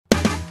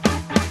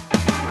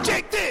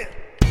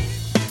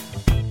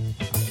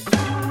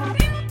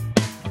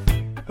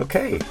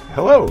Okay,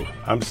 hello.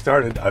 I've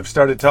started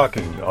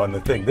talking on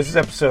the thing. This is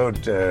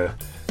episode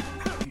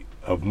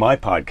of my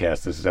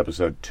podcast. This is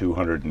episode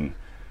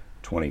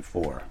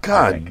 224.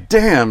 God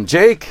damn,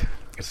 Jake.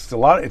 It's a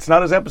lot. It's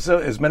not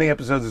as many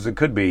episodes as it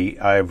could be.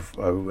 I've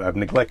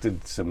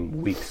neglected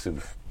some weeks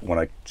of when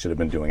I should have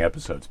been doing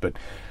episodes, but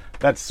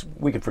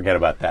we can forget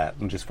about that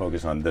and just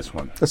focus on this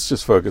one. Let's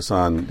just focus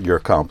on your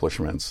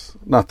accomplishments,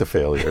 not the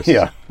failures.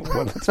 Yeah.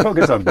 Well, let's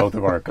focus on both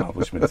of our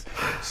accomplishments.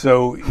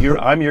 So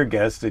I'm your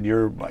guest and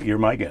you're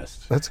my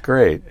guest. That's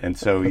great. And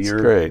so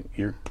great.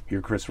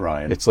 You're Chris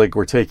Ryan. It's like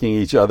we're taking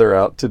each other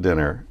out to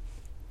dinner.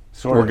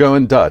 Sort we're of.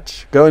 going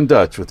Dutch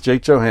with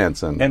Jake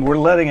Johansson. And we're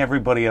letting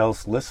everybody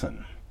else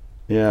listen.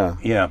 Yeah.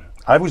 Yeah.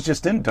 I was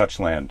just in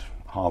Dutchland,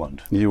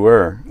 Holland. You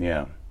were.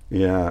 Yeah.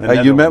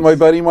 Yeah. You met my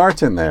buddy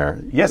Martin there.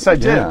 Yes, I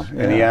did. Yeah,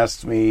 and he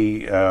asked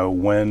me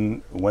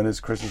when is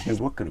Chris's new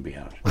book going to be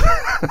out?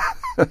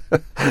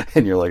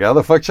 And you're like, how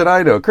the fuck should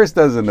I know? Chris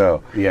doesn't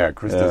know. Yeah,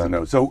 Chris doesn't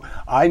know. So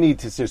I need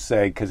to just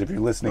say, because if you're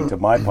listening to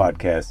my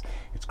podcast,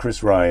 it's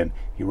Chris Ryan.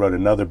 He wrote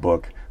another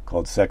book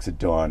called Sex at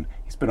Dawn.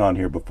 He's been on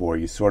here before.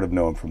 You sort of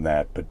know him from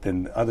that. But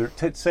then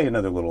say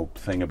another little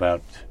thing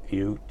about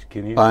you.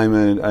 Can you? I'm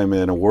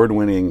an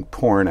award-winning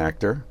porn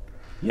actor.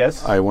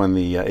 Yes. I won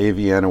the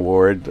AVN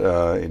Award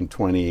in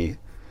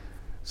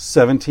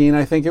 2017,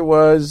 I think it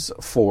was,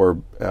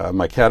 for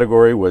my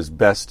category was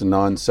Best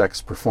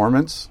Non-Sex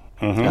Performance.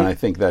 Mm-hmm. And I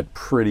think that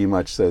pretty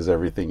much says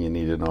everything you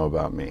need to know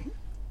about me.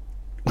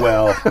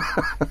 Well,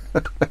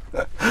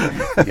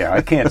 yeah,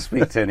 I can't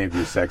speak to any of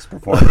your sex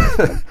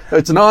performance.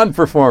 It's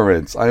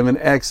non-performance. I'm an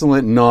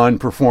excellent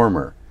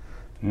non-performer.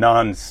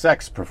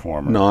 Non-sex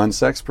performer.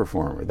 Non-sex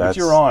performer. But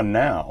you're on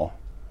now.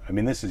 I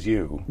mean, this is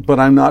you. But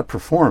I'm not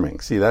performing.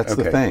 See, that's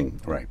okay. the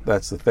thing. Right.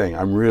 That's the thing.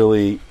 I'm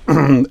really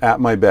at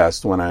my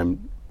best when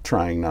I'm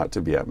trying not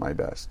to be at my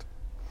best.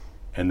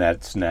 And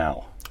that's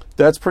now.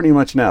 That's pretty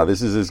much now.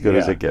 This is as good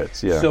as it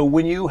gets. Yeah. So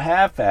when you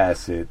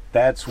half-ass it,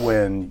 that's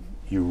when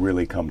you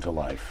really come to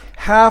life.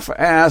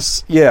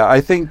 Half-ass, yeah. I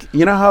think,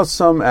 you know how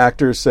some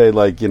actors say,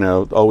 like,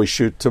 always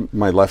shoot to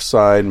my left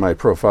side, my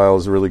profile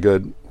is really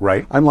good?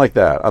 Right. I'm like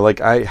that.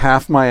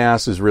 Half my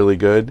ass is really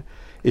good.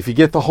 If you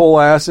get the whole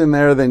ass in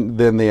there,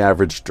 then the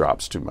average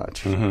drops too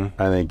much. Mm-hmm.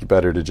 I think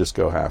better to just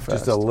go half-assed.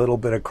 Just a little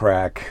bit of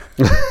crack,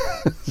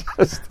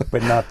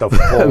 but not the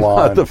full on.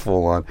 Not the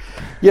full on.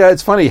 Yeah,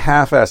 it's funny,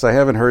 half-assed. I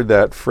haven't heard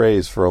that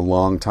phrase for a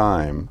long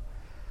time,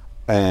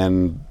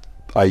 and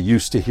I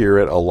used to hear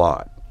it a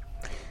lot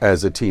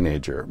as a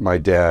teenager. My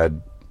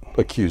dad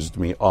accused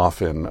me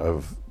often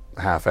of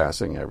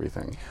half-assing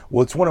everything.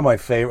 Well, it's one of my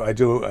favorite. I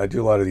do a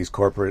lot of these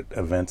corporate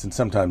events, and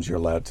sometimes you're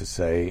allowed to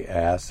say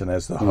ass, and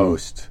as the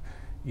host,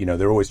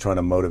 they're always trying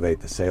to motivate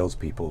the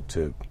salespeople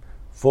to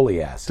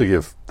fully ass it. To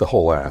give the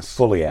whole ass.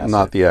 Fully ass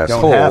Not it. the asshole.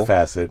 Don't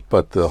half-ass it.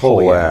 But the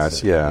whole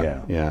ass.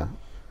 Yeah.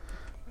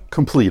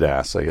 Complete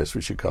ass, I guess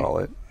we should call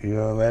it.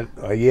 Now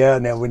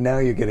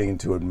you're getting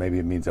into it. Maybe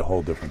it means a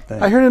whole different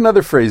thing. I heard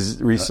another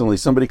phrase recently.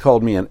 Somebody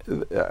called me,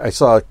 and I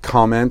saw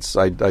comments.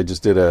 I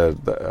just did the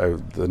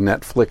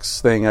Netflix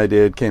thing I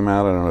did came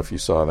out. I don't know if you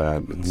saw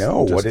that.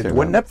 No, what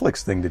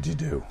Netflix thing did you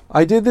do?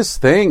 I did this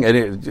thing,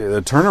 and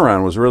the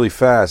turnaround was really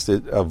fast.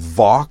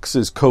 Vox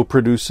is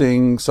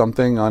co-producing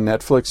something on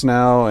Netflix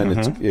now,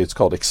 and it's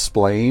called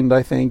Explained,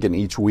 I think. And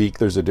each week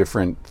there's a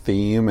different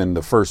theme. And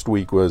the first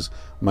week was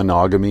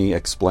Monogamy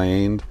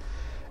Explained.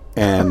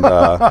 And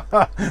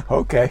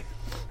okay,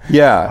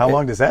 yeah. How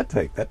long does that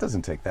take? That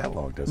doesn't take that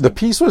long, does it? The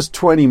piece was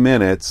 20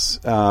 minutes.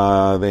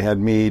 They had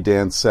me,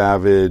 Dan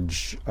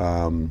Savage,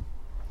 David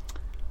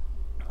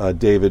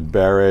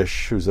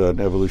Barish, who's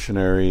an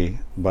evolutionary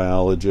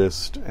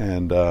biologist,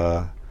 and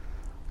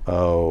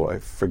I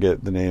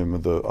forget the name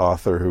of the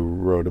author who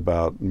wrote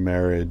about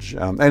marriage.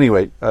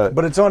 Anyway,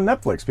 but it's on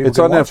Netflix. It's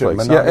on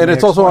Netflix, and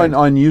it's also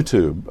on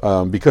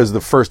YouTube because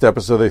the first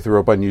episode they threw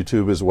up on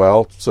YouTube as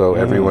well, so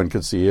everyone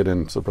could see it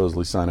and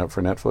supposedly sign up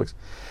for Netflix.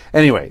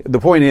 Anyway, the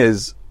point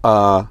is,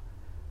 I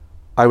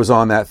was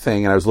on that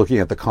thing and I was looking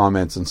at the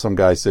comments, and some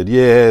guy said,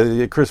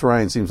 "Yeah, Chris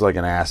Ryan seems like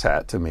an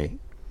asshat to me,"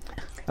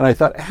 and I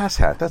thought,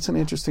 asshat, that's an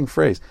interesting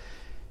phrase.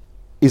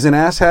 Is an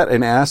asshat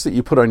an ass that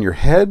you put on your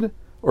head?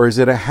 Or is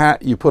it a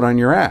hat you put on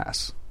your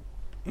ass?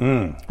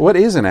 What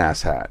is an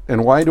ass hat,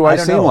 and why do I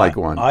seem like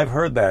one? I've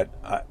heard that.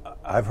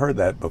 I've heard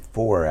that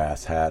before,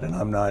 ass hat, and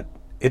I'm not.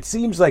 It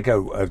seems like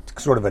a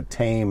sort of a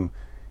tame.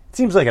 It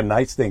seems like a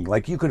nice thing.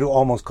 Like you could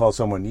almost call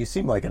someone, "You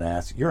seem like an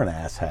ass. You're an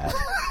ass hat."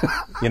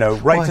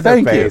 Right to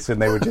their face,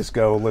 and they would just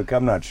go, "Look,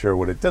 I'm not sure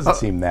what it doesn't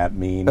seem that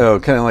mean." Oh,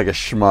 kind of like a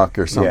schmuck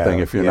or something.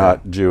 If you're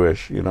not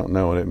Jewish, you don't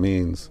know what it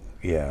means.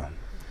 Yeah.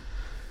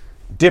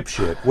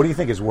 Dipshit. What do you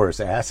think is worse,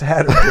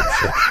 asshat or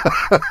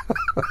dipshit?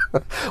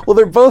 Well,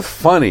 they're both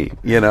funny,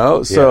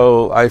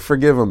 so I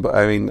forgive them. But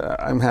I mean,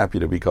 I'm happy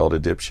to be called a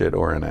dipshit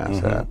or an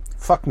asshat.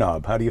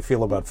 Fucknob. How do you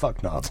feel about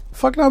fucknob?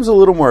 Fucknob's a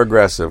little more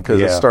aggressive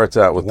because it starts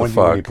out with the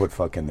fuck. When you put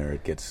fuck in there,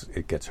 it gets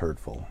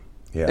hurtful.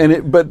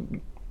 Yeah. But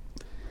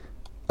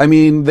I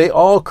mean, they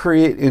all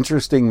create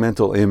interesting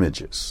mental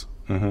images.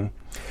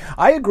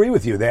 I agree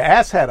with you. The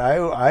asshat,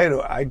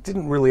 I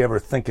didn't really ever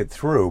think it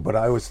through, but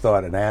I always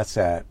thought an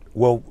asshat.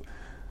 Well,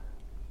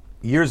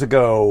 years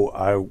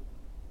ago,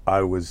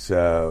 I was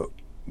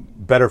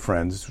better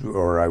friends,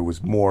 or I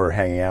was more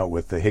hanging out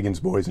with the Higgins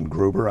boys and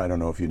Gruber. I don't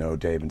know if you know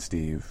Dave and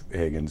Steve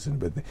Higgins,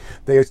 but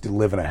they used to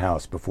live in a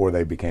house before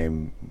they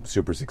became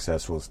super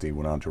successful. Steve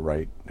went on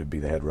to be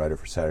the head writer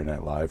for Saturday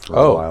Night Live for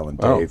a while, and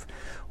Dave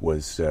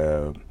was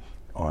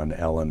on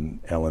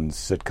Ellen's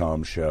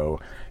sitcom show,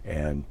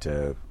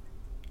 and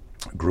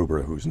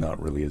Gruber, who's not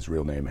really his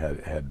real name,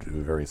 had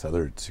various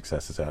other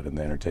successes out in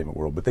the entertainment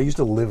world. But they used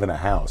to live in a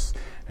house,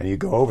 and you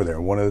go over there,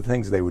 and one of the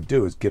things they would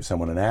do is give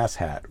someone an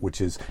asshat,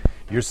 which is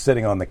you're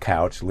sitting on the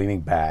couch,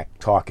 leaning back,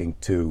 talking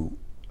to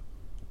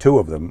two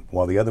of them,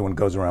 while the other one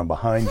goes around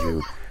behind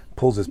you,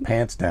 pulls his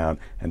pants down,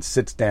 and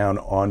sits down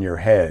on your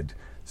head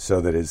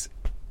so that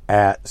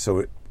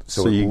So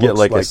you get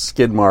like a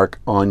skid mark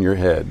on your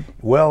head.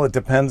 Well, it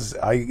depends.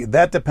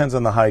 That depends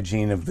on the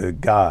hygiene of the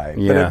guy.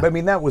 Yeah. But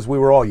we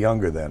were all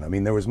younger then. I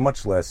mean, there was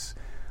much less.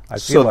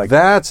 So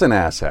that's an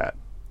asshat.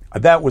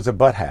 That was a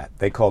butt hat.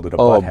 They called it a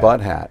butt hat. Oh,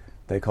 butt hat.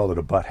 They called it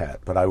a butt hat,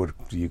 but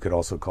you could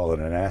also call it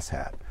an ass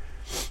hat.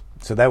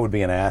 So that would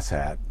be an ass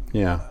hat.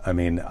 Yeah. I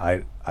mean,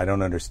 I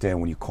don't understand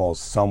when you call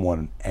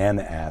someone an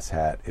ass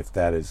hat, if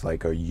that is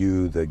like, are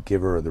you the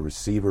giver or the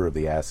receiver of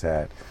the ass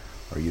hat?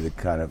 Are you the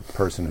kind of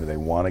person who they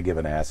want to give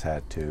an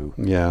asshat to?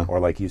 Yeah. Or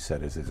like you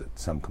said, is it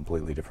some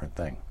completely different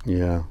thing?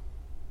 Yeah.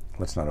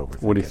 Let's not overthink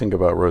it. What do you think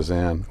about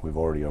Roseanne? We've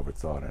already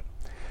overthought it.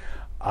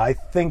 I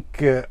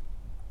think,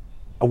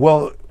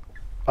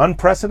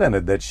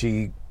 unprecedented that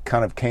she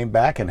kind of came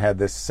back and had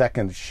this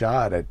second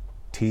shot at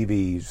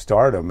TV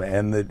stardom,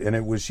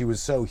 she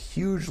was so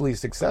hugely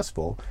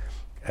successful,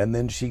 and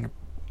then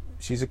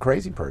she's a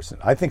crazy person.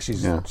 I think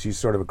she's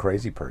sort of a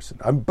crazy person.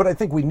 But I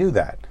think we knew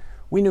that.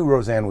 We knew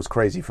Roseanne was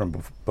crazy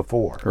from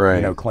before,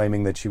 right?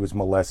 Claiming that she was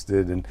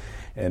molested,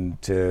 and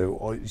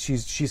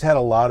she's had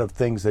a lot of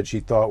things that she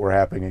thought were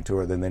happening to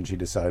her, and then she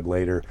decided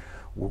later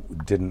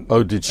didn't.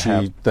 Oh, did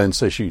she then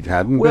say she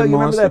hadn't been molested? Well, you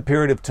remember that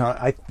period of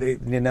time?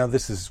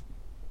 This is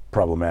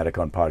problematic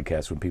on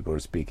podcasts when people are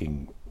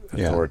speaking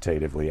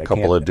authoritatively. A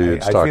couple of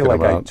dudes I talking feel like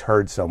about. I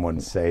heard someone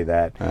say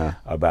that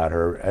about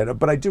her,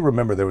 but I do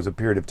remember there was a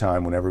period of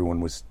time when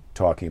everyone was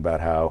talking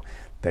about how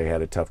they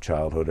had a tough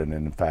childhood, and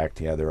in fact,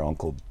 their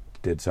uncle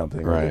did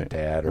something, or their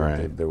dad,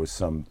 or there was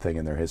something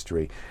in their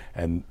history,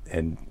 and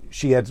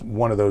she had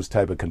one of those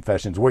type of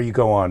confessions where you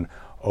go on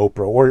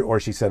Oprah, or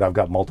she said, "I've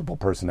got multiple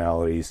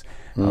personalities.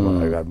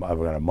 I've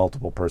got a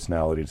multiple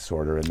personality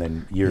disorder," and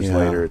then years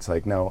later, it's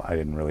like, "No, I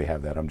didn't really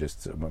have that. I'm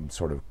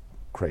sort of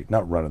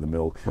not run of the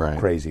mill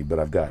crazy, but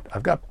I've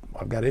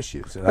got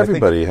issues." And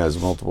everybody has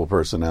multiple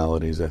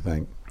personalities, I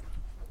think.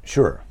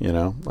 Sure,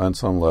 on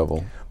some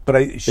level.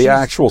 But the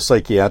actual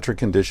psychiatric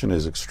condition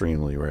is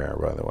extremely rare,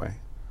 by the way.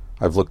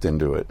 I've looked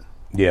into it.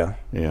 Yeah.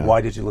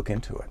 Why did you look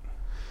into it?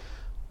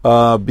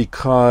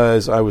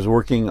 Because I was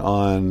working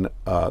on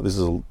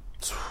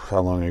how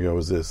long ago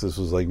was this? This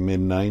was like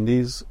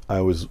mid-90s. I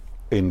was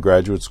in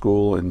graduate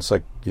school in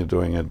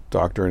doing a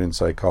doctorate in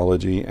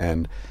psychology,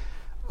 and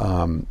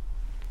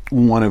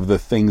one of the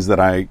things that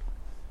I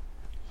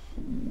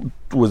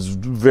was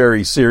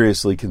very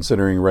seriously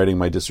considering writing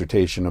my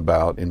dissertation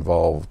about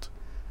involved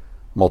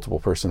multiple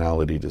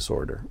personality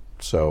disorder.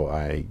 So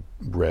I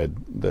read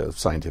the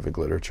scientific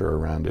literature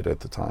around it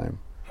at the time.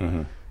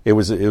 Mm-hmm. It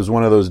was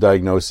one of those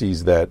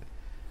diagnoses that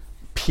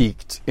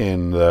peaked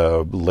in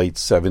the late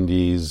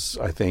 70s.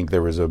 I think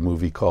there was a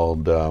movie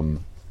called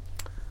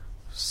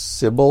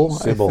Sybil,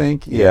 I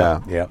think.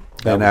 Yeah.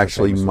 And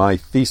actually, my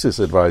thesis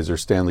advisor,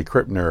 Stanley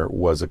Krippner,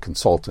 was a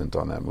consultant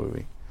on that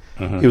movie.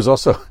 Mm-hmm.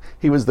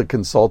 He was the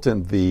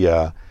consultant,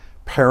 the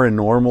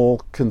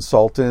paranormal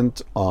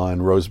consultant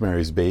on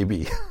Rosemary's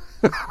Baby.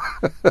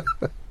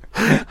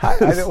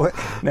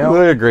 Now,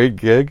 what a great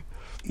gig.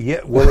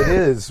 Yeah, well, it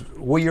is.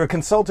 Well, you're a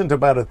consultant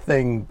about a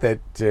thing that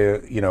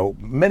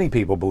many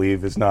people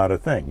believe is not a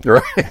thing.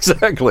 Right,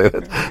 exactly.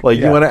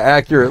 You want to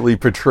accurately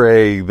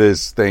portray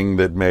this thing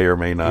that may or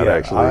may not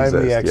actually exist.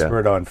 I'm the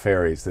expert on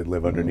fairies that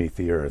live underneath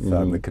the earth. Mm-hmm.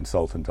 I'm the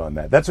consultant on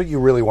that. That's what you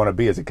really want to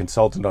be, as a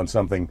consultant on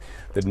something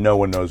that no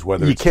one knows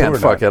whether it's true or not. You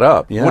can't fuck it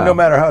up. Yeah. Well, no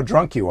matter how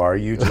drunk you are,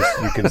 you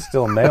can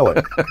still nail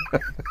it.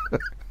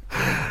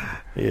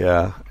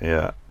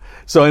 Yeah.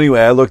 So anyway,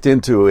 I looked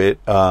into it.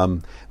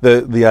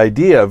 The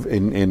idea of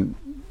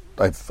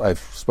I've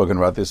spoken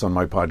about this on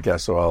my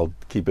podcast, so I'll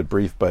keep it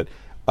brief. But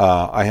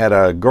I had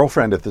a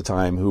girlfriend at the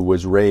time who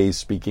was raised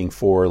speaking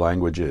 4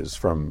 languages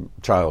from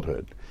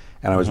childhood,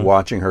 and I was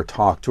watching her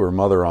talk to her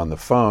mother on the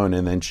phone,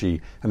 and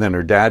then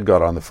her dad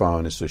got on the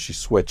phone, and so she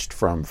switched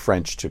from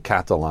French to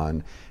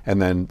Catalan, and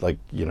then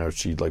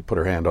she put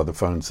her hand on the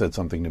phone and said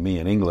something to me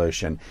in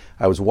English, and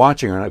I was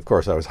watching her, and of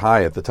course I was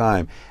high at the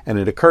time, and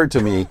it occurred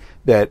to me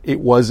that it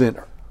wasn't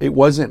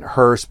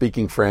her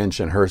speaking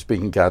French and her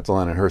speaking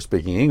Catalan and her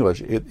speaking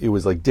English. It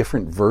was like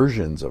different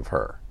versions of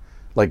her,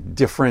 like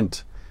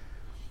different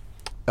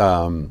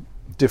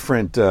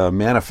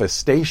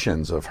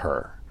manifestations of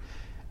her.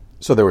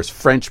 so there was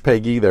French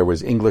Peggy, there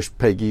was English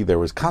Peggy, there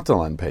was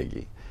Catalan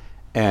Peggy,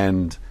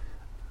 and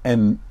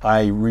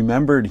I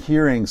remembered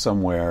hearing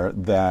somewhere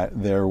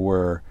that there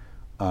was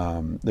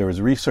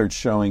research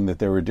showing that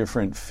there were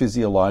different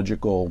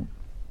physiological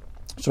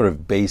sort of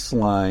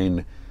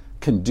baseline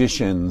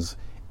conditions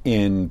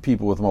in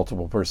people with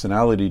multiple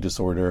personality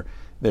disorder.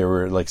 There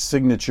were like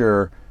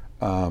signature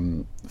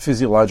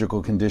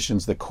physiological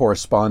conditions that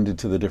corresponded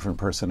to the different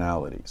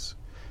personalities.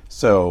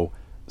 So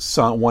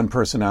one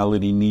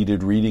personality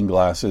needed reading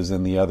glasses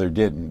and the other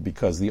didn't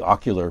because the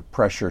ocular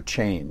pressure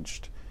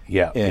changed.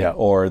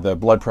 Or the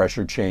blood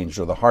pressure changed,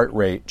 or the heart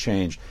rate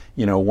changed.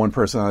 One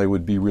personality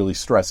would be really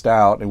stressed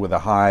out and with a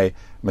high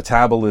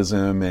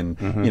metabolism and,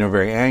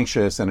 very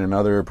anxious, and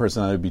another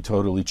personality would be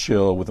totally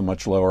chill with a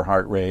much lower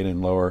heart rate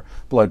and lower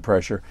blood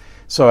pressure.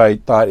 So I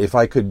thought if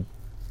I could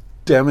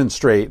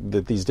demonstrate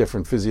that these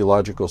different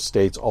physiological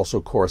states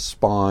also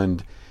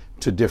correspond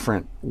to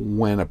different,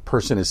 when a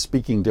person is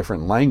speaking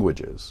different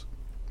languages,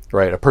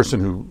 right, a person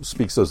who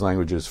speaks those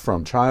languages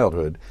from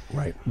childhood,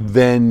 right,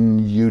 then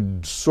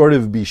you'd sort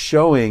of be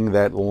showing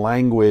that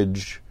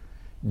language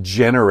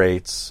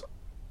generates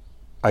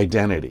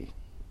identity.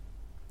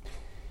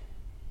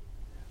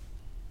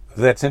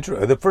 That's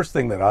interesting. The first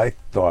thing that I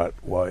thought,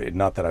 well,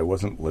 not that I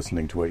wasn't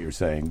listening to what you're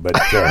saying, but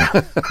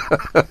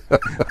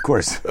of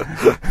course,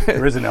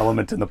 there is an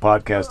element in the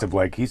podcast of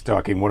like, he's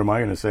talking, what am I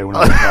going to say when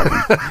I'm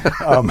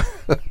talking?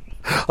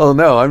 Oh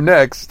no, I'm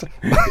next.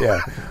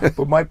 Yeah,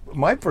 but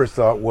my first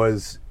thought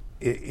was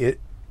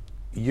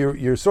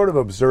you're sort of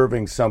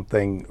observing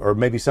something, or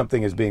maybe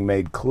something is being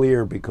made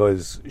clear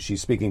because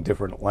she's speaking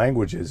different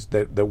languages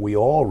that we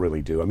all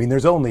really do. I mean,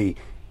 there's only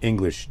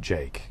English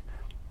Jake.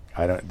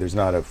 There's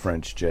not a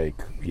French Jake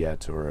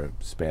yet or a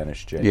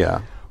Spanish Jake.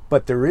 Yeah.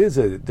 But there's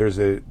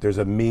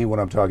a me when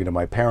I'm talking to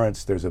my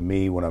parents. There's a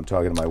me when I'm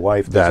talking to my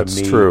wife. There's That's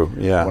a me true.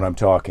 Yeah. when I'm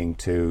talking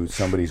to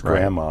somebody's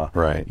grandma.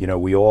 Right.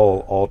 We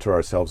all alter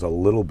ourselves a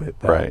little bit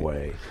that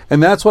way.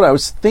 And that's what I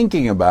was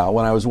thinking about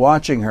when I was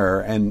watching her,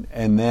 and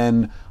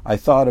then I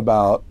thought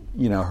about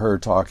her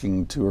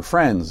talking to her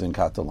friends in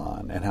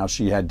Catalan and how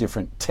she had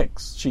different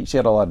tics. She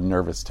had a lot of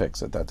nervous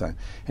tics at that time,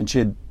 and she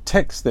had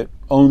tics that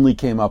only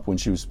came up when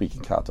she was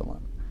speaking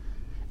Catalan.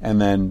 And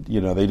then,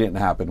 they didn't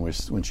happen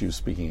when she was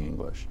speaking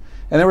English.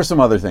 And there were some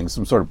other things,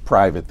 some sort of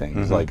private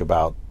things, like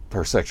about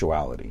her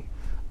sexuality.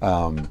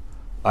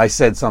 I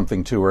said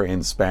something to her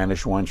in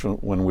Spanish once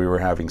when we were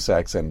having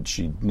sex, and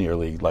she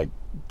nearly,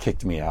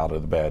 kicked me out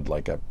of the bed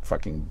like a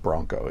fucking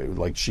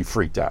bronco. She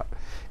freaked out.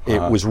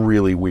 It was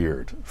really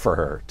weird for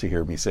her to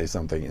hear me say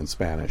something in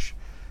Spanish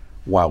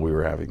while we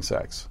were having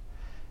sex.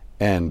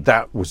 And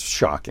that was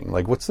shocking.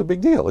 What's the big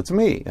deal? It's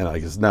me. And I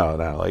guess, no.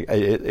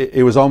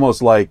 It was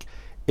almost like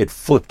it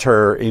flipped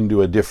her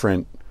into a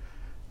different,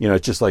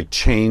 it just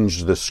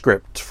changed the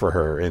script for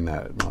her in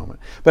that moment.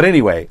 But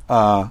anyway,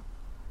 I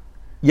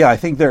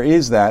think there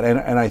is that.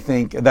 And I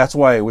think that's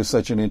why it was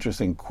such an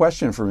interesting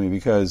question for me,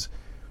 because,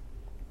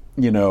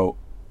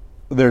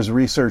 there's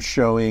research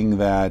showing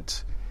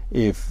that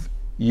if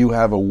you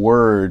have a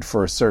word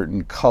for a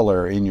certain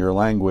color in your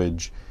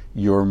language,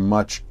 you're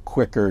much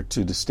quicker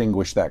to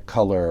distinguish that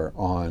color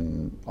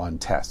on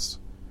tests.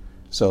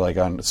 So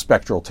on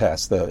spectral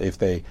tests, if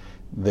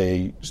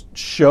they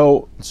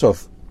show, so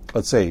if,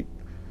 let's say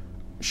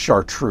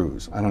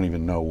chartreuse. I don't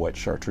even know what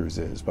chartreuse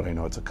is, but I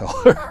know it's a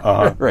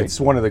color. Right. It's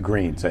one of the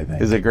greens, I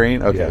think. Is it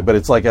green? Okay, yeah. But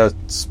it's like a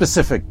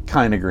specific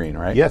kind of green,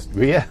 right? Yes.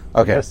 Yeah.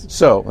 Okay. Yes.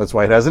 So that's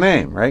why it has a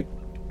name, right?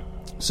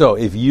 So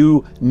if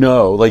you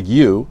know,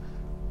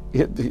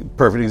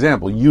 perfect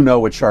example, you know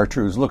what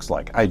chartreuse looks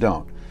like. I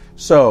don't.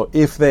 So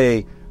if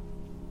they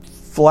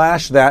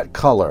flash that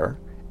color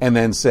and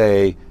then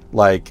say,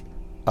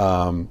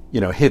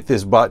 hit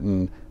this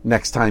button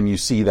next time you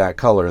see that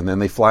color, and then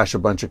they flash a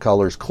bunch of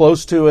colors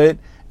close to it,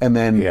 and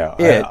then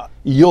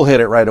you'll hit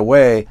it right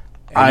away.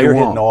 And you're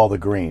hitting all the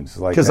greens.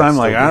 Because I'm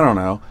I don't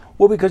know.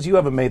 Well, because you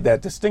haven't made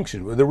that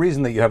distinction. The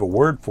reason that you have a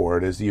word for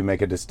it is you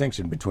make a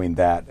distinction between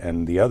that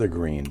and the other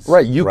greens.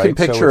 Right. You can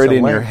picture it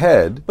in your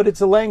head. But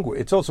it's a language.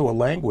 It's also a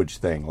language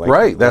thing.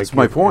 Right. That's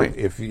my point.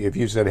 If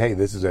you said, hey,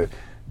 this is a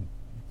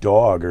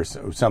dog or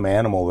some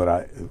animal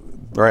that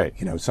right.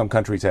 Some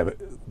countries have it.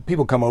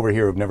 People come over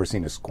here who've never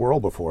seen a squirrel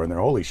before, and they're,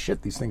 holy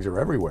shit, these things are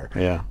everywhere.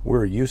 Yeah.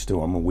 We're used to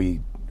them, and we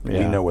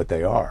know what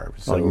they are.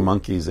 So, like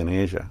monkeys in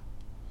Asia.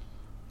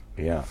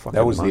 Yeah. Fucking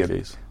That was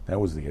monkeys.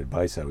 the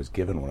advice I was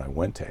given when I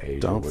went to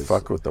Asia. Don't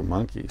fuck with the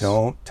monkeys.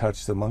 Don't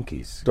touch the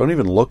monkeys. Don't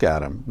even look at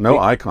them. No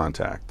eye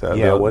contact. They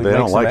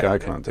don't like eye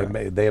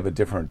contact. They have a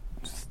different...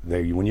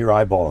 when you're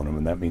eyeballing them,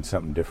 and that means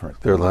something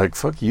different. They're like,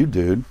 fuck you,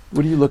 dude.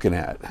 What are you looking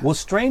at? Well,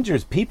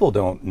 strangers, people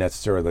don't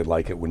necessarily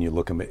like it when you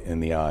look them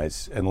in the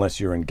eyes, unless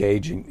you're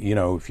engaging.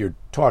 If you're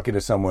talking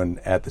to someone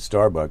at the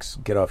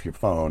Starbucks, get off your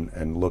phone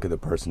and look at the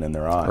person in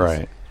their eyes.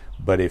 Right.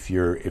 But if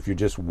you're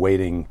just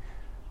waiting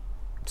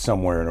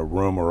somewhere in a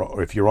room,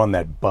 or if you're on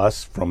that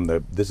bus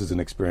this is an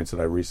experience that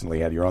I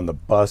recently had. You're on the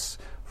bus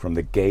from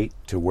the gate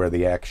to where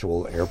the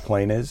actual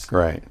airplane is.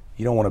 Right.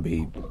 You don't want to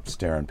be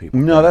staring people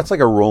No, down. that's like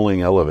a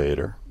rolling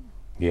elevator.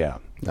 Yeah.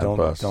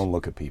 Don't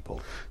look at people.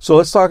 So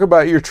let's talk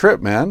about your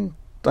trip, man.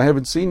 I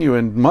haven't seen you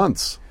in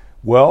months.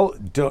 Well,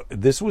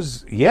 this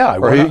was,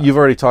 Or you've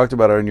already talked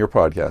about it on your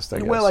podcast, I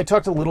guess. Well, I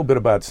talked a little bit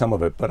about some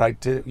of it, but I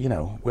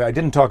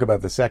didn't talk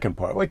about the second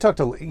part. I talked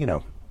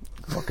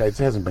look, it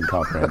hasn't been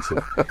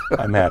comprehensive.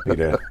 I'm happy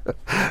to.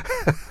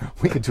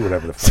 We can do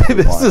whatever the fuck we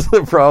want. This is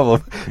the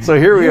problem. So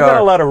here we are. You've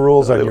got a lot of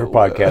rules on your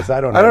podcast.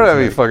 I don't have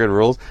any fucking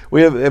rules.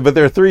 But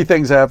there are three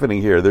things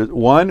happening here. There's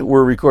one,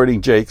 we're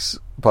recording Jake's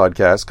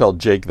podcast called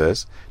Jake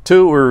This.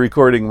 Two, we're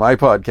recording my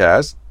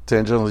podcast,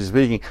 Tangentially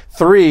Speaking.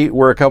 Three,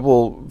 we're a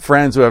couple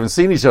friends who haven't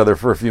seen each other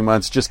for a few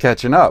months, just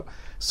catching up.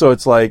 So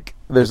it's like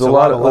there's a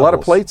lot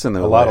of plates in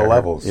there. A lot of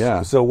levels.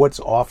 Yeah. So what's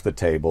off the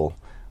table?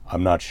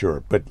 I'm not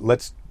sure, but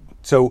let's.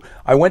 So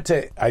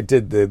I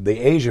did the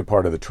Asia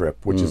part of the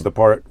trip, which is the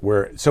part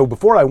where. So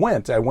before I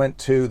went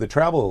to the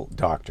travel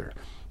doctor.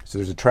 So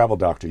there's a travel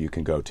doctor you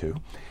can go to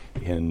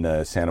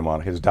in Santa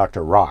Monica. His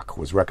Dr. Rock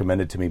was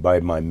recommended to me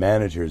by my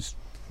manager's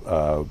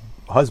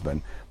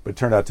husband, but it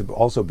turned out to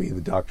also be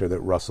the doctor that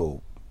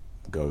Russell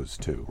goes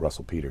to,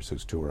 Russell Peters,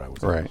 whose tour I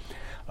was on.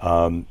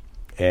 Right.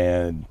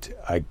 And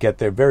I get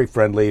there, very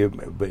friendly,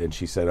 and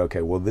she said,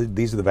 okay, well,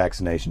 these are the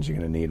vaccinations you're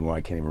going to need. Well,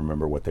 I can't even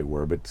remember what they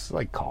were, but it's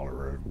like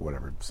cholera or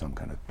whatever, some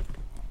kind of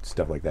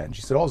stuff like that. And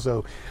she said,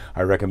 also,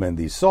 I recommend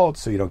these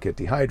salts so you don't get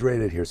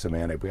dehydrated. Here's some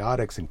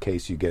antibiotics in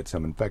case you get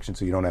some infection,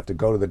 so you don't have to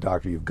go to the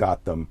doctor. You've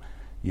got them.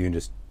 You can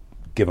just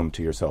give them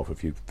to yourself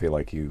if you feel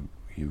like you've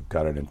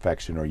got an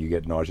infection or you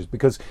get nauseous.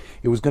 Because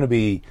it was going to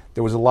be,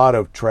 there was a lot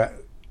of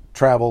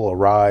travel,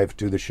 arrive,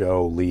 do the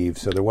show, leave,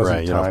 so there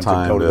wasn't time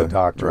to go to the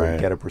doctor and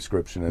get a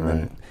prescription, and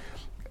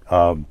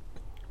then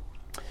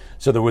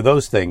so there were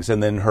those things.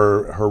 And then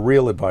her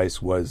real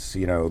advice was,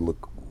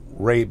 look,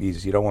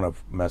 rabies, you don't want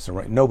to mess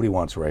around. Nobody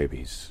wants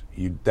rabies.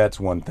 That's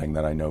one thing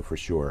that I know for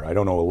sure. I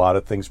don't know a lot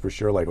of things for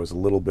sure. Like, I was a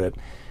little bit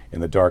in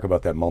the dark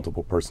about that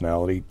multiple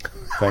personality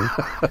thing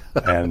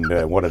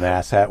and what an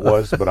asshat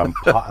was, but I'm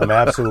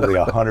absolutely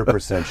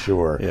 100%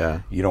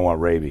 sure you don't want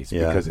rabies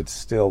because it's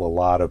still a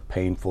lot of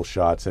painful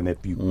shots, and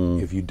if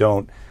you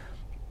don't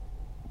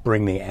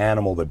bring the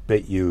animal that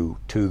bit you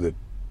to the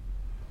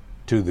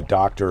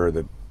doctor or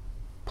the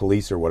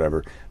police or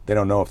whatever, they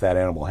don't know if that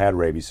animal had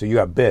rabies. So you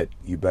got bit,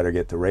 you better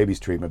get the rabies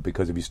treatment,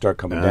 because if you start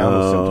coming down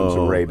with symptoms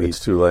of rabies,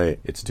 it's too late.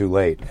 It's too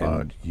late,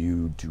 and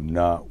you do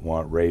not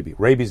want rabies.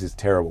 Rabies is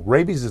terrible.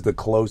 Rabies is the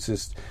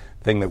closest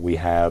thing that we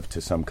have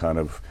to some kind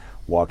of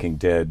Walking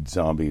Dead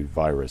zombie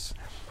virus.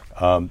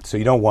 So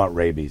you don't want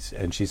rabies.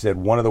 And she said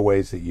one of the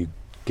ways that you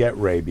get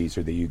rabies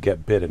or that you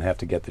get bit and have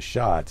to get the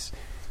shots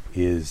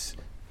is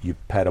you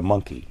pet a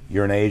monkey.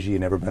 You're in Asia,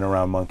 you've never been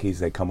around monkeys.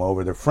 They come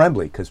over, they're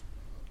friendly because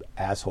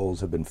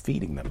assholes have been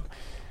feeding them.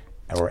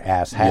 Or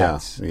ass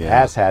hats.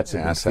 Ass hats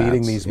have been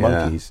feeding these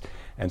monkeys.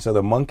 And so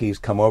the monkeys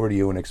come over to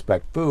you and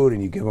expect food,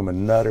 and you give them a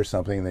nut or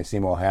something, and they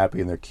seem all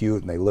happy, and they're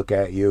cute, and they look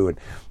at you, and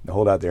they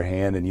hold out their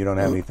hand, and you don't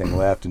have anything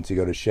left, and so you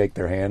go to shake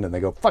their hand, and they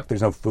go, fuck,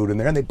 there's no food in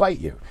there, and they bite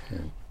you.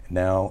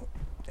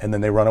 And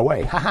then they run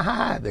away. Ha, ha, ha,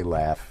 ha, they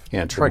laugh.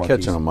 Yeah, try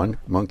catching a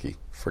monkey.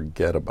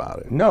 Forget about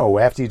it. No,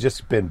 after you've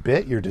just been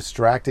bit, you're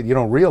distracted. You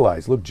don't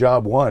realize. Look,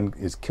 job one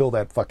is kill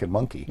that fucking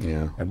monkey.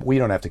 Yeah. And we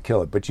don't have to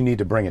kill it, but you need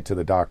to bring it to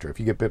the doctor. If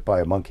you get bit by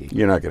a monkey,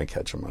 you're not going to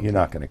catch a monkey. You're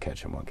not going to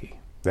catch a monkey.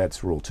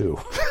 That's rule 2.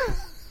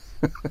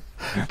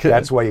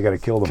 That's why you got to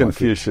kill the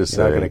Confucius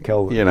monkey.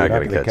 You're not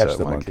going to catch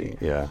the monkey.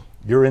 Yeah.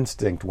 Your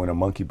instinct when a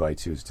monkey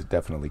bites you is to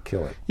definitely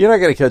kill it. You're not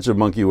going to catch a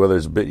monkey whether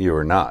it's bit you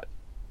or not.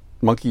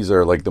 Monkeys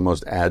are like the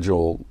most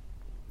agile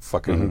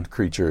fucking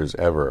creatures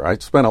ever. I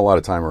spent a lot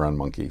of time around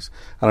monkeys.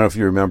 I don't know if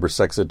you remember,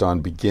 Sex at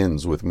Dawn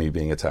begins with me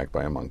being attacked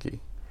by a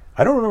monkey.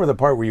 I don't remember the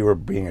part where you were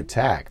being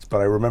attacked,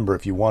 but I remember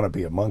if you want to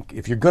be a monkey,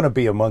 if you're going to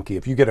be a monkey,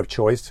 if you get a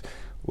choice,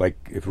 like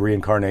if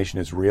reincarnation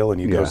is real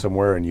and you go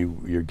somewhere and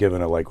you're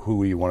given a like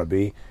who you want to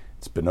be,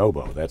 it's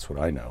bonobo. That's what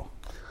I know.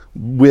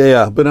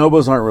 Yeah,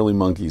 bonobos aren't really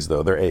monkeys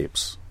though. They're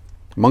apes.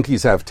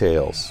 Monkeys have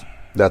tails.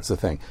 That's the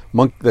thing.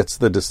 That's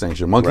the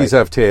distinction. Monkeys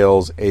have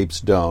tails, apes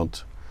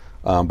don't.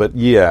 But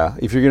yeah,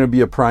 if you're going to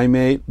be a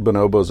primate,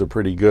 bonobos are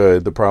pretty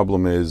good. The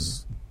problem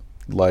is,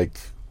 like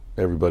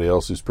everybody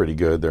else who's pretty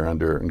good, they're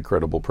under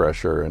incredible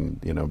pressure and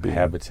being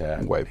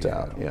habitat wiped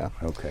out. Yeah.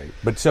 Okay.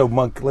 But so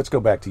let's go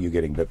back to you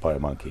getting bit by a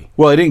monkey.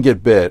 Well, I didn't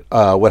get bit.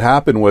 What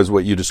happened was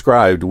what you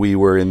described. We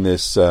were in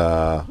this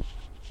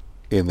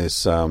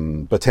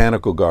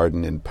botanical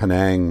garden in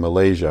Penang,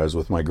 Malaysia. I was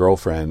with my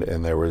girlfriend,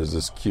 and there was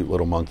this cute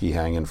little monkey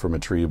hanging from a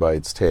tree by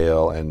its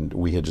tail, and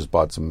we had just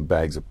bought some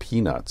bags of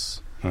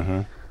peanuts.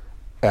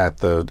 At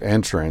the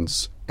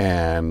entrance,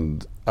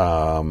 and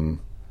the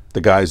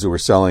guys who were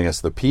selling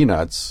us the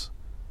peanuts,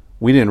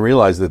 we didn't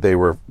realize that they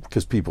were,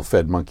 because people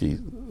fed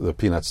the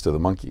peanuts to the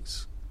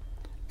monkeys.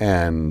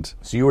 And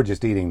so you were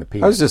just eating the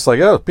peanuts. I was just like,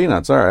 oh,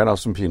 peanuts, all right, I'll have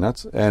some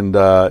peanuts. And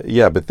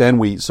but then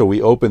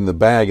we opened the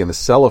bag, and the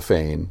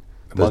cellophane,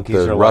 the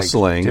monkeys are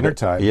rustling, like dinner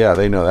time. Yeah,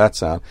 they know that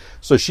sound.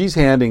 So she's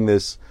handing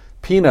this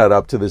peanut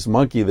up to this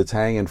monkey that's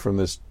hanging from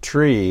this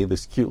tree,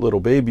 this cute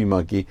little baby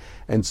monkey,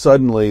 and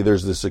suddenly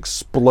there's this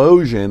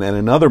explosion, and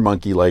another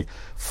monkey like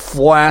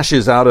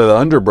flashes out of the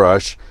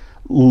underbrush,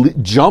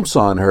 jumps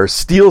on her,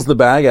 steals the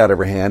bag out of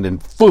her hand,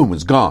 and boom,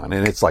 is gone.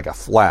 And it's like a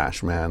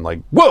flash, man.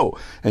 Like, whoa!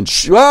 And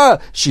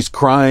she's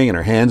crying, and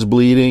her hand's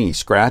bleeding. He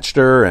scratched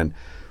her, and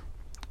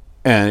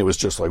it was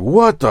just like,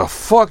 what the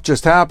fuck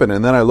just happened?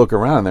 And then I look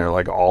around, and there are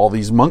like all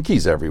these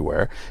monkeys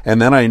everywhere.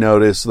 And then I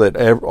notice that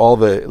all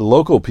the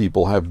local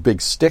people have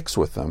big sticks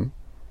with them.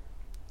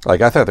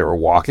 Like, I thought they were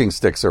walking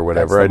sticks or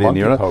whatever. That's the I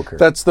didn't monkey know. poker.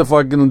 That's the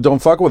fucking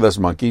don't fuck with us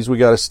monkeys. We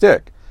got a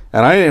stick.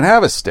 And I didn't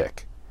have a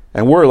stick.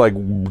 And we're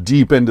like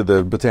deep into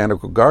the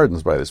botanical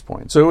gardens by this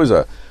point. So it was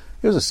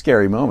a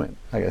scary moment.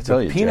 I got to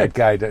tell you, Peanut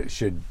Jake. guy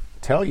should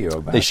tell you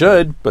about. They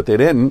should, but they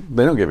didn't.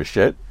 They don't give a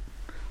shit.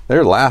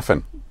 They're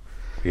laughing.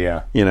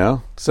 Yeah. You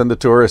know, send the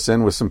tourists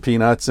in with some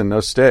peanuts and no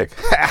stick.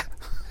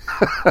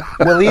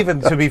 Well, even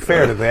to be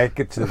fair to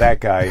that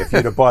guy, if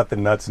you'd have bought the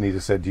nuts and he'd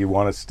have said, "Do you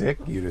want a stick?"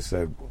 You'd have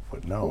said,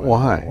 "No."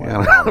 Why?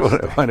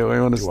 Why do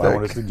I want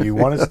a stick? Do you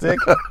want a stick?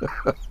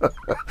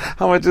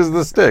 How much is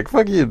the stick?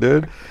 Fuck you,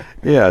 dude.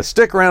 Yeah,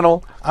 stick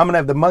rental. I'm gonna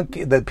have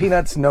the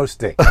peanuts, no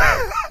stick,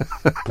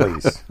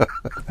 please.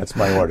 That's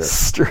my order.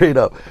 Straight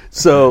up.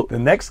 So the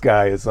next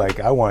guy is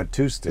like, "I want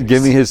 2 sticks.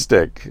 Give me his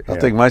stick. I'll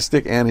take my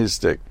stick and his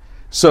stick."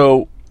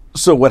 So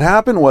what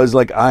happened was,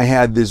 like, I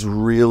had this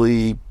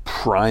really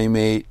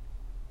primate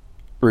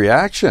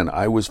reaction.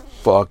 I was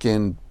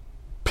fucking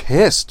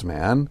pissed,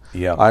 man.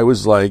 Yeah. I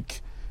was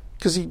like,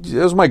 because it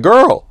was my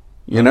girl,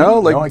 you know?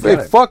 Like, No, I get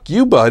hey, it. fuck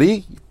you,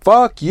 buddy.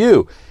 Fuck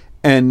you.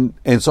 And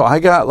so I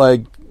got,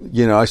 like,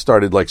 you know, I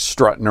started, like,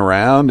 strutting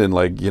around and,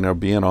 like, you know,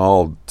 being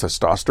all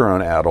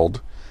testosterone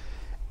addled.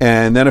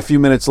 And then a few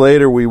minutes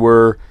later, we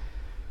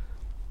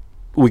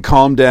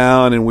calmed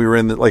down and we were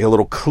in like a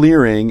little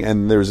clearing,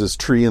 and there was this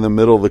tree in the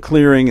middle of the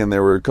clearing, and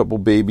there were a couple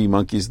baby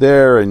monkeys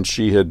there, and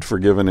she had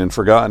forgiven and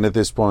forgotten at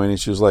this point, and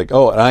she was like,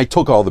 "Oh," and I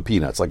took all the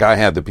peanuts. Like, I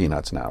had the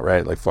peanuts now,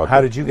 right? Like, fuck.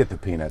 How did you get the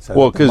peanuts?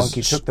 Well, the 'cause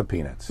monkey took the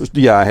peanuts.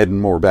 Yeah, I had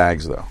more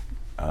bags though,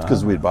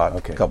 because we'd bought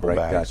a couple right,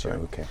 bags. Gotcha. Right?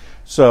 Okay.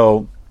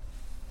 So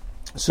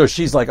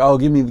she's like, "Oh,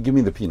 give me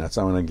the peanuts.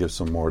 I'm going to give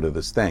some more to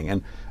this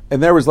thing."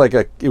 And there was like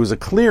it was a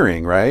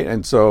clearing, right?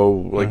 And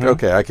so, like,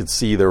 okay, I could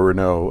see there were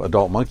no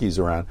adult monkeys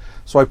around.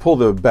 So I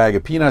pulled a bag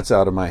of peanuts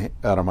out of my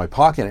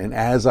pocket, and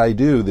as I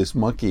do, this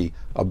monkey,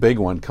 a big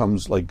one,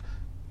 comes like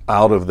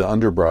out of the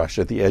underbrush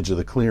at the edge of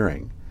the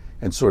clearing,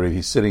 and sort of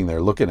he's sitting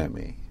there looking at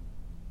me,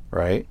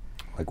 right?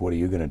 Like, what are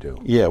you going to do?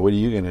 Yeah, what are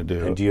you going to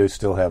do? And do you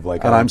still have,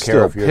 like, And I I'm don't care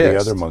still if you're the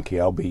pissed. other monkey,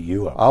 I'll beat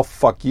you up. I'll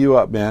fuck you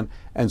up, man.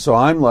 And so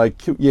I'm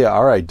like, yeah,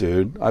 all right,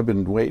 dude. I've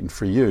been waiting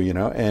for you, you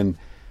know? And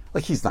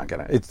like, he's not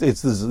gonna.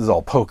 This is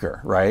all poker,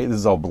 right? This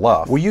is all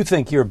bluff. Well, you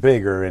think you're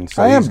bigger, and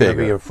so I am he's going to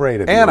bigger. be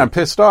afraid of you. And I'm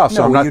pissed off,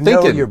 so I'm not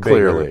thinking you're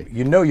clearly. Bigger.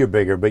 You know you're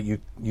bigger, but you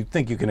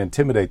think you can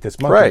intimidate this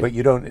monkey, Right. but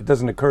you don't. It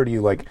doesn't occur to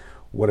you, like,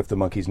 what if the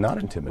monkey's not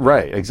intimidated?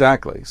 Right,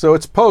 exactly. So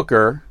it's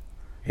poker,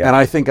 Yeah. and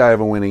I think I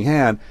have a winning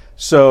hand.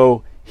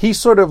 So he's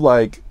sort of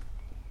like,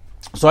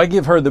 so I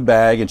give her the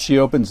bag, and she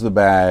opens the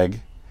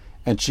bag,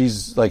 and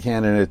she's like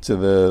handing it to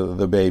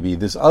the baby.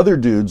 This other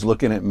dude's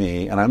looking at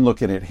me, and I'm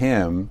looking at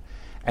him,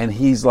 and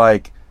he's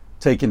like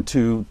taking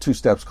two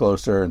steps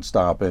closer and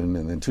stopping,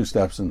 and then 2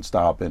 steps and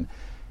stopping.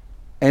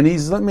 And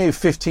he's like maybe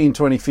 15,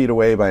 20 feet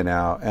away by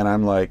now, and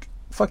I'm like,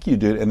 fuck you,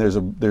 dude. And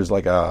there's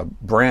like a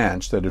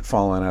branch that had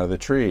fallen out of the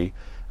tree,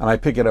 and I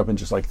pick it up and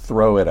just like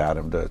throw it at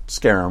him to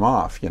scare him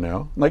off, you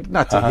know? Like,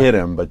 not to hit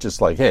him, but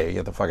just like, hey,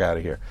 get the fuck out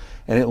of here.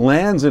 And it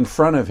lands in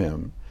front of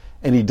him,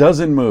 and he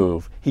doesn't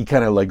move. He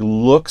kind of like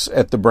looks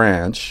at the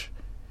branch,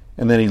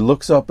 and then he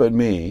looks up at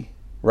me,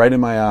 right in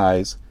my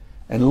eyes,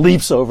 and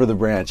leaps over the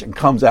branch and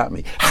comes at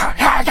me.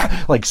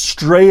 Like,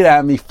 straight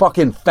at me,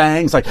 fucking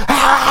fangs, like,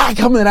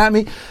 coming at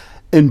me.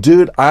 And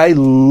dude, I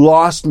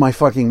lost my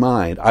fucking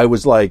mind. I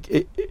was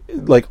like,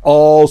 like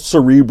all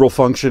cerebral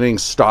functioning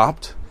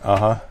stopped.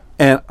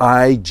 And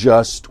I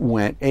just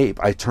went ape.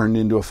 I turned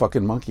into a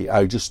fucking monkey.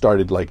 I just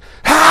started like,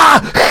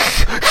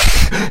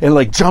 and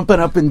like jumping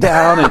up and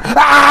down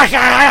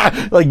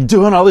and like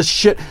doing all this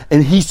shit.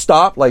 And he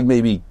stopped like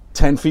maybe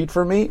 10 feet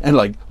from me and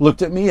like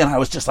looked at me, and I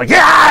was just like,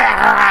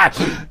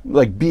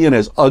 like being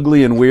as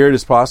ugly and weird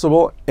as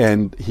possible.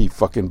 And he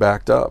fucking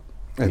backed up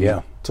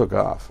and took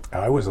off.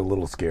 I was a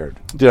little scared.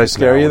 Did I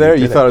scare you there?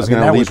 You thought I was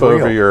going to leap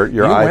over your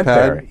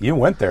iPad? You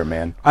went there,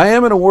 man. I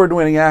am an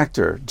award-winning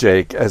actor,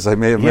 Jake, as I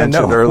may have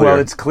mentioned earlier. Well,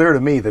 it's clear to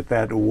me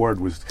that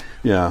award was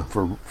Yeah.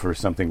 for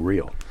something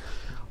real.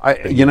 I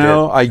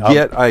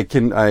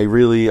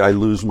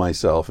lose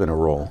myself in a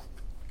role.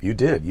 You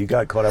did. You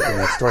got caught up in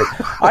that story.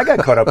 I got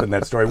caught up in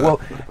that story. Well,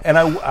 and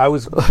I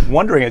was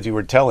wondering as you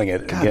were telling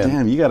it God again.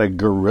 damn, you got a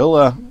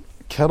gorilla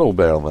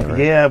kettlebell there.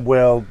 Yeah,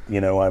 well,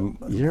 I'm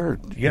You're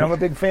a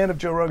big fan of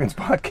Joe Rogan's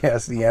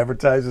podcast. He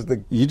advertises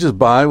the you just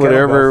buy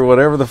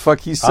whatever the fuck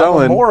he's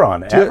selling. I'm a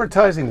moron.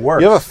 Advertising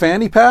works. You have a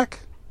fanny pack?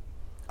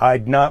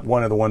 I'm not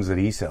one of the ones that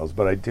he sells,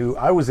 but I do.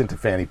 I was into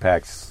fanny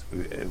packs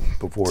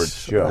before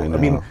Joe. I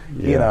mean,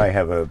 he and I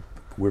have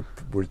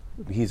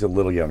he's a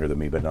little younger than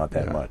me, but not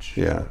that much.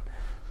 Yeah.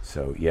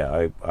 So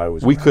yeah, I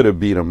was. We could have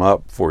beat him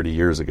up 40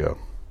 years ago.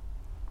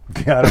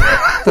 I don't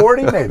know,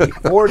 40 maybe.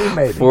 40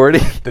 maybe. 40?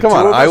 Come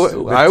on,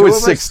 I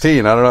was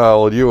 16. I don't know how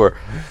old you were.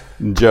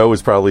 Joe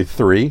was probably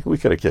 3. We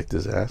could have kicked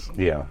his ass.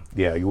 Yeah,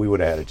 we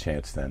would have had a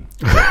chance then.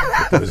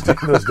 those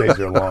days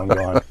are long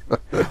gone.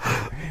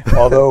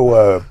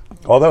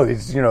 Although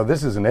it's,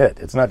 this isn't it.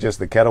 It's not just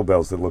the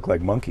kettlebells that look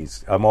like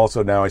monkeys.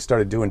 I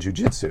started doing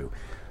jiu-jitsu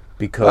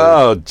because...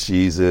 Oh,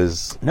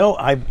 Jesus. No,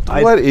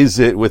 what is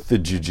it with the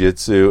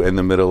jiu-jitsu and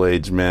the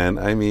middle-aged men?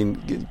 I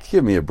mean,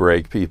 give me a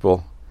break,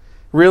 people.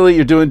 Really?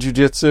 You're doing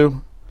jiu-jitsu?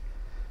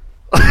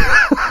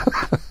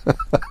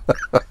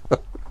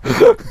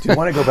 Do you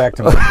want to go back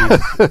to monkeys?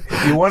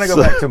 If you want to go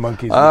back to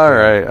monkeys... All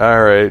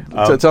right.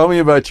 So tell me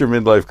about your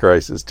midlife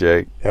crisis,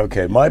 Jake.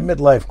 Okay, my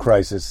midlife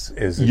crisis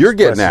is... You're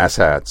getting ass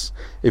hats.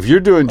 If you're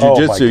doing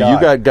jiu-jitsu, you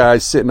got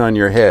guys sitting on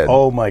your head.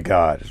 Oh, my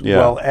God. Yeah.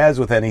 Well, as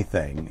with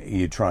anything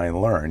you try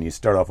and learn, you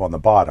start off on the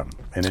bottom.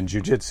 And in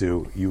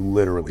jiu-jitsu, you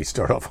literally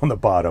start off on the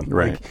bottom.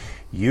 Right. Like,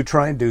 you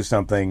try and do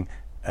something,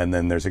 and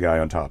then there's a guy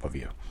on top of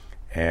you.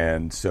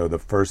 And so the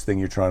first thing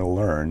you're trying to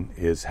learn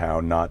is how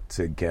not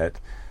to get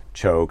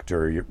choked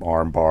or your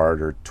arm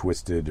barred or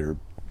twisted or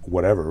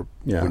whatever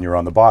when you're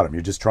on the bottom.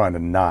 You're just trying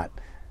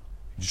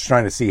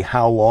to see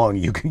how long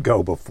you can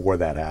go before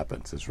that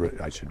happens.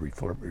 I should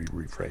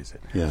rephrase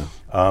it. Yeah.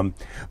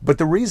 But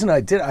the reason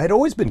I'd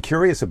always been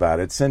curious about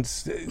it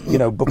since,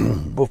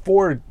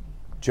 before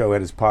Joe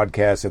had his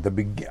podcast at the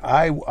beginning.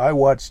 I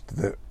watched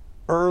the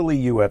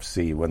early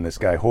UFC when this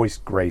guy,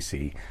 Hoist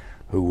Gracie,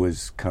 who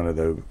was kind of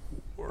the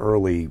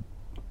early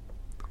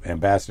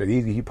ambassador.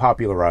 He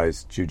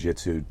popularized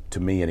jiu-jitsu, to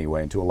me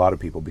anyway, and to a lot of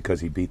people, because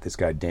he beat this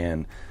guy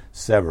Dan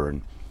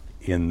Severn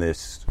in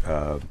this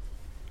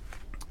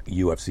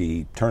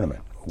UFC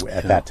tournament.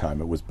 At that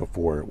time, it was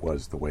before it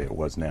was the way it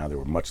was now. There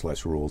were much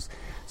less rules.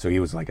 So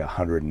he was like a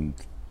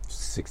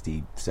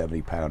 160,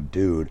 70-pound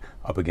dude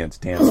up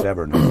against Dan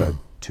Severn, who's a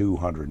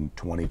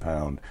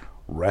 220-pound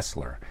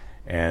wrestler.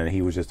 And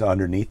he was just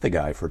underneath the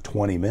guy for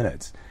 20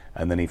 minutes.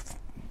 And then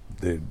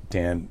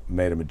Dan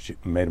made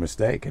a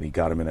mistake, and he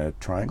got him in a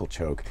triangle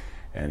choke,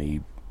 and he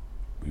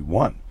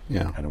won.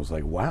 Yeah. And it was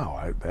like,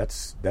 wow,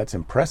 that's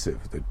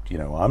impressive. That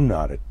I'm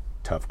not a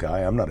tough guy,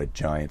 I'm not a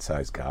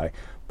giant-sized guy,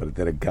 but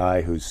that a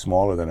guy who's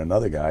smaller than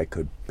another guy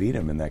could beat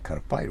him in that kind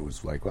of fight. It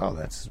was like, wow,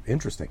 that's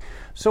interesting.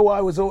 So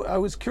I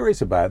was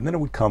curious about it, and then it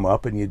would come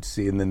up, and you'd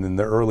see, and then in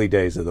the early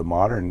days of the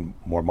more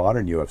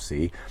modern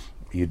UFC,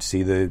 you'd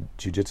see the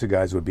jiu-jitsu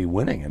guys would be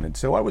winning, and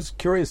so I was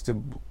curious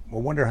to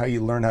wonder how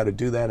you learn how to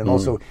do that. And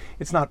also,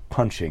 it's not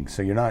punching,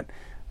 so you're not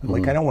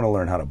like, I don't want to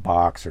learn how to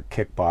box or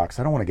kickbox.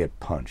 I don't want to get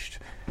punched.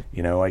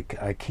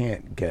 I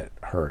can't get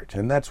hurt,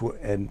 and that's what.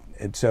 And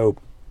so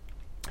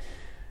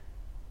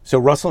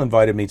Russell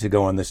invited me to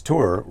go on this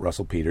tour.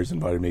 Russell Peters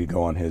invited me to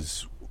go on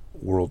his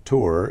world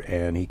tour,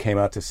 and he came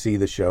out to see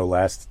the show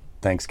last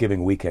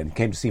Thanksgiving weekend. He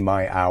came to see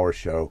my hour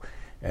show.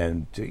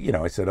 And,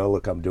 I said, oh,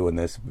 look, I'm doing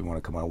this. If you want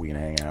to come out, we can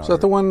hang out. Is that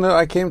the one that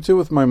I came to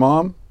with my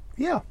mom?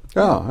 Yeah.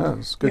 Oh, yeah, it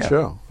was a good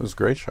show. It was a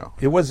great show.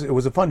 It was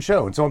a fun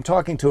show. And so I'm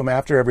talking to him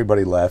after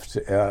everybody left.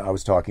 I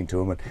was talking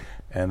to him,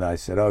 and I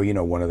said, oh,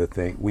 one of the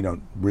things, we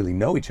don't really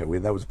know each other.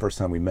 That was the first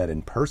time we met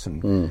in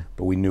person,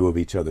 but we knew of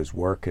each other's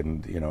work.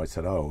 And, I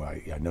said, oh,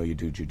 I know you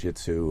do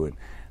jiu-jitsu,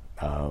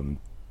 and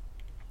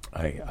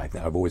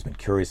I've always been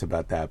curious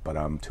about that, but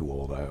I'm too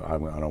old. I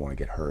don't want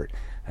to get hurt.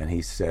 And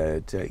he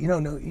said,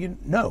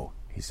 no.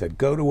 He said,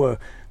 go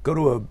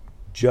to a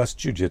just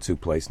jiu-jitsu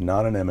place,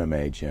 not an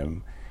MMA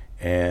gym,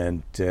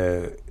 and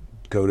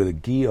go to the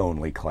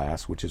gi-only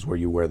class, which is where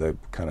you wear the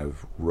kind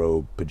of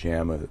robe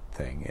pajama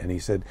thing. And he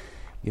said,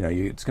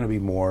 it's going to be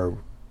more,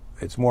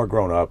 it's more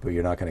grown up, but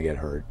you're not going to get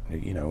hurt.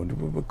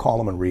 We'll call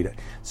him and read it.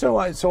 So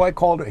I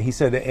called. He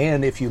said,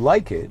 and if you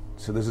like it,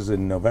 so this is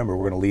in November.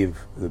 We're going to leave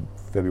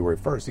February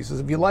 1st. He says,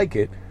 if you like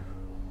it,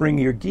 bring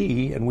your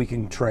gi, and we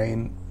can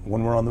train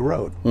when we're on the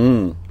road.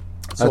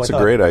 So that's a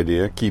great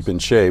idea. Keep in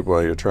shape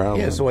while you're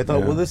traveling. Yeah. So I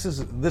thought, well, this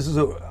is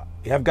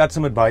I've got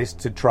some advice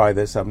to try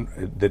this.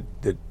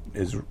 That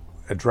is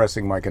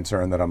addressing my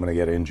concern that I'm going to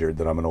get injured.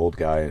 That I'm an old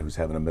guy who's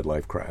having a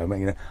midlife crisis. I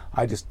mean,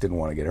 I just didn't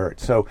want to get hurt.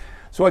 So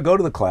I go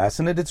to the class,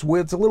 and it's a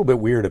little bit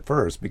weird at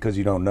first because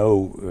you don't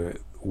know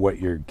what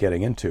you're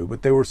getting into.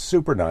 But they were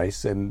super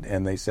nice,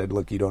 and they said,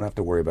 look, you don't have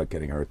to worry about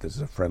getting hurt. This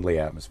is a friendly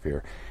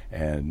atmosphere,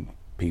 and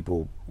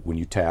people, when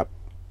you tap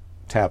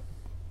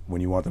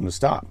when you want them to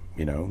stop.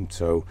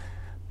 So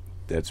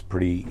that's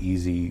pretty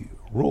easy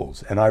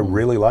rules, and I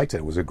really liked it.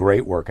 It was a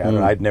great workout,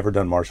 and I'd never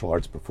done martial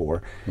arts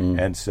before,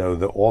 and so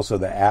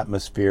the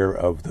atmosphere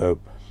of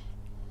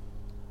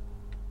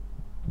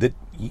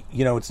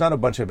it's not a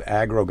bunch of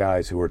aggro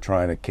guys who are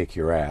trying to kick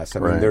your ass. I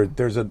mean,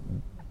 there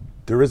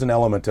is an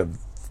element of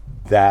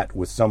that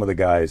with some of the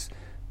guys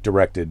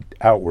directed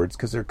outwards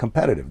because they're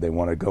competitive. They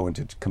want to go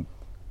into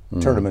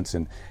tournaments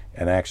and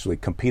actually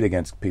compete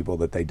against people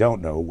that they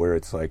don't know, where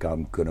it's like,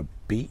 I'm going to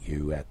beat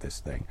you at this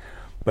thing.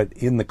 But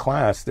in the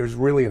class, there's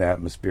really an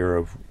atmosphere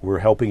of we're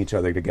helping each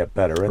other to get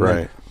better. And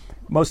then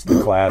most of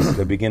the class,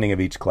 the beginning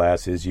of each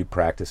class is you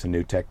practice a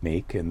new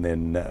technique, and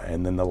then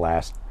the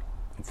last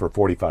for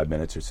 45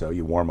 minutes or so.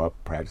 You warm up,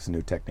 practice a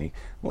new technique.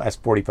 The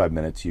last 45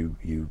 minutes,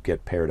 you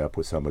get paired up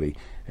with somebody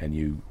and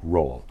you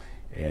roll.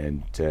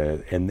 And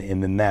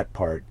in that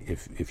part,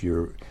 if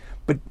you're,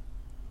 but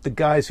the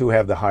guys who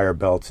have the higher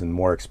belts and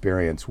more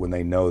experience, when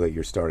they know that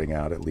you're starting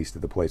out, at least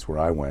at the place where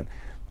I went,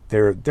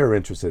 they're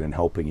interested in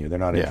helping you. They're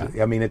not.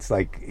 I mean, it's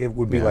like it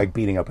would be like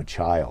beating up a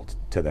child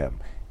to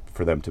them,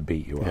 for them to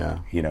beat you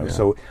up. You know.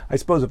 So I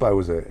suppose if I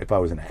was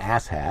an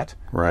asshat,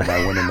 and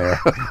I went in there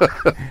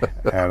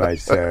and I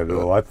said,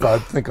 "Well, I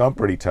think I'm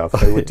pretty tough,"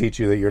 they would teach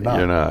you that you're not.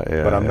 You're not.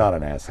 Yeah, but I'm not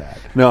an asshat.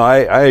 No,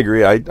 I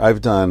agree. I've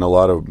done a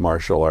lot of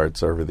martial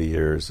arts over the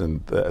years,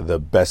 and the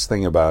best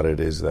thing about it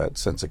is that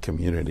sense of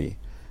community.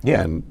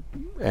 Yeah. And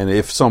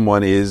if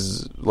someone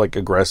is like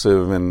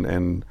aggressive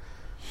and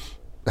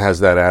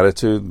has that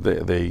attitude,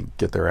 they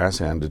get their ass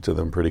handed to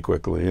them pretty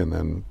quickly, and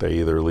then they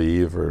either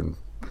leave or,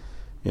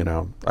 you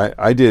know.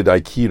 I did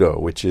Aikido,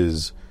 which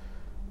is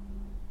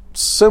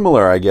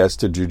similar, I guess,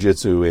 to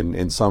Jiu-Jitsu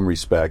in some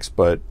respects,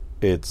 but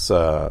it's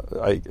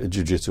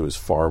Jiu-Jitsu is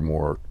far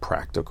more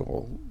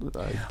practical.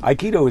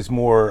 Aikido is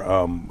more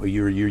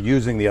you're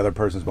using the other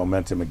person's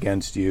momentum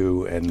against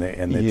you, and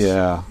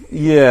it's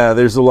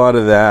there's a lot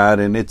of that,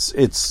 and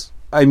it's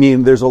I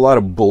mean, there's a lot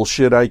of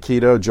bullshit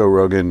Aikido. Joe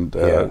Rogan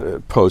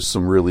posts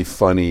some really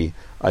funny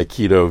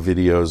Aikido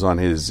videos on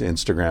his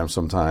Instagram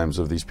sometimes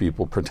of these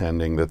people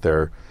pretending that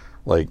they're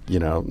like, you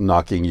know,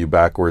 knocking you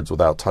backwards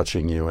without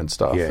touching you and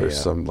stuff. There's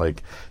some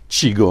like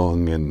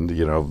Qigong and,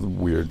 you know,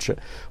 weird shit.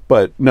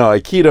 But no,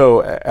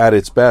 Aikido at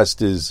its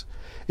best is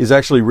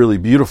actually really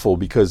beautiful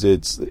because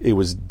it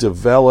was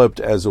developed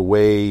as a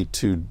way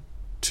to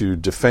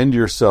defend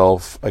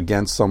yourself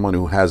against someone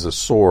who has a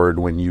sword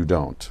when you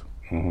don't.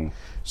 Mm-hmm.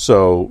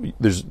 So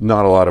there's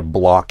not a lot of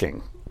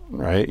blocking,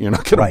 right? You're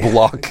not going to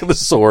block the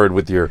sword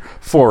with your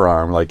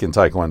forearm like in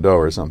Taekwondo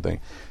or something.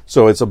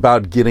 So it's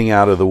about getting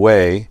out of the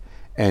way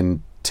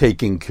and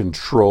taking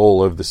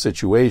control of the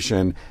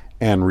situation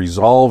and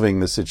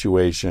resolving the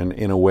situation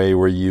in a way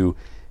where you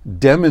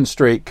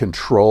demonstrate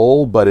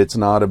control, but it's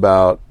not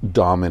about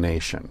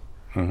domination.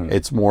 Mm-hmm.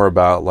 It's more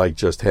about like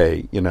just,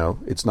 hey, you know,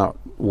 it's not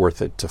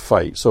worth it to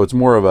fight. So it's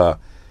more of a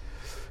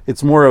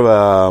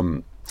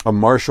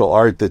martial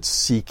art that's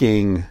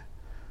seeking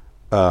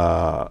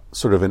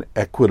sort of an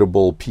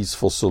equitable,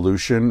 peaceful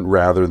solution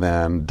rather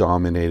than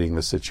dominating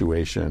the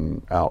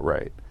situation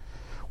outright,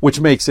 which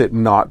makes it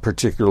not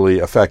particularly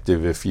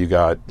effective if you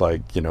got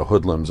like, you know,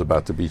 hoodlums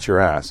about to beat your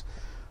ass.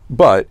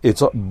 But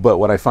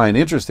what I find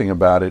interesting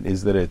about it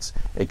is that it's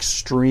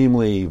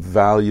extremely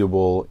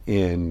valuable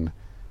in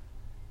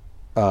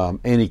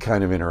any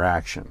kind of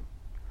interaction,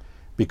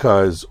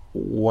 because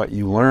what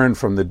you learn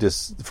from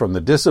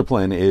the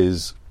discipline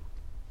is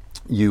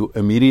you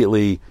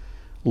immediately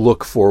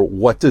look for,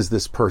 what does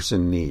this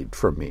person need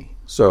from me?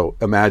 So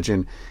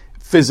imagine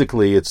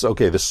physically it's,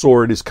 okay, the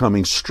sword is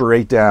coming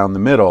straight down the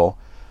middle.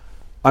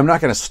 I'm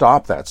not going to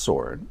stop that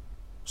sword.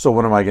 So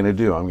what am I going to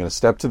do? I'm going to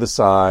step to the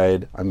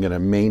side. I'm going to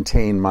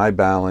maintain my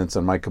balance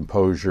and my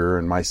composure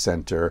and my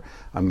center.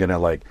 I'm going to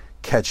like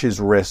catch his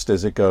wrist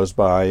as it goes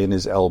by and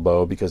his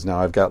elbow, because now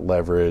I've got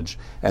leverage.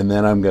 And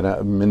then I'm going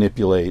to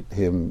manipulate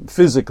him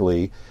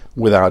physically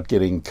without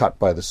getting cut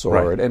by the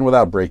sword and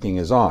without breaking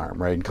his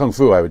arm, right? In Kung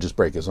Fu, I would just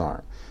break his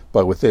arm.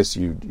 But with this,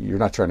 you're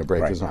not trying to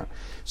break his arm.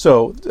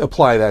 So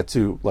apply that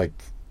to, like,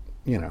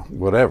 you know,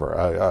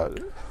 whatever.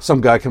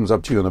 Some guy comes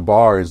up to you in the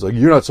bar and is like,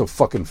 "You're not so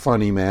fucking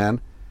funny,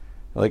 man."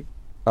 Like,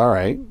 all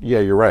right, yeah,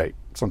 you're right.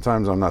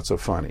 Sometimes I'm not so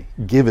funny.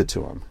 Give it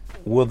to him.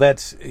 Well,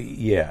 that's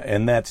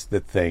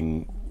the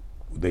thing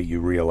that you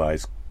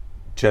realize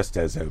just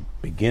as a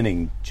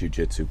beginning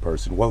jiu-jitsu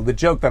person. Well, the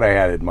joke that I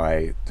had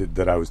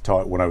that I was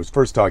taught when I was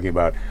first talking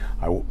about,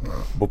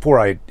 before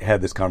I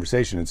had this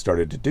conversation and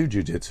started to do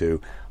jiu-jitsu,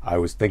 I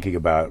was thinking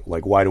about,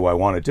 like, why do I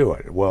want to do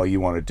it? Well, you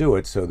want to do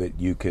it so that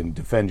you can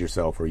defend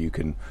yourself, or you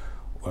can,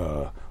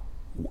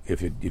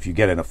 if you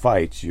get in a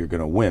fight, you're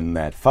going to win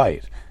that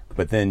fight.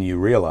 But then you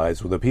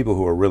realize, well, the people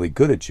who are really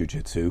good at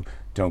jiu-jitsu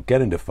don't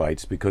get into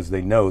fights because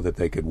they know that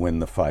they could win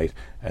the fight,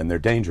 and they're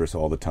dangerous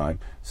all the time,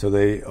 so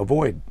they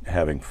avoid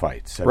having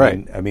fights.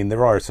 I mean,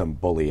 there are some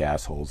bully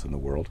assholes in the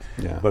world,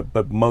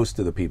 but most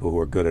of the people who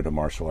are good at a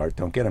martial art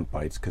don't get in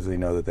fights because they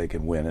know that they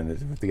can win, and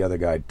if the other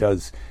guy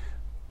does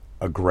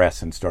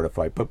aggress and start a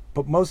fight. But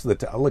most of the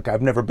time, look,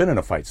 I've never been in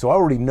a fight, so I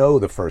already know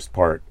the first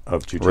part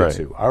of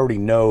jiu-jitsu. Right. I already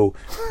know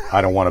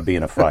I don't want to be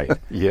in a fight.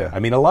 I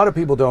mean, a lot of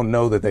people don't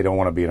know that they don't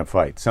want to be in a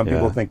fight. Some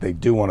people think they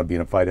do want to be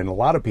in a fight, and a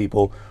lot of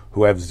people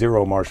who have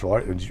zero martial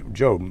art,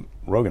 Joe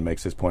Rogan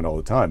makes this point all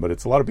the time, but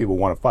it's a lot of people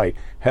who want to fight,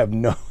 have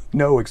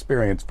no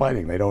experience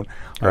fighting. They don't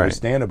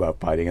understand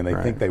about fighting, and they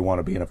think they want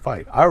to be in a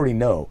fight. I already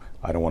know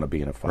I don't want to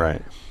be in a fight.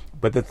 Right.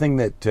 But the thing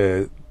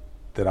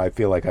that I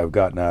feel like I've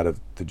gotten out of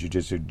the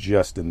jiu-jitsu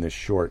just in this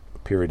short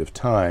period of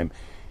time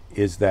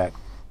is that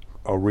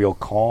a real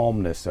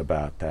calmness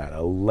about that,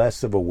 a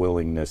less of a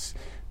willingness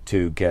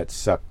to get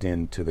sucked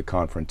into the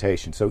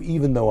confrontation. So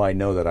even though I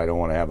know that I don't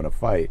want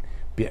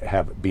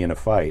to be in a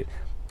fight,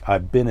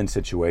 I've been in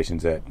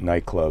situations at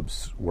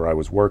nightclubs where I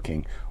was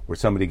working where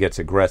somebody gets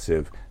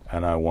aggressive,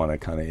 and I want to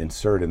kind of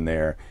insert in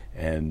there,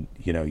 and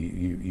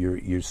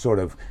you're sort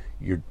of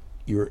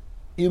your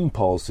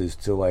impulse is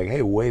to like,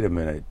 hey, wait a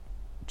minute,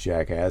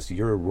 jackass,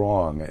 you're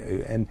wrong,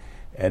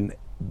 and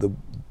the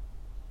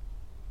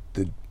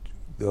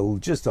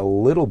just a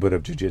little bit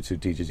of jiu-jitsu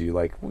teaches you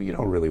like, well, you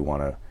don't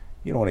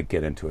want to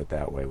get into it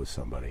that way with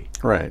somebody,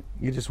 right?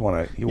 You just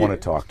want to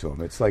talk to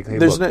them. It's like, hey,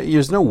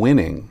 there's no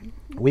winning.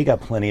 We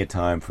got plenty of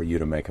time for you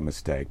to make a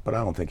mistake, but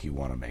I don't think you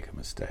want to make a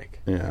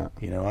mistake. Yeah,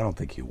 I don't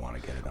think you want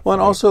to get in a fight. Well,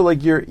 and also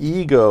like your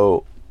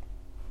ego,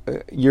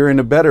 you're in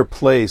a better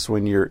place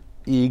when your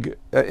ego,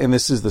 and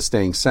this is the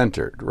staying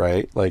centered,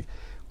 right? Like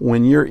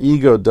when your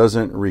ego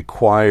doesn't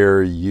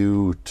require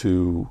you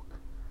to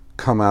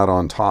come out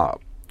on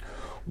top.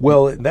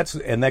 Well,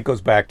 that goes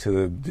back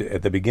to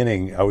at the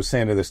beginning. I was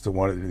saying to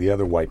one of the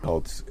other white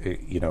belts,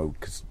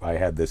 because I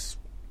had this.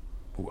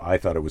 I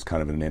thought it was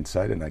kind of an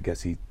insight, and I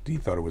guess he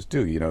thought it was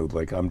too.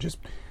 Like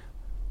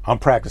I'm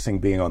practicing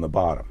being on the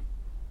bottom.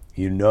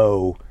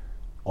 The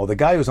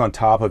guy who's on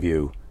top of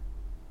you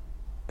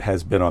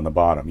has been on the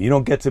bottom. You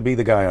don't get to be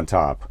the guy on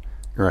top,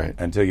 right,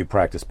 until you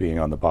practice being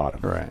on the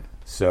bottom. Right.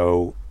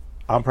 So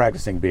I'm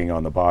practicing being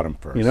on the bottom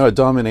first. A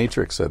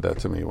dominatrix said that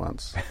to me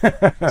once.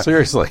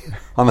 Seriously,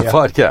 on the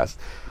podcast.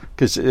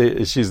 Because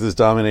she's this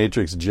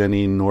dominatrix,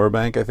 Jenny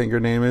Norbank, I think her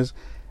name is.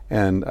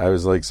 And I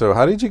was like, so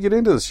how did you get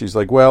into this? She's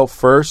like, well,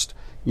 first,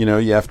 you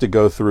have to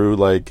go through,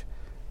 like,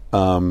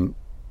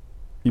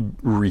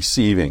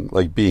 receiving,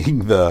 like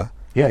being the...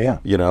 Yeah.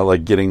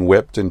 Like getting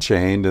whipped and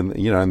chained, and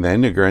and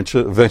then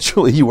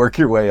eventually you work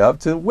your way up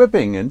to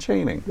whipping and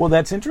chaining. Well,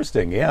 that's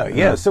interesting.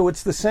 Yeah. So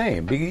it's the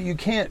same. You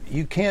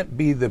can't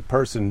be the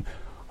person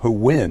who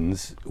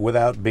wins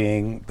without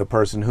being the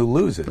person who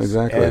loses.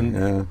 Exactly.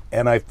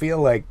 And I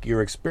feel like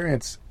your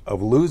experience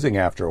of losing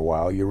after a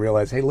while, you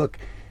realize, hey, look,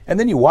 and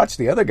then you watch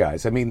the other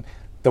guys. I mean,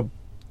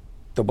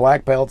 the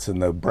black belts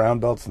and the brown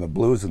belts and the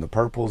blues and the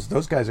purples,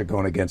 those guys are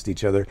going against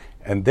each other,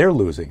 and they're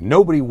losing.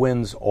 Nobody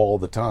wins all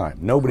the time.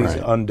 Nobody's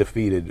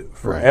undefeated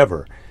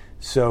forever. Right.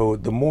 So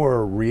the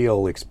more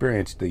real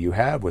experience that you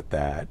have with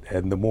that,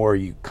 and the more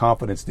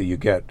confidence that you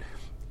get,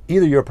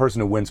 either you're a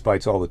person who wins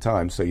fights all the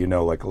time, so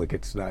like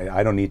it's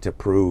I don't need to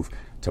prove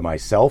to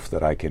myself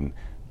that I can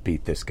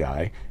beat this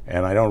guy,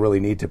 and I don't really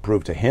need to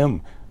prove to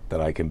him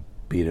that I can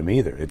beat him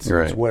either. It's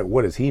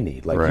what does he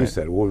need? Like you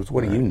said, what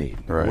do you need?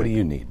 Right. What do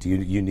you need? Do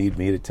you need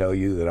me to tell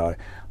you that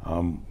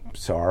I'm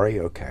sorry?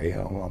 Okay,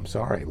 I'm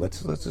sorry.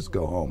 Let's just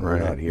go home. We're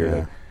not here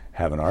to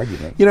have an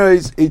argument.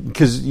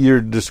 Because you're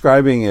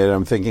describing it,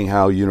 I'm thinking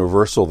how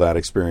universal that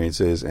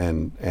experience is,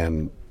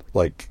 and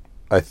like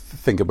I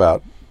think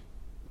about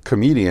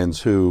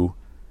comedians who.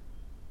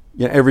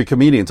 Every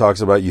comedian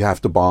talks about you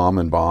have to bomb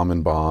and bomb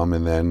and bomb,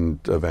 and then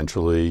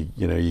eventually,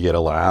 you get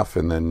a laugh,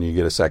 and then you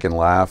get a second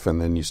laugh,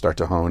 and then you start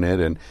to hone it.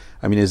 And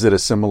I mean, is it a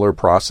similar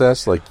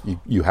process? Like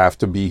you have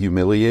to be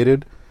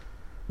humiliated?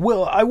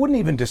 Well, I wouldn't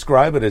even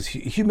describe it as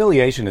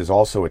humiliation is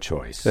also a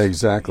choice.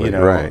 Exactly.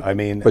 Right. I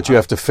mean, but you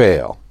have to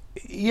fail.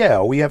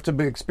 Yeah, we have to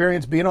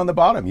experience being on the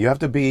bottom. You have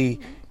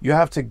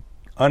to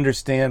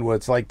understand what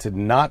it's like to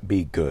not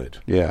be good.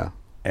 Yeah.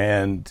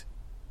 And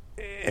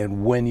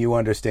when you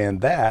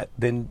understand that,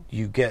 then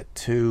you get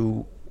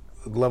to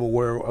a level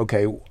where,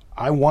 okay,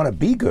 I want to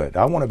be good.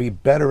 I want to be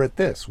better at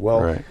this.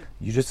 Well,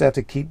 you just have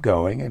to keep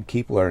going and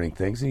keep learning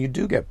things, and you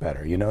do get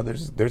better.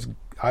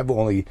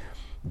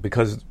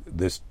 Because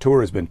this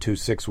tour has been 2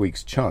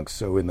 6-week chunks,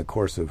 so in the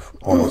course of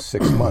almost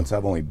 6 months,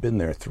 I've only been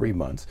there 3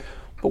 months.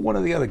 But one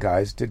of the other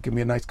guys did give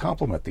me a nice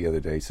compliment the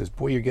other day. He says,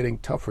 boy, you're getting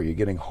tougher. You're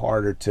getting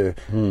harder to,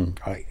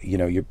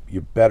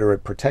 you're better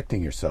at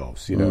protecting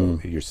yourselves,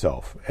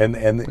 yourself. And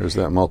there's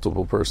that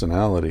multiple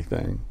personality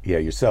thing. Yeah,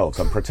 yourselves.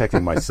 I'm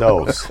protecting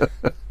myself.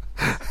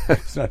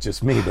 It's not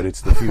just me, but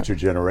it's the future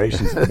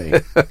generations of me.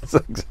 That's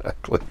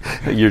exactly.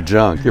 Your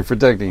junk. You're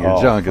protecting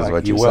your junk is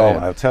what you're saying. Well,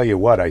 I'll tell you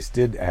what. I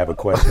did have a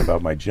question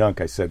about my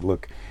junk. I said,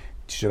 look,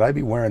 should I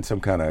be wearing some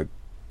kind of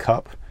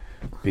cup?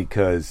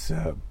 Because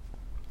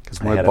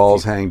my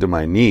balls hang to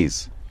my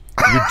knees.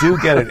 You do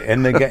get it.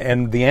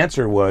 And the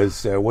answer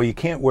was, well, you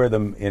can't wear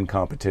them in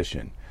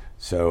competition.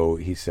 So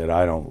he said,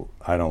 I don't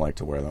like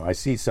to wear them. I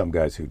see some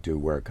guys who do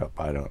wear a cup.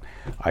 I don't.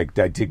 I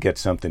did get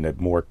something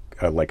that more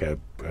like a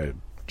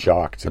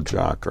jock to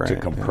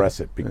compress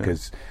it,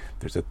 because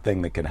there's a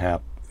thing that can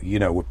happen.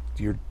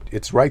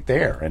 It's right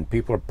there, and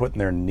people are putting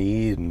their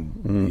knee,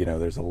 and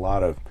there's a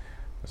lot of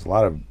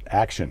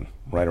action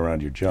right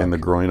around your junk. In the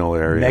groinal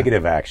area.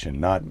 Negative action,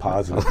 not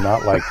positive.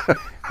 Not like,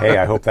 hey,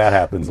 I hope that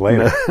happens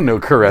later. No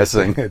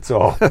caressing. It's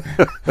all.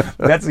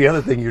 That's the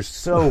other thing. You're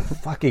so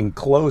fucking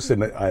close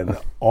and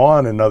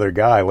on another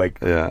guy.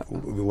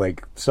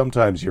 Like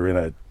sometimes you're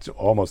in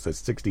almost a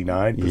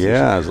 69 position.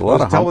 Yeah, there's a lot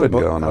of humping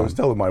going on. I was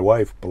telling my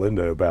wife,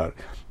 Belinda, about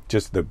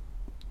just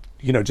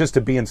just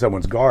to be in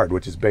someone's guard,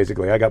 which is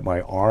basically I got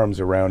my arms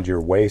around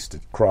your waist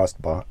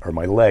or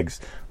my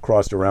legs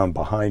crossed around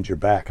behind your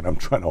back, and I'm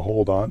trying to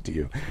hold on to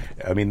you.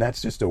 I mean,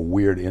 that's just a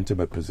weird,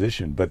 intimate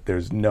position, but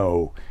there's an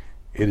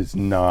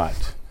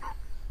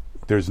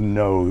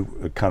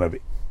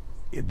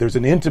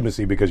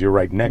intimacy because you're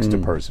right next to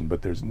person,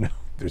 but there's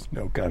there's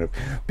no kind of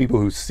people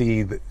who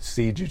see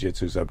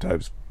jiu-jitsu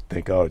sometimes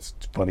think, oh, it's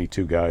funny,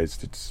 two guys,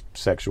 it's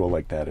sexual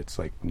like that. It's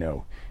like,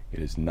 no, it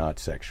is not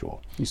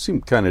sexual. You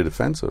seem kind of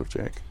defensive,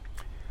 Jake.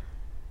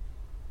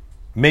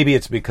 Maybe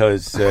it's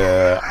because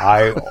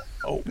I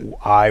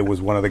was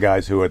one of the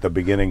guys who at the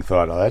beginning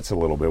thought, oh, that's a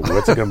little bit,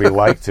 what's it going to be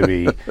like to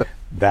be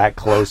that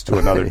close to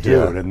another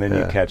dude? And then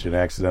you catch an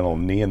accidental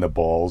knee in the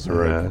balls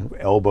or an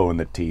elbow in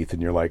the teeth,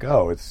 and you're like,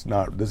 oh, this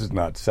is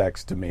not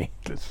sex to me.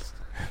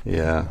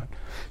 There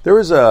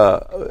was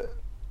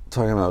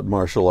talking about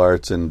martial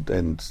arts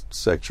and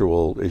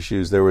sexual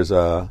issues, there was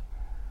a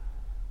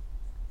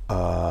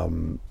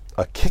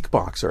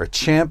kickboxer, a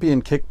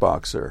champion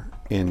kickboxer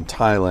in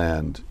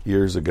Thailand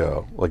years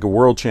ago, like a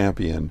world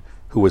champion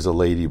who was a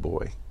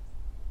ladyboy.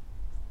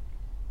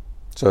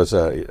 So it's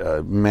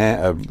a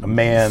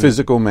man,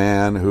 physical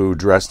man who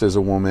dressed as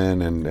a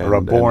woman and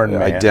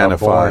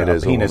identified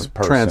as a penis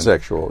person,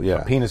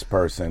 transsexual, a penis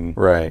person,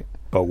 right?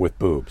 But with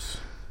boobs.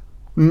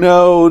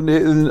 No, I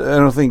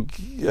don't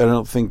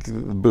think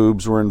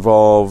boobs were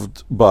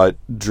involved, but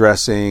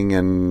dressing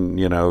and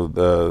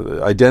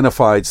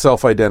the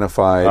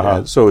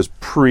self-identified. So it was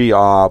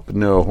pre-op,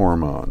 no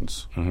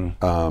hormones,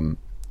 and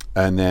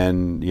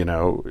then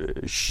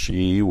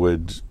she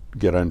would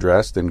get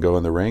undressed and go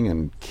in the ring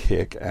and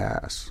kick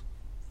ass.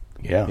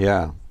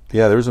 Yeah.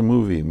 There was a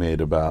movie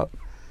made about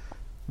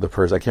the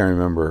person. I can't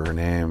remember her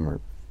name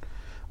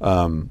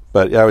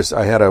but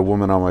I had a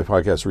woman on my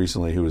podcast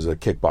recently who was a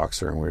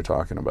kickboxer, and we were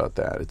talking about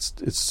that. It's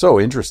so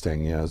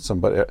interesting.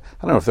 Somebody, I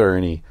don't know if there are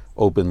any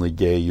openly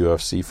gay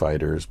UFC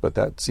fighters, but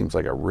that seems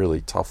like a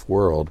really tough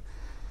world.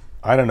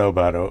 I don't know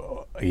about.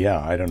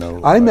 I don't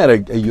know. I met a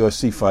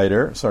UFC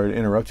fighter. Sorry to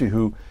interrupt you.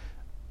 Who,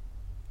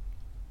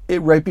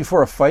 right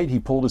before a fight, he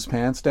pulled his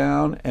pants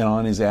down, and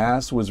on his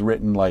ass was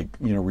written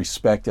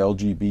respect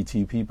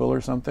LGBT people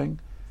or something.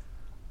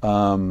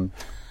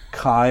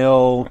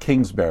 Kyle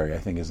Kingsbury, I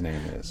think his name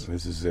is.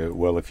 This is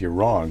well, if you're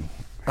wrong.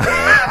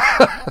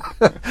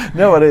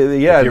 No,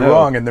 if you're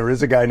wrong, and there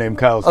is a guy named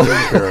Kyle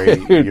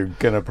Kingsbury, you're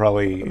gonna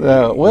probably.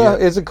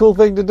 It's a cool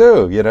thing to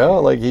do,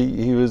 Like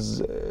he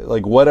was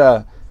like what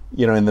a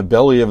in the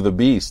belly of the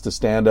beast to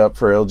stand up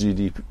for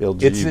LGBT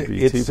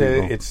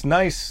people. It's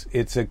nice.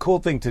 It's a cool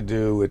thing to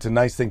do. It's a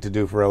nice thing to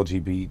do for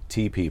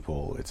LGBT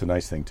people. It's a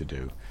nice thing to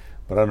do.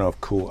 But I don't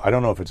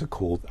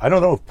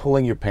know if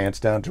pulling your pants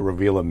down to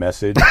reveal a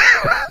message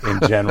in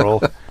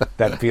general,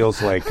 that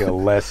feels like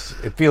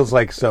it feels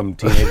like some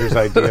teenager's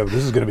idea of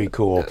this is going to be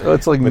cool.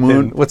 It's like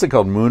what's it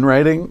called?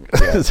 Moonwriting?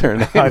 Yeah. Is there a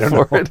name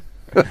for it?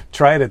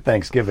 Try it at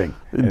Thanksgiving.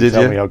 And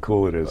tell me how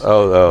cool it is.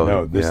 Oh,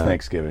 no,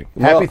 Thanksgiving.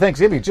 Happy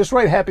Thanksgiving. Just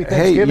write Happy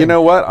Thanksgiving. Hey, you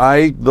know what?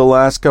 The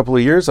last couple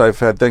of years I've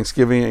had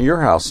Thanksgiving at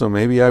your house, so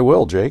maybe I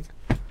will, Jake.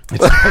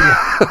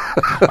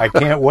 I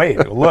can't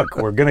wait. Look,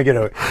 we're going to get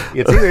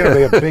it's either going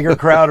to be a bigger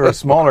crowd or a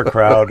smaller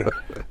crowd.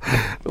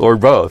 Or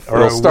both.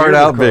 It'll start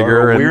out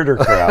bigger. Or a weirder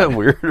crowd.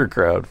 Weirder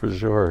crowd, for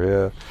sure,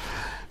 yeah.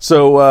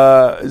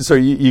 So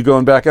you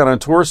going back out on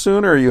tour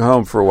soon, or are you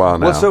home for a while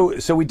now? Well,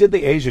 so we did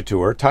the Asia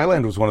tour.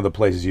 Thailand was one of the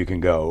places you can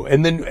go.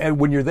 And then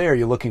when you're there,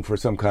 you're looking for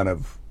some kind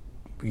of,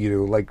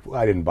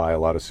 I didn't buy a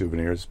lot of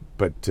souvenirs,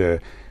 but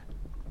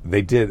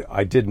I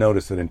did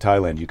notice that in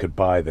Thailand you could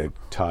buy the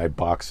Thai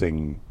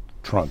boxing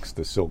trunks,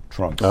 the silk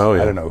trunks. Oh,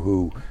 yeah. I don't know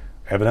who.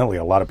 Evidently,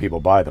 a lot of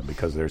people buy them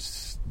because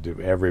there's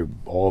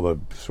all the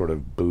sort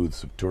of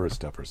booths of tourist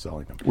stuff are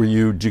selling them.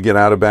 Did you get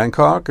out of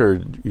Bangkok,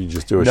 or you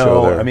just do a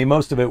show there? No, I mean,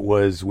 most of it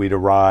was we'd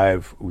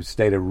arrive. We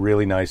stayed at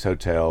really nice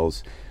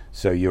hotels.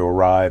 So you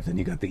arrived, and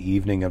you got the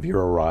evening of your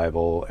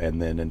arrival,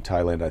 and then in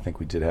Thailand, I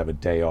think we did have a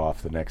day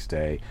off the next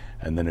day,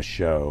 and then a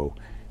show.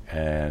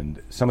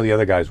 And some of the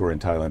other guys were in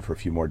Thailand for a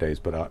few more days,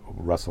 but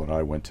Russell and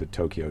I went to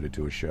Tokyo to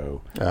do a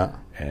show,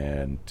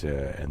 and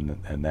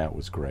that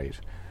was great.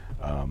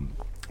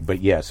 But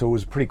yeah, so it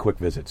was a pretty quick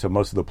visit. So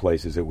most of the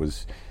places, it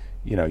was,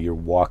 you're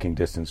walking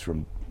distance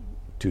from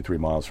 2-3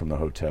 miles from the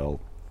hotel,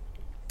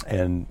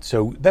 and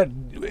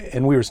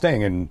we were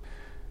staying in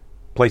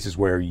places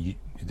where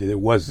there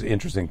was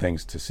interesting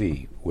things to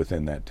see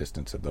within that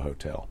distance of the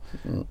hotel,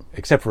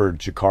 except for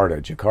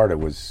Jakarta.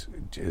 Jakarta is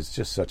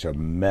just such a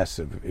mess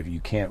if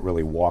you can't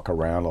really walk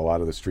around. A lot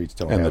of the streets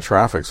don't. And the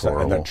traffic's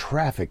horrible. And the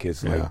traffic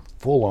is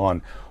full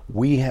on.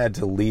 We had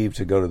to leave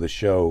to go to the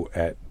show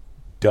at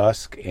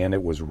dusk, and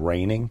it was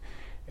raining,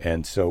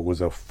 and so it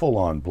was a full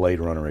on Blade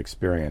Runner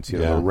experience.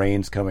 The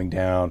rain's coming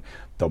down.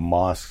 The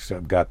mosques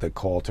have got the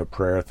call to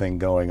prayer thing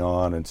going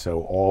on, and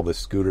so all the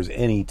scooters,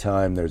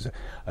 anytime there's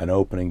an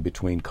opening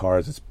between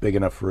cars that's big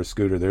enough for a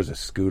scooter, there's a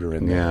scooter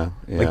in there.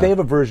 Yeah. Like they have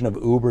a version of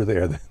Uber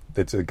there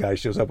that's a guy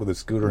shows up with a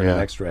scooter and an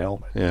extra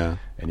helmet. Yeah.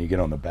 And you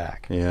get on the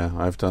back. Yeah,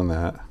 I've done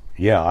that.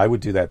 Yeah, I would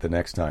do that the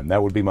next time.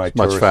 That would be my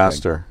much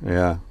faster. Thing.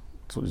 Yeah.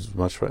 It's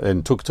much faster.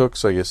 And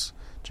tuk-tuks, I guess.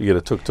 Did you get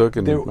a tuk-tuk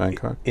in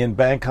Bangkok? In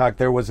Bangkok,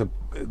 there was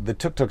the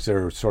tuk-tuks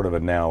are sort of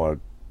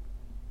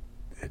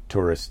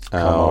tourist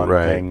come-on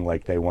thing.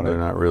 Like they want to. They're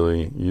not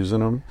really using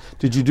them.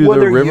 Did you do well,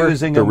 the river?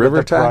 Using the them, river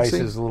but the taxi?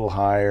 price is a little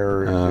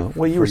higher.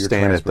 Well, you were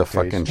staying at the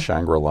fucking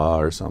Shangri-La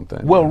or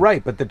something. Well,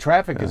 right, but the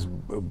traffic is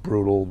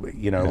brutal,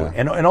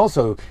 and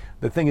also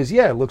the thing is,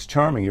 it looks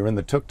charming. You're in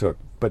the tuk-tuk,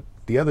 but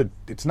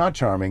it's not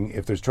charming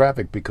if there's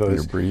traffic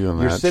because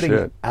you're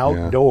sitting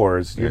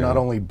outdoors. You're not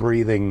only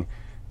breathing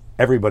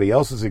everybody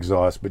else's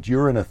exhaust, but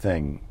you're in a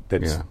thing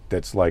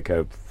that's like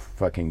a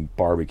fucking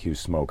barbecue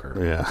smoker.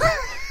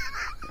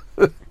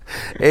 Yeah.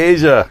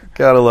 Asia,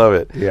 gotta love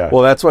it. Yeah.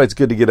 Well, that's why it's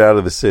good to get out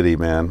of the city,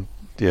 man.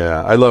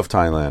 Yeah, I love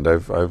Thailand.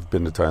 I've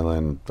been to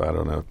Thailand. I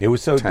don't know. It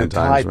was so 10 the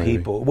Thai times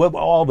people. Well,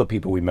 all the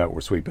people we met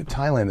were sweet, but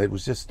Thailand, it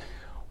was just.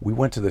 We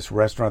went to this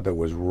restaurant that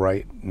was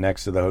right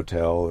next to the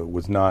hotel. It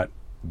was not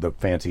the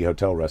fancy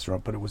hotel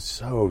restaurant, but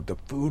the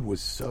food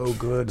was so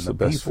good. It's and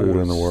the best food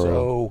in the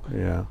world.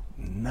 So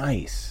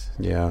nice.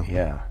 Yeah.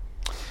 Yeah.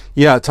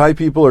 Yeah, Thai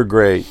people are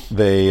great.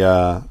 They,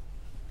 like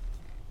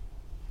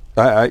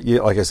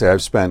I say,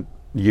 I've spent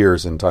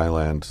years in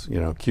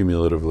Thailand,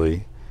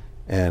 cumulatively,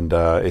 and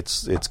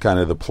it's kind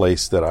of the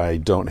place that I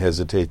don't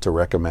hesitate to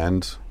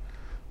recommend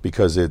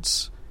because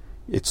it's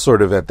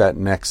sort of at that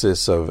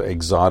nexus of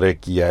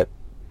exotic yet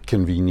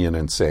convenient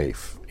and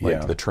safe.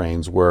 Like the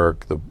trains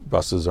work, the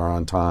buses are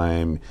on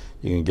time.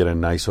 You can get a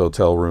nice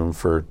hotel room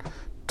for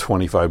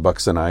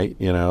 $25 a night.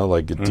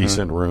 Like a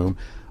decent room.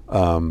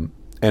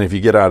 And if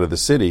you get out of the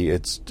city,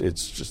 it's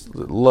just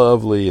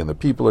lovely, and the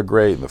people are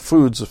great, and the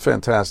food's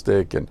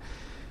fantastic. And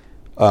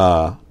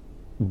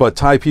but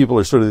Thai people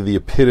are sort of the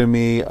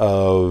epitome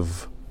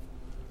of,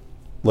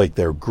 like,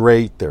 they're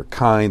great, they're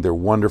kind, they're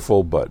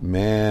wonderful, but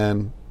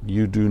man,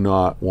 you do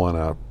not want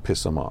to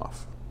piss them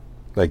off.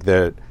 Like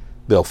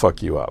they'll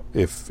fuck you up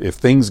if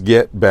things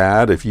get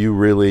bad. If you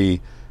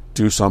really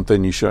do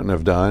something you shouldn't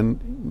have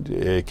done,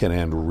 it can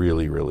end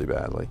really, really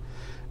badly.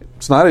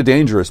 It's not a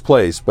dangerous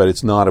place, but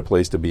it's not a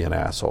place to be an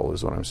asshole,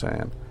 is what I'm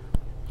saying.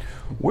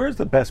 Where's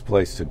the best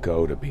place to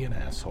go to be an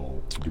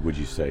asshole, would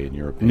you say, in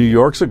your opinion? New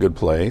York's a good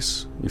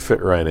place. You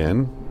fit right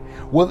in.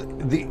 Well,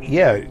 New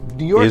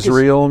York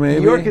Israel,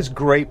 maybe? New York is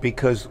great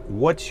because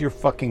what's your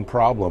fucking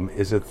problem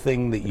is a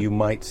thing that you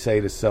might say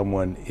to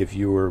someone if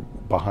you were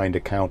behind a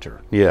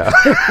counter. Yeah.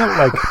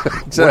 Like,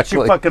 exactly. What's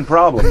your fucking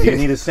problem? Do you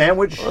need a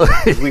sandwich?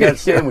 We got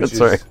sandwiches.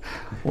 That's right.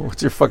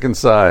 What's your fucking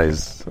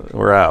size?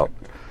 We're out.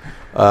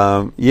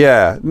 No,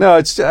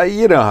 it's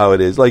you know how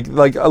it is. Like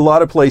a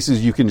lot of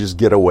places you can just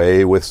get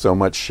away with so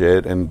much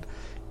shit, and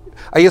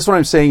I guess what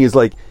I'm saying is,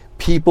 like,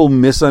 people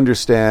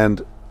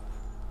misunderstand.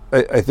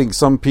 I think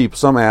some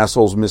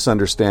assholes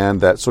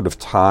misunderstand that sort of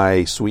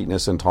Thai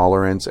sweetness and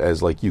tolerance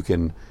as, like, you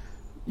can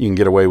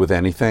get away with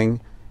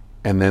anything,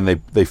 and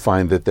then they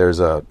find that there's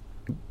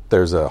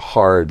a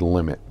hard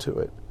limit to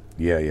it.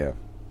 Yeah.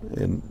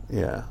 And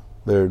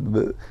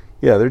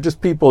they're just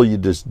people you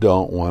just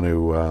don't want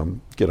to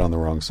get on the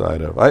wrong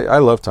side of. I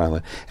love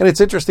Thailand, and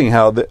it's interesting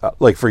how,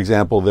 like, for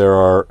example,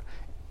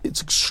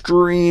 it's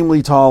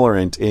extremely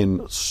tolerant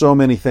in so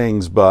many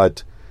things,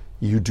 but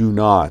you do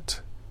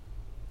not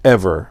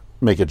ever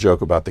make a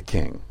joke about the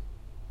king.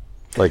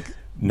 Like,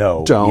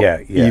 no,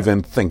 don't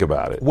even think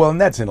about it. Well, and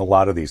that's in a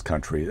lot of these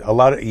countries. A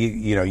lot of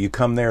you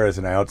come there as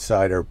an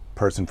outsider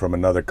person from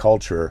another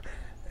culture.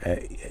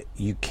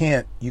 You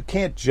can't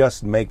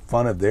just make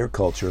fun of their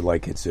culture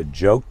like it's a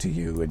joke to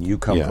you, and you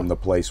come from the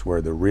place where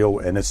the real,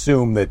 and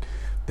assume that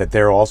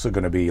they're also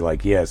going to be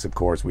like, yes, of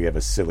course, we have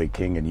a silly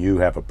king and you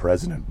have a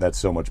president. That's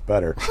so much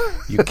better.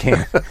 You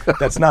can't.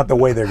 That's not the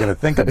way they're going to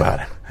think about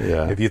it.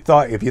 Yeah. If you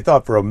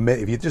thought for a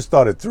minute, if you just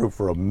thought it through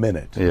for a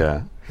minute.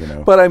 Yeah.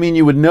 But I mean,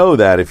 you would know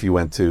that if you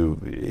went to,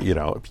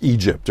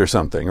 Egypt or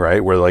something,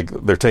 right? Where, like,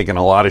 they're taking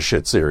a lot of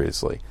shit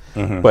seriously.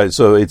 Mm-hmm. But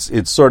so it's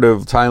sort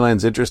of,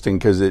 Thailand's interesting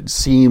because it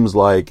seems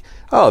like,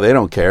 oh, they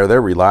don't care.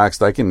 They're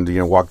relaxed. I can,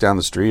 walk down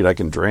the street. I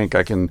can drink.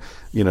 I can,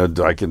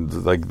 like,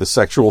 the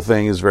sexual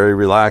thing is very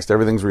relaxed.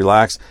 Everything's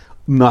relaxed.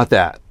 Not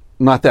that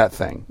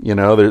thing.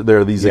 There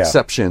are these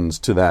exceptions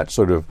to that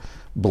sort of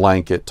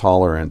blanket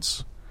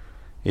tolerance.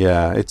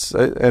 Yeah.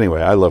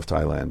 Anyway, I love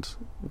Thailand.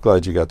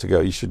 Glad you got to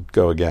go. You should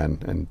go again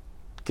and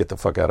get the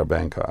fuck out of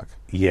Bangkok.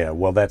 Yeah,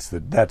 well, that's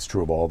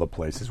true of all the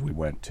places we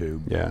went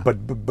to. Yeah,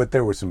 but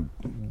there was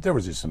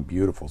just some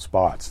beautiful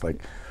spots.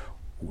 Like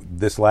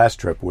this last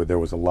trip, where there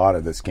was a lot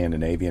of the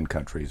Scandinavian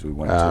countries we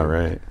went to.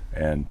 Right.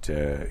 And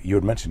you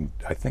had mentioned,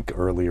 I think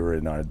earlier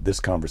in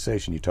this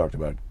conversation, you talked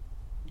about,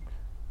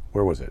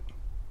 where was it?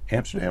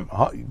 Amsterdam?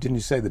 Didn't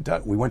you say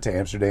we went to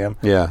Amsterdam?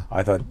 Yeah.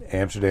 I thought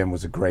Amsterdam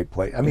was a great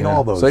place. I mean,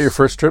 all those. Is that your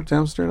first trip to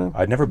Amsterdam?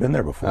 I'd never been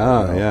there before.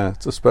 Oh, yeah.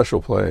 It's a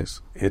special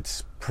place.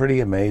 It's pretty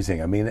amazing.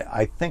 I mean,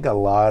 I think a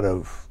lot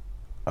of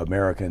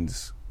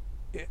Americans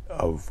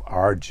of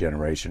our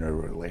generation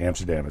are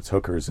Amsterdam. It's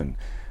hookers and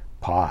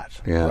pot,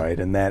 right?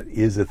 And that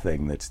is a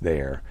thing that's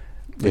there.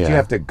 But you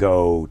have to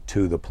go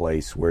to the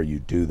place where you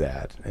do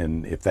that.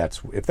 And if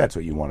that's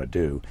what you want to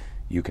do,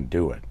 you can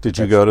do it. Did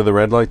you go to the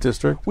red light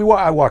district?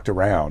 I walked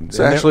around. It's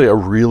actually a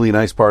really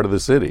nice part of the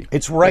city.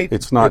 It's right.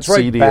 It's not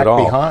seedy at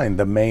all. Behind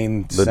the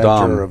main the center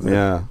Dom, of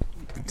the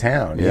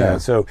town. Yeah.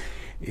 So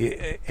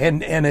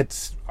and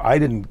it's I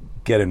didn't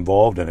get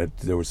involved in it.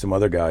 There were some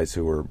other guys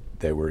who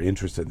were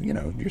interested. You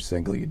know, you're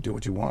single, you do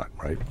what you want,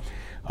 right?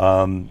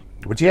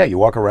 But yeah, you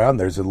walk around.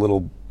 There's a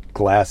little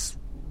glass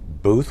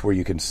booth where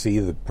you can see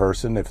the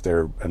person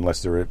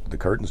unless the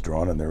curtain's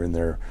drawn and they're in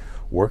there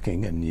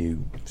working, and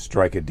you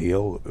strike a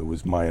deal. It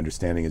was my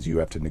understanding is you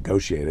have to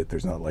negotiate it.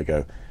 There's not like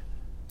a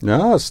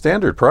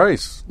standard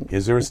price.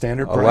 Is there a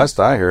standard price? Last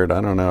I heard, I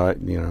don't know.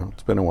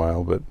 It's been a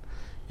while, but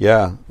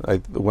yeah,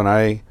 when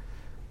I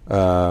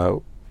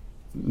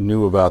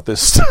knew about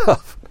this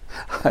stuff,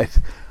 I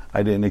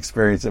didn't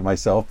experience it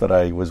myself, but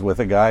I was with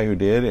a guy who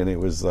did, and it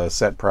was a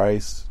set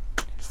price,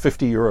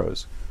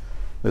 €50.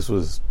 This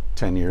was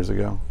 10 years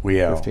ago.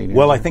 Yeah. 15 years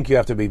well, ago. I think you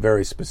have to be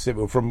very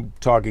specific. From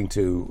talking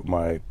to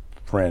my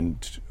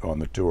friend on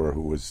the tour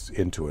who was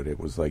into it, it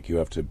was like you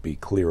have to be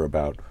clear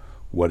about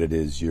what it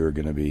is you're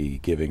going to be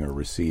giving or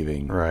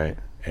receiving, right?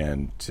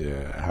 And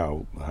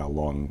how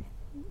long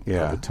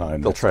of the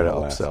time they'll try to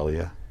last. upsell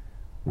you,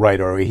 right?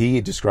 Or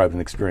he described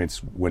an experience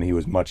when he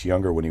was much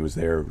younger, when he was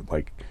there,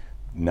 like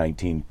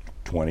 19,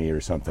 20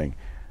 or something,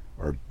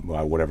 or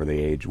whatever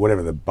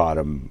the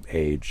bottom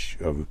age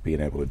of being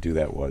able to do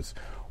that was,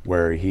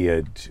 where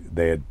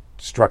they had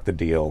struck the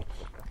deal,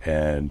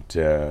 and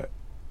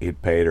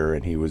he'd paid her,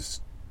 and he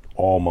was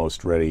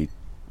almost ready.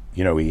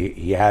 You know,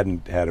 he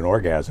hadn't had an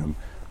orgasm,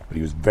 but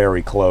he was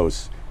very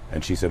close.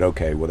 And she said,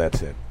 "Okay, well,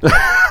 that's it.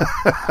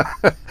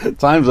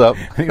 Time's up."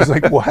 And he was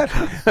like, "What?"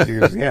 She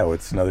goes, "Yeah, well,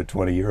 it's another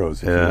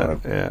 €20 if you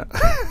want to."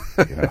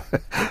 Yeah. You know.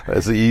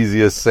 That's the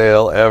easiest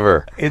sale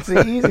ever. It's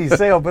an easy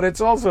sale, but it's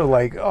also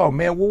like, oh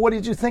man, well, what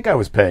did you think I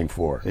was paying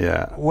for?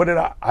 Yeah. What did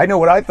I know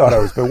what I thought I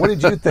was paying. What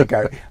did you think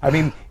I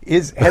mean,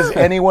 has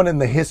anyone in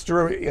the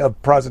history of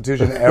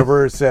prostitution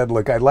ever said,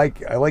 "Look, I like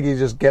you to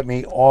just get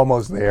me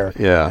almost there,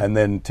 and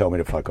then tell me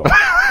to fuck off"?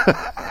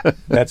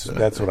 That's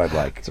what I'd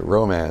like. It's a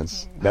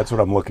romance. That's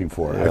what I'm looking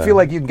for. Yeah. I feel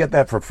like you can get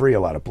that for free a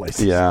lot of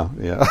places. Yeah.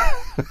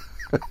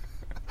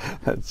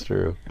 That's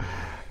true.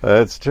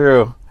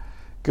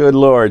 Good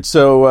Lord.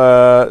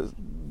 So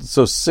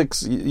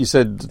 6. You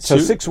said so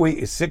 2? 6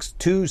 weeks,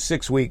 2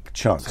 6-week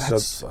chunks.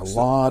 That's a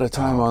lot of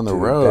time on the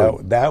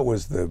road. That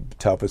was the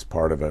toughest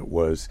part of it,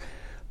 was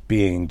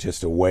being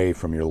just away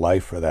from your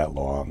life for that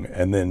long,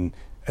 and then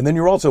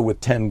you're also with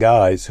 10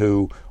 guys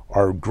who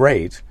are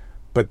great,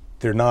 but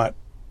they're not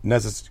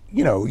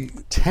necessarily.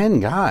 10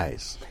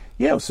 guys.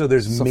 Yeah. So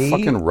there's me. A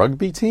fucking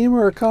rugby team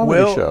or a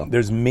comedy show?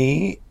 There's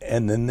me,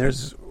 and then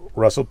there's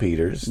Russell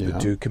Peters, the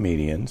two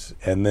comedians,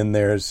 and then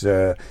there's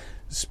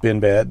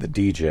Spinbad, the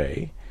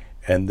DJ,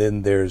 and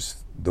then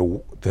there's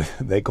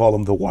they call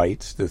them the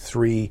Whites, the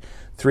three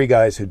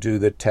guys who do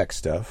the tech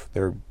stuff.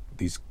 They're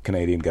these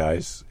Canadian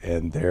guys,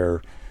 and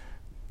they're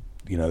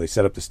they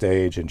set up the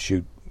stage and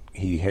shoot.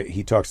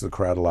 He talks to the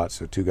crowd a lot,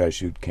 so 2 guys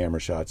shoot camera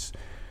shots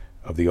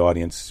of the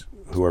audience,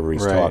 whoever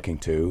he's talking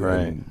to,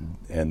 right.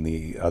 and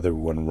the other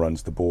one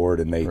runs the board,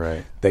 and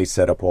they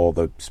set up all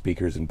the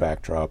speakers and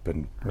backdrop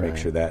and make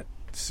sure that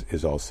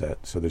is all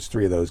set. So there's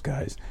 3 of those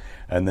guys,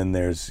 and then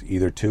there's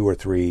either 2 or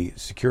 3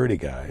 security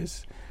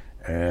guys,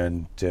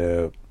 and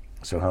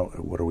so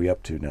what are we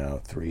up to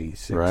now? 3,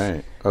 6.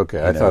 Right.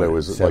 Okay. I thought it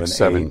was 7, like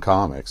 7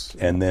 comics.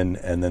 And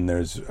then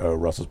there's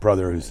Russell's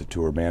brother, who's the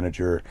tour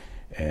manager,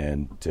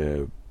 and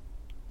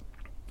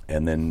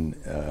then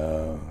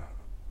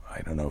I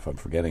don't know if I'm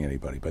forgetting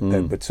anybody,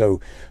 but so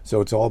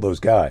it's all those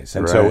guys,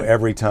 and so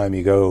every time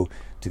you go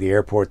to the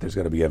airport, there's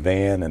going to be a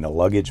van and a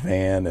luggage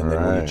van, and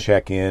then when you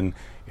check in,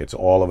 it's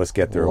all of us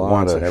get there at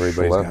once, and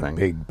everybody's got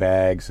big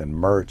bags and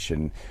merch,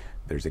 and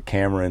there's a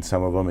camera in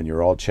some of them, and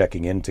you're all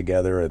checking in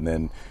together, and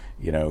then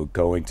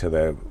going to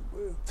the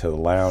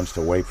lounge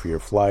to wait for your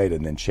flight,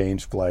 and then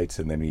change flights,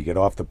 and then when you get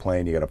off the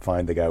plane, you got to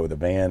find the guy with the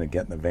van and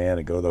get in the van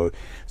and go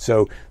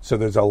so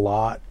there's a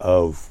lot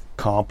of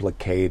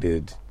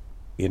complicated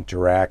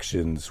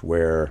interactions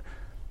where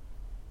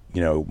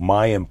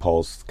my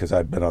impulse, because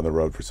I've been on the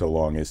road for so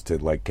long, is to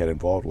get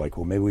involved,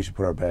 well, maybe we should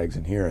put our bags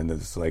in here, and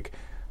it's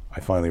I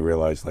finally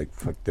realized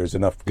fuck, there's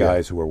enough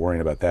guys who are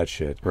worrying about that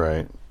shit,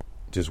 right?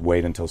 Just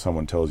wait until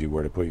someone tells you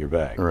where to put your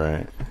bag,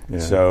 right? Yeah.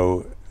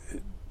 So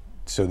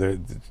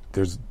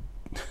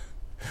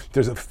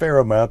there's a fair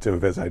amount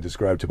of, as I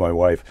described to my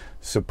wife,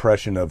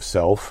 suppression of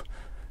self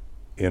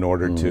in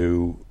order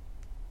to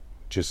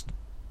just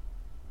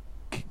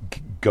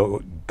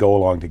go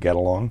along to get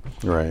along.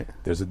 Right.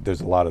 There's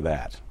a lot of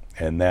that,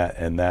 and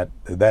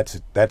that's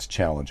a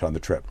challenge on the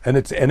trip,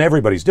 and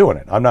everybody's doing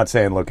it. I'm not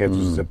saying, look,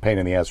 it's a pain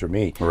in the ass for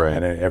me, right,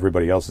 and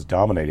everybody else is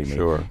dominating me.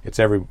 Sure. It's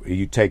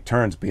you take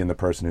turns being the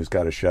person who's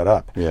got to shut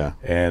up. Yeah.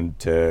 And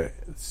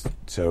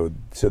so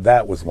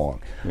that was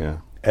long. Yeah.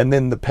 And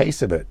then the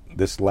pace of it.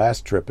 This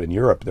last trip in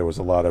Europe, there was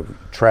a lot of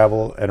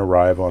travel and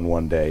arrive on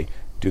one day,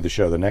 do the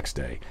show the next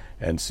day.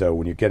 And so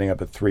when you're getting up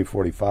at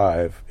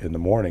 3:45 in the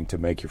morning to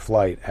make your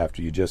flight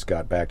after you just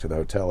got back to the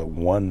hotel at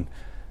 1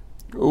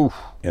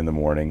 in the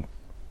morning,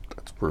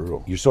 that's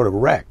brutal. You're sort of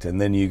wrecked.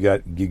 And then you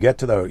get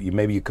to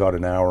maybe you caught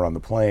an hour on the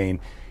plane,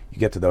 you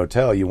get to the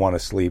hotel, you want to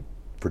sleep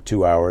for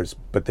 2 hours,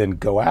 but then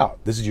go out.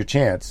 This is your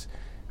chance.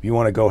 If you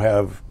want to go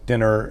have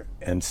dinner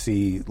and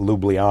see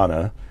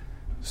Ljubljana,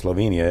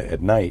 Slovenia,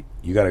 at night,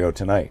 you got to go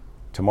tonight.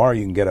 Tomorrow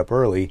you can get up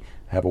early,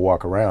 have a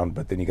walk around,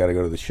 but then you got to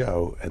go to the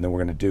show, and then we're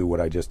going to do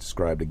what I just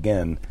described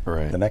again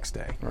the next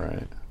day.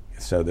 Right.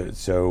 So it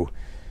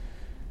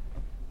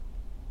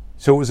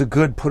was a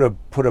good put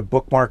a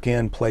bookmark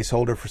in,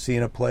 placeholder for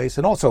seeing a place,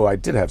 and also I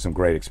did have some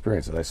great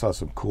experiences. I saw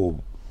some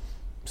cool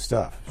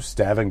stuff.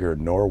 Stavanger,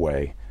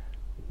 Norway,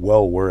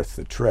 well worth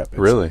the trip. It's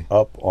really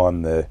up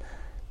on the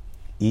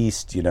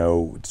east,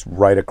 it's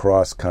right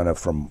across kind of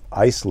from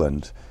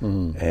Iceland,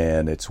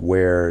 and it's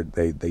where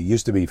they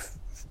used to be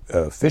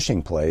a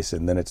fishing place,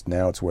 and then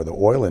it's where the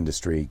oil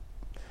industry,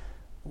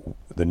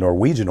 the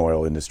Norwegian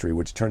oil industry,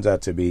 which turns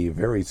out to be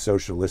very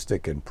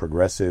socialistic and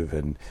progressive,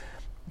 and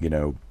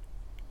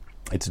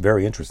it's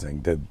very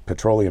interesting. The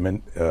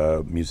petroleum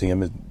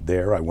museum is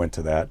there. I went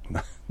to that.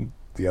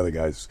 The other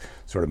guys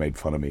sort of made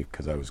fun of me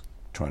because I was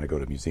trying to go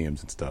to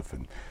museums and stuff,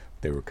 and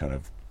they were kind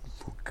of,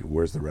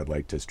 where's the red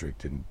light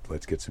district, and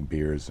let's get some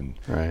beers. And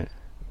right.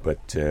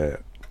 But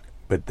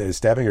the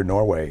Stavanger,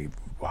 Norway,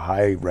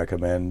 I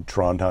recommend.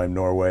 Trondheim,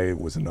 Norway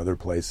was another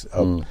place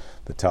up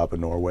the top of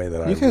Norway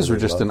that you guys were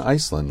just loved. In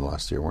Iceland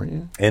last year, weren't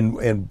you?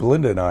 And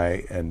Belinda and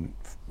I and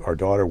our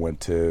daughter went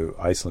to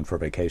Iceland for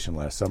vacation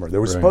last summer.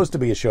 There was supposed to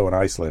be a show in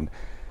Iceland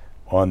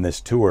on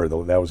this tour.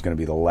 That was going to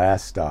be the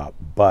last stop,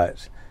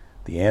 but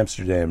the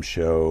Amsterdam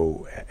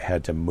show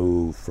had to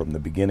move from the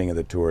beginning of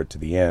the tour to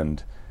the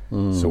end.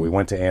 So we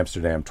went to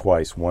Amsterdam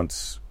twice,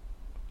 once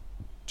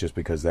just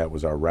because that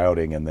was our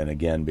routing, and then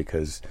again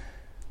because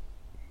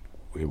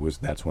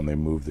that's when they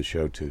moved the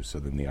show to, so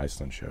then the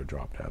Iceland show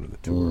dropped out of the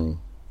tour.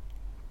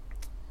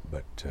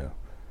 But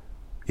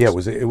it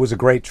was a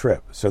great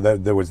trip. So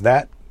there was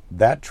that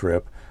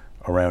trip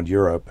around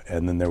Europe,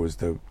 and then there was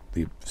the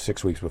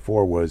 6 weeks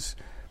before was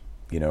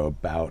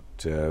about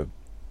a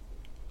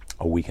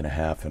week and a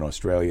half in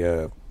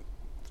Australia,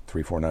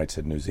 3-4 nights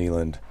in New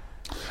Zealand.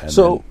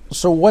 So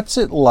what's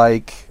it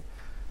like?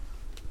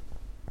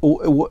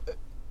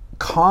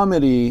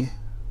 Comedy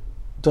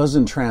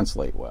doesn't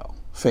translate well,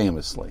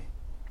 famously.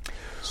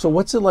 So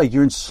what's it like?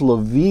 You're in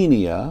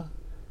Slovenia,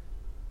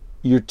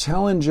 you're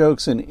telling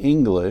jokes in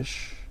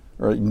English,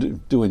 or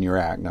doing your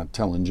act, not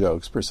telling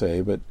jokes per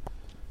se, but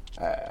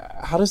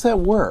how does that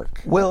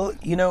work? Well,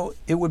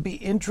 it would be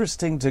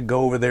interesting to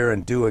go over there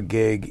and do a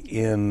gig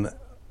in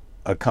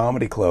a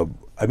comedy club.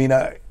 I mean,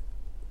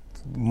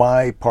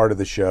 my part of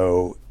the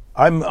show,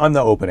 I'm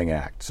the opening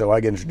act, so I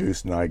get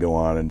introduced and I go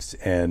on,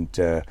 and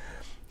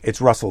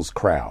it's Russell's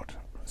crowd.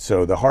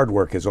 So the hard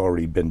work has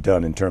already been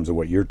done in terms of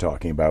what you're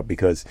talking about,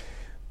 because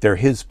they're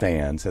his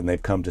fans and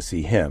they've come to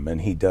see him,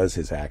 and he does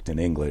his act in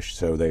English,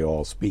 so they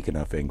all speak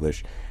enough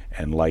English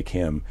and like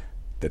him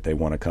that they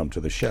want to come to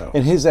the show.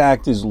 And his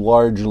act is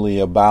largely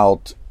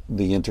about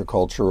the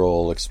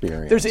intercultural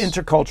experience. There's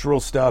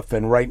intercultural stuff,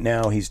 and right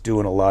now he's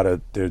doing a lot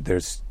of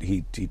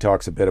he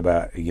talks a bit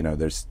about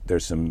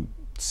there's some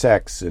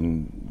sex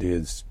and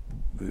his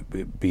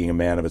being a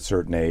man of a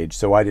certain age.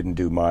 So I didn't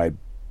do my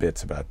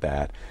bits about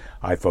that.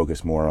 I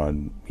focus more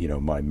on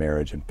my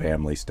marriage and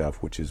family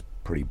stuff, which is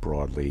pretty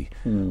broadly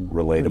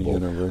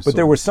relatable. But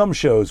there were some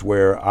shows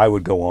where I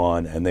would go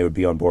on and they would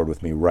be on board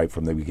with me right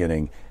from the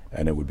beginning,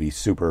 and it would be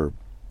super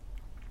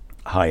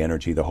high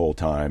energy the whole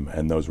time,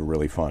 and those were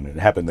really fun. It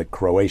happened at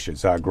Croatia,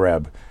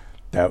 Zagreb.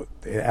 That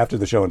after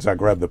the show in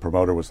Zagreb, the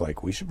promoter was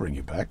like, "We should bring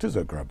you back to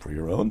Zagreb for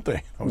your own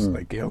thing." I was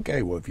like, "Yeah,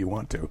 okay, well, if you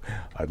want to,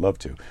 I'd love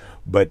to."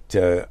 But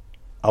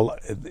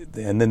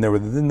and then there were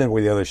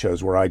the other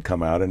shows where I'd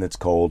come out and it's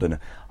cold, and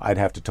I'd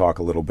have to talk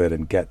a little bit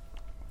and get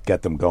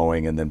them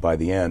going, and then by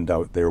the end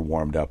they're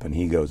warmed up and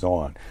he goes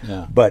on.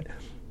 Yeah. But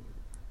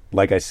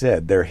like I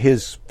said, they're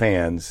his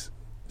fans.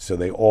 So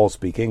they all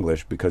speak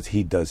English because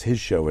he does his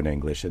show in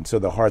English. And so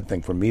the hard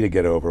thing for me to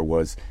get over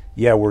was,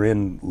 we're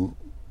in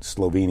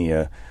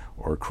Slovenia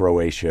or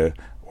Croatia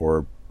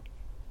or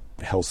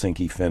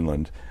Helsinki,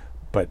 Finland,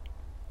 but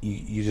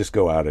you just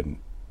go out and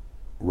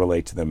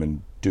relate to them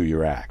and do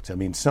your act. I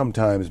mean,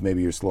 sometimes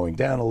maybe you're slowing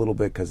down a little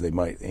bit because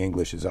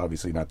English is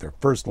obviously not their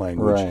first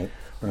language. Right.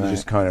 You're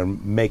just kind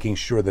of making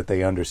sure that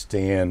they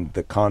understand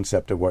the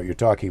concept of what you're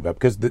talking about,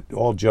 because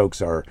all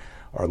jokes are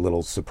a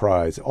little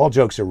surprise. All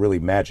jokes are really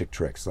magic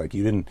tricks. Like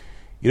you didn't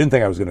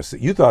think I was going to say,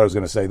 you thought I was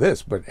going to say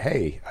this, but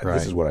hey,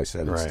 this is what I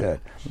said instead.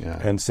 Yeah.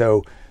 And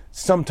so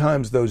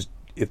sometimes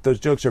if those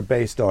jokes are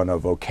based on a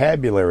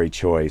vocabulary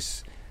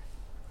choice,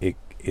 it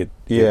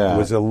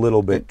was a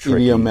little bit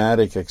tricky.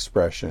 Idiomatic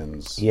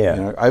expressions.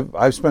 Yeah.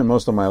 I've spent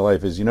most of my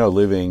life, as you know,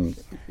 living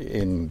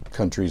in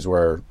countries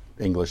where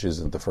English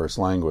isn't the first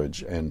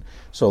language, and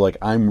so like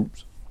I'm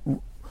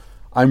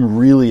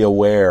really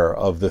aware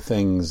of the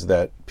things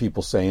that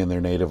people say in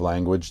their native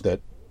language that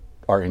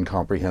are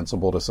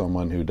incomprehensible to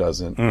someone who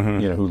doesn't,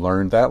 who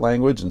learned that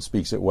language and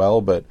speaks it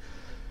well. But,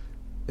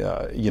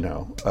 I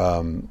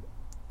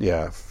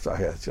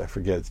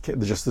forget.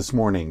 Just this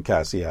morning,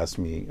 Cassie asked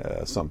me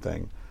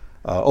something.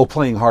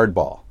 Playing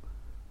hardball.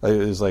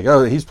 It's like,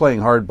 oh, he's playing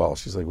hardball.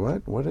 She's like,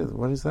 what? What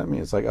does that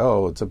mean? It's like,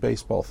 oh, it's a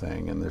baseball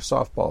thing, and there's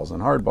softballs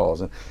and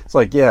hardballs, and it's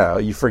like, yeah,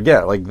 you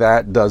forget, like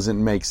that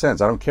doesn't make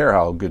sense. I don't care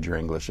how good your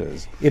English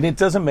is, and it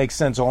doesn't make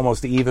sense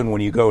almost even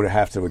when you go to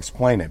have to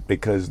explain it,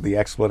 because the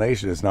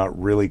explanation is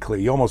not really clear.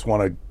 You almost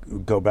want to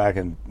go back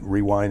and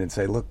rewind and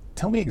say, look,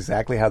 tell me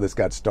exactly how this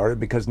got started,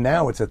 because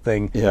now it's a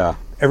thing. Yeah,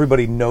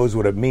 everybody knows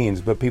what it means,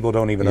 but people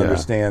don't even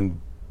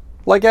understand.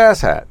 Like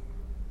asshat.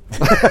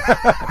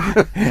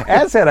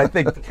 Asshat, I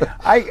think,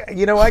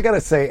 I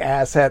gotta say,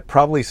 asshat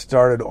probably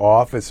started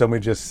off as somebody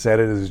just said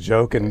it as a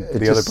joke, and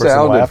the other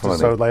person laughed. Funny.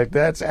 So like,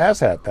 that's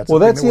asshat. That's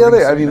the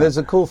other. I mean, there's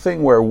a cool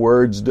thing where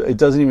words. It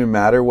doesn't even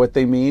matter what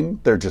they mean;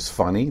 they're just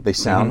funny. They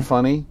sound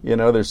funny.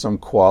 There's some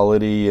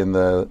quality in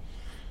the.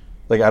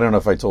 Like, I don't know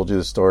if I told you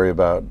the story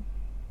about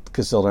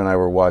Casilda and I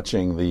were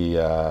watching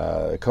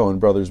the Coen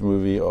Brothers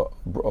movie,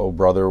 "Oh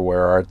Brother,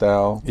 Where Art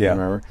Thou?" Yeah,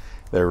 remember?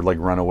 They're like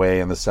run away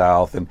in the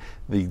South, and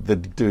the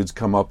dudes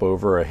come up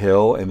over a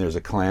hill, and there's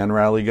a Klan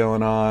rally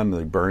going on,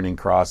 like burning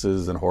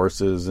crosses and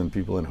horses and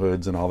people in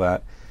hoods and all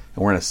that.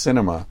 And we're in a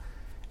cinema,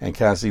 and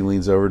Cassie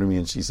leans over to me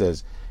and she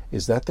says,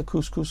 "Is that the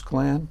Couscous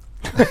Klan?"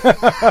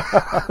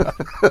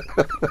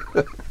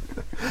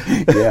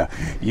 Yeah,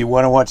 you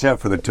want to watch out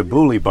for the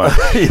Tabbouleh bunch.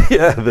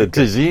 Yeah, the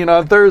tagine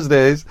on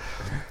Thursdays.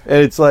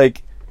 And it's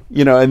like,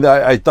 and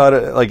I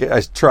thought, like,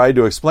 I tried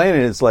to explain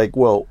it. It's like,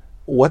 well,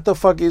 what the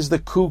fuck is the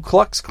Ku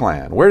Klux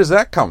Klan? Where does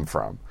that come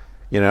from?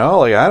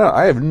 Like,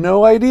 I have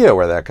no idea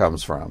where that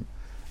comes from.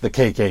 The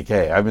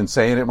KKK. I've been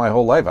saying it my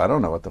whole life. I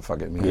don't know what the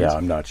fuck it means. Yeah,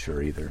 I'm not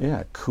sure either.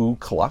 Yeah, Ku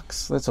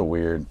Klux. That's a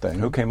weird thing.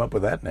 Who came up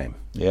with that name?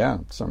 Yeah,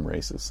 some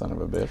racist son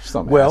of a bitch.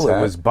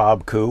 It was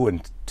Bob Ku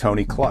and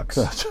Tony Klux.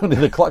 Tony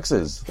the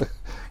Kluxes.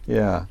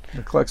 Yeah,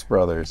 the Klux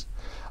brothers.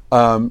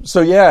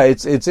 So yeah,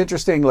 it's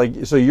interesting.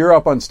 Like, so you're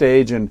up on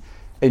stage and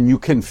you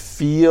can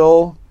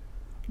feel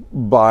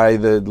by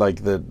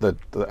the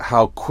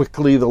how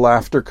quickly the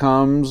laughter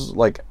comes,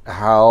 like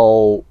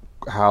how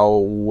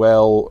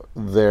well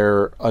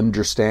they're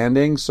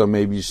understanding. So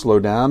maybe you slow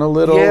down a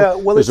little. Yeah,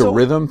 well, there's a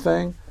rhythm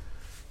thing.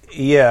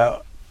 Yeah.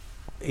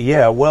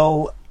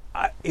 Well,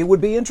 it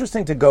would be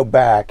interesting to go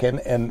back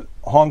and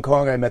Hong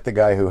Kong. I met the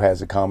guy who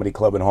has a comedy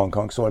club in Hong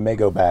Kong, so I may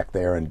go back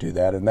there and do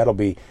that, and that'll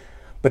be.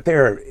 But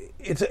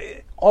it's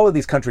all of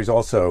these countries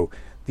also.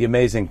 The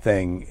amazing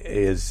thing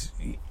is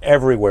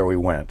everywhere we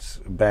went,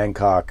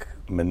 Bangkok,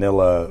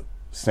 Manila,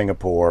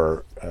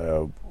 Singapore,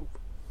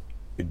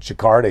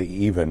 Jakarta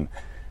even,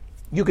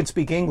 you could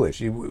speak English.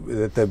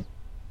 The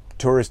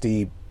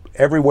touristy,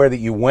 everywhere that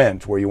you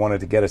went where you wanted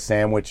to get a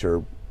sandwich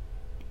or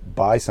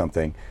buy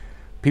something,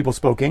 people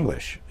spoke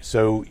English.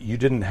 So you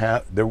didn't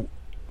have,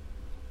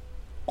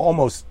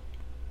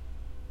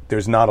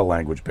 there's not a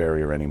language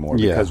barrier anymore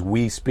because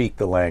we speak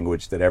the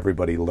language that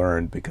everybody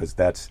learned, because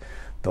that's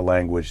the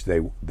language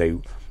they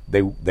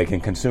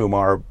can consume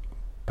our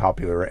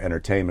popular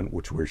entertainment,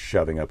 which we're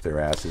shoving up their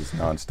asses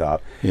nonstop.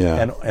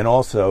 Yeah. And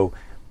also,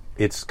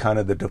 it's kind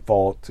of the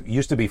default. It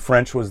used to be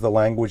French was the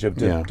language of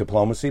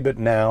diplomacy, but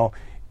now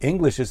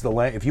English is the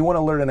language. If you want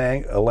to learn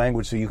a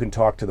language so you can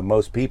talk to the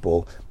most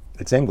people,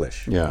 it's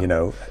English. Yeah.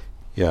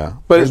 Yeah.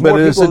 But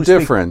there's a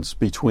difference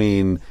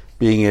between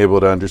being able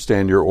to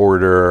understand your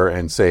order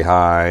and say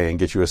hi and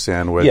get you a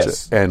sandwich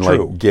and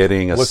true. Like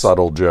getting a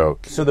subtle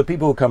joke. So the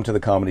people who come to the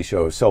comedy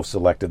show have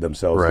self-selected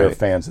themselves. Right. They're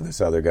fans of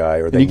this other guy,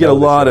 or and you get a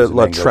lot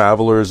of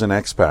travelers and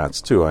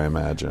expats too, I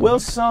imagine.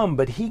 Well, some,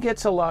 but he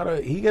gets a lot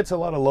of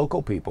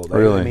local people.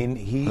 Really? I mean,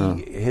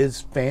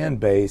 his fan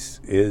base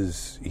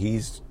is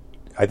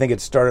I think it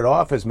started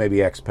off as maybe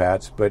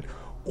expats,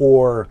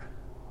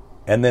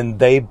 and then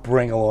they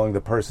bring along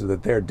the person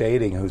that they're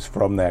dating who's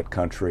from that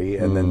country,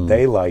 and then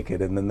they like it,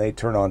 and then they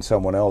turn on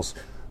someone else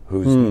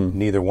who's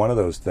neither one of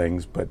those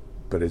things, but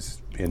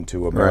is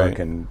into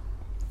American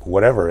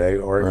whatever.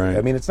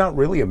 I mean, it's not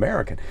really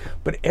American,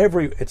 but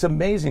it's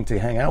amazing to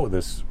hang out with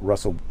this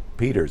Russell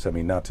Peters. I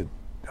mean,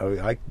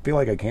 I feel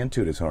like I can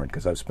toot his horn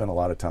because I've spent a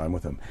lot of time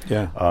with him.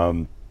 Yeah.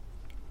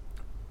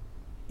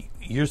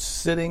 You're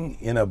sitting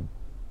in a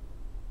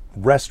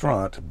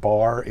restaurant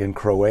bar in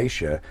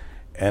Croatia,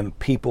 and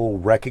people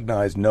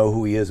know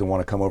who he is and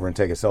want to come over and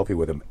take a selfie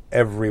with him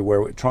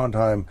everywhere.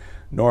 Trondheim,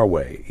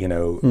 Norway,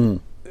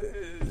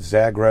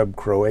 Zagreb,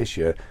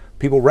 Croatia.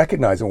 People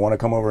recognize and want to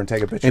come over and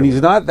take a picture. And he's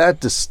not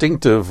that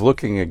distinctive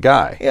looking a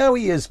guy. Yeah,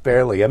 he is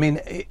fairly. I mean,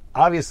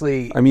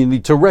 obviously... I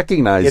mean, to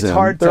recognize him,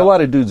 there are a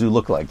lot of dudes who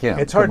look like him.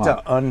 It's hard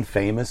to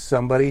unfamous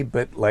somebody,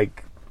 but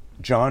like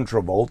John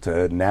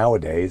Travolta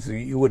nowadays,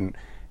 you wouldn't...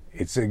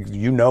 it's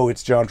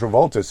John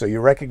Travolta, so you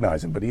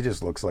recognize him, but he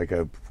just looks like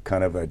a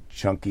kind of a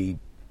chunky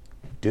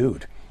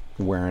dude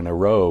wearing a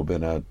robe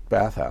in a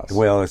bathhouse.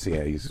 Well,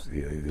 he's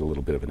a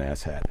little bit of an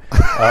asshat.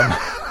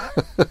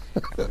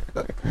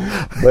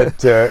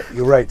 But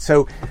you're right.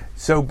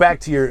 So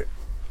back to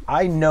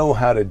I know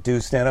how to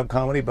do stand-up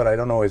comedy, but I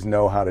don't always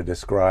know how to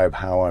describe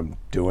how I'm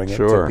doing it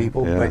to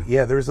people. Yeah. But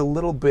yeah, there's a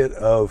little bit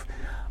of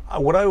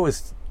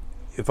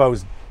if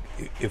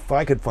if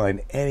I could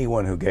find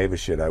anyone who gave a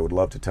shit, I would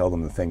love to tell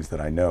them the things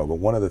that I know. But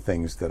one of the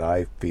things that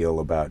I feel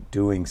about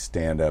doing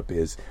stand-up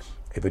is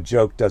if a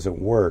joke doesn't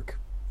work,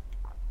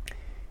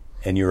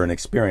 and you're an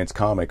experienced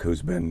comic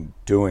who's been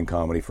doing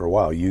comedy for a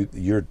while,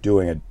 you're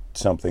doing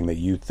something that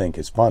you think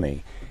is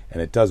funny,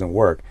 and it doesn't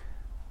work.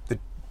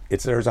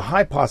 There's a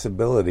high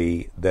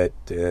possibility that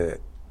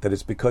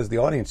it's because the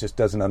audience just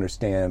doesn't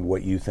understand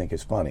what you think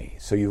is funny.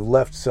 So you've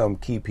left some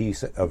key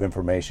piece of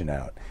information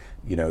out.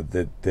 You know,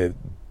 that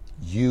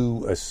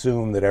you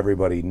assume that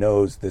everybody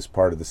knows this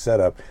part of the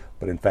setup,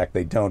 but in fact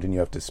they don't, and you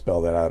have to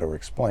spell that out or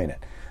explain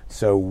it.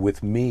 So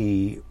with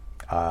me,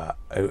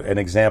 an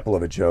example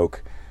of a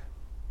joke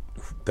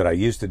that I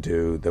used to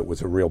do that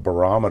was a real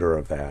barometer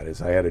of that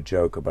is I had a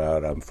joke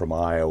about I'm from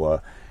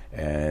Iowa,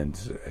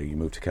 and you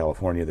move to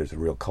California, there's a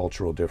real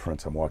cultural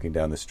difference. I'm walking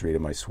down the street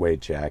in my suede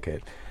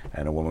jacket,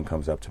 and a woman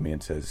comes up to me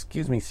and says,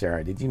 "Excuse me,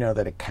 Sarah, did you know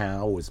that a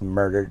cow was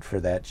murdered for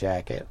that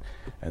jacket?"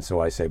 And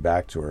so I say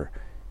back to her,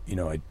 "You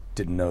know, I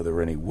didn't know there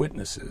were any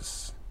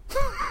witnesses."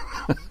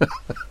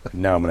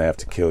 Now I'm going to have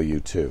to kill you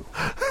too.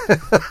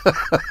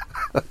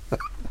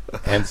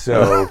 And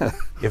so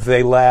if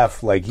they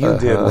laugh like you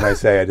did when I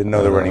say I didn't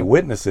know there were any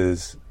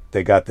witnesses,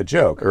 they got the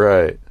joke.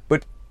 Right.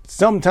 But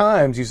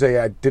sometimes you say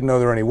I didn't know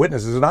there were any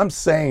witnesses, and I'm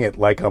saying it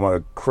like I'm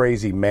a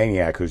crazy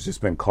maniac who's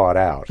just been caught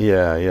out.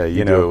 Yeah,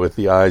 you do it with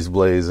the eyes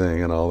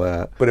blazing and all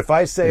that. But if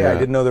I say I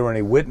didn't know there were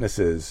any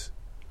witnesses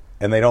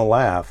and they don't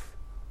laugh,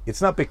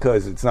 it's not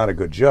because it's not a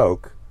good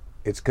joke.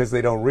 It's because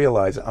they don't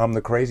realize I'm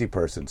the crazy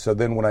person. So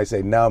then when I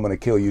say, "Now I'm going to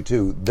kill you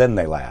too," then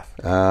they laugh.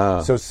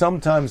 So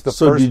sometimes the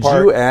first part... So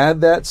did you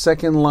add that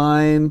second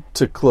line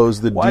to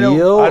close the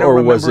deal,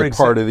 or was it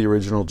part of the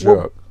original joke?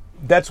 Well,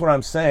 that's what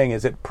I'm saying,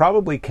 is it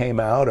probably came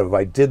out of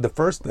I did the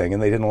first thing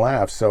and they didn't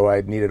laugh, so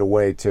I needed a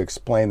way to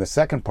explain the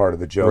second part of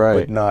the joke,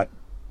 but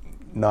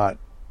not...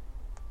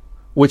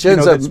 Which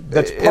ends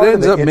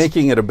up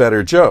making it a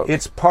better joke.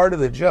 It's part of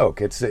the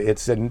joke. It's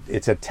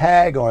a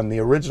tag on the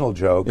original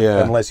joke,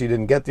 unless you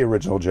didn't get the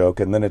original joke,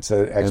 and then it's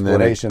an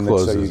explanation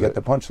so you get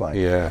the punchline.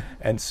 Yeah.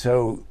 And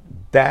so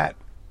that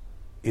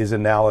is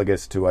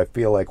analogous to, I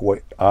feel like,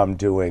 what I'm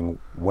doing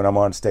when I'm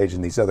on stage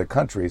in these other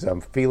countries.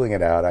 I'm feeling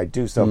it out. I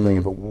do something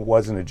if it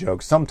wasn't a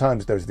joke.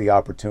 Sometimes there's the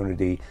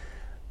opportunity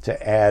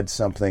to add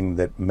something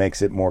that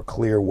makes it more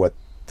clear what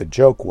the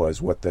joke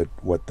was, what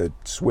the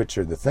switch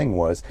or the thing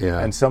was.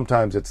 And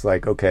sometimes it's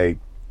like, okay,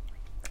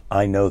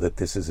 I know that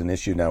this is an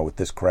issue now with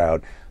this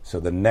crowd, so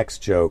the next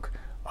joke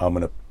I'm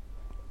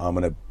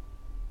gonna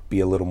be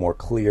a little more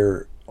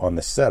clear on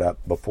the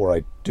setup before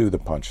I do the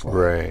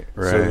punchline.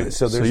 Right.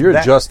 So you're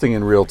adjusting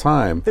in real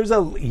time.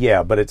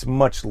 But it's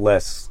much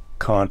less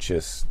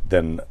conscious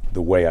than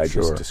the way I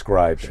just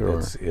described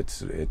it.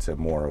 It's a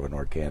more of an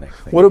organic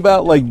thing. What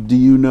about, like, do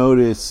you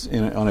notice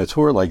on a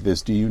tour like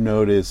this, do you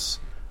notice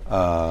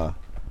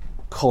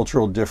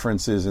cultural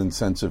differences in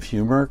sense of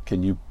humor?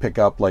 Can you pick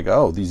up, like,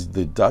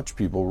 the Dutch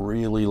people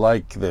really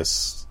like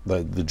this,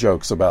 the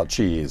jokes about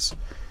cheese?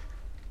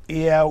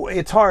 Yeah,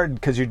 it's hard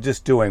because you're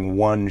just doing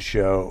one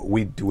show.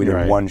 We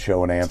did one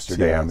show in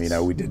Amsterdam.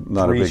 We did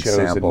 3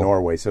 shows in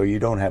Norway, so you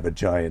don't have a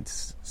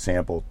giant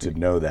sample to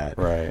know that.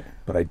 Right.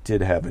 But I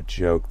did have a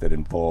joke that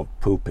involved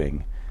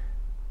pooping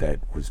that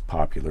was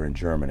popular in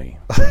Germany.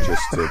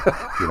 Just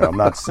to, I'm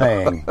not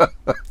saying, but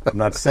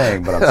I'm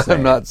saying.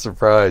 I'm not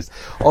surprised.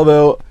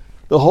 Although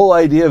the whole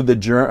idea of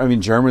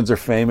Germans are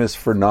famous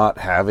for not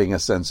having a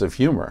sense of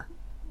humor.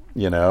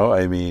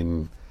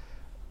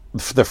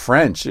 The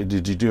French,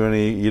 did you do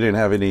any? You didn't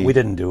have any. We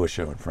didn't do a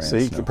show in France.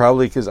 See, no.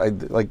 Probably because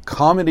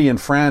comedy in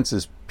France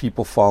is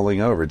people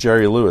falling over.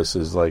 Jerry Lewis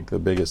is like the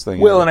biggest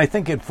thing. Well, and I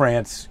think in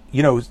France,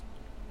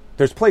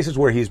 there's places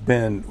where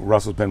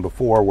Russell's been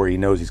before, where he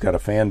knows he's got a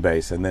fan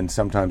base, and then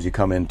sometimes you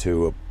come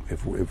into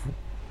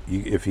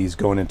if he's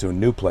going into a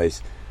new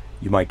place,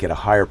 you might get a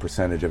higher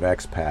percentage of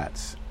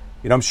expats.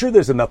 I'm sure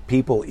there's enough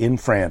people in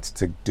France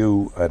to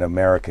do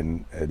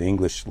an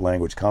English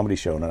language comedy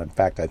show, and in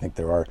fact, I think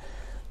there are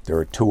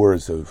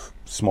tours of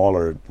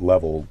smaller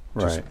level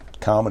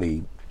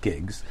comedy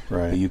gigs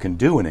that you can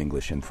do in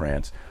English in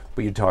France,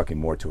 but you're talking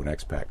more to an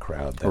expat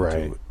crowd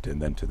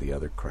than to the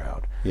other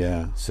crowd.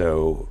 Yeah.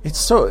 So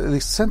the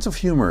sense of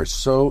humor is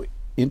so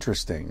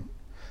interesting.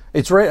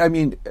 It's right. I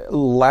mean,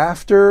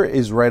 laughter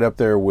is right up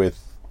there with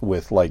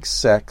like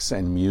sex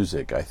and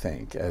music, I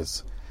think,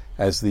 as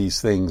these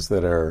things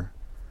that are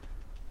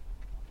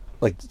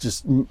like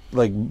just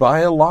like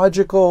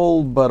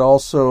biological, but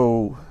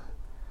also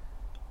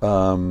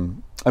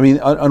on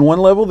one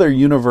level they're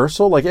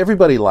universal. Like,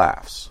 everybody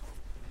laughs,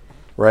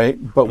 right?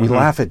 But we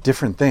laugh at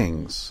different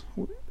things.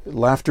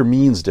 Laughter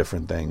means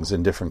different things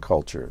in different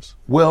cultures.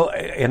 Well,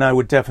 and I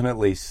would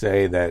definitely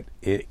say that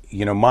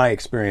my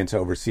experience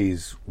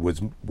overseas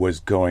was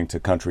going to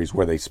countries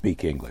where they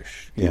speak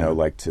English.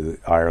 Like to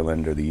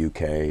Ireland or the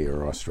UK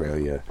or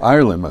Australia.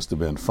 Ireland must have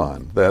been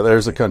fun.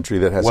 There's a country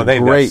that has a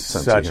great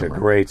sense of humor. Such a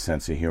great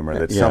sense of humor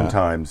that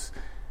sometimes,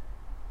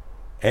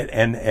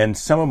 and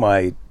some of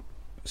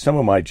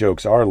my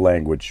jokes are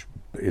language.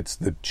 It's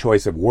the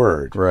choice of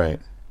word, right?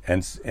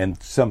 And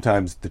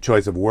sometimes the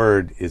choice of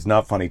word is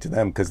not funny to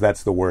them because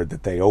that's the word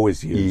that they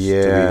always use.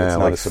 Yeah, to me, it's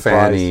not like a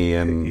surprise. fanny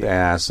and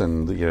ass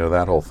and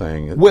that whole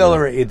thing. Well,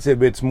 or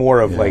it's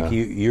more of like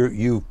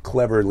you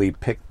cleverly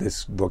pick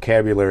this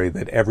vocabulary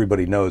that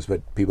everybody knows,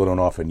 but people don't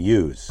often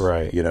use.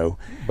 Right. You know,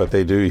 but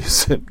they do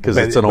use it because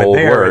it's an old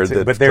word.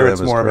 But there it's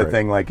more of a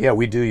thing like, yeah,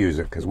 we do use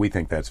it because we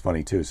think that's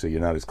funny too. So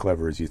you're not as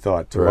clever as you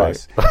thought to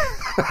us.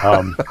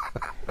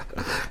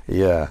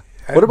 Yeah.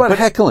 What about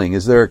heckling?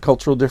 Is there a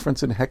cultural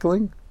difference in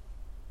heckling?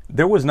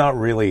 There was not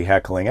really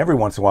heckling. Every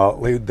once in a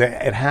while,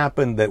 it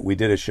happened that we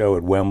did a show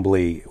at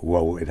Wembley.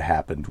 Well, it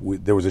happened.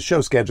 There was a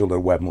show scheduled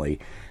at Wembley,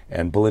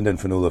 and Belinda and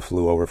Fanula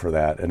flew over for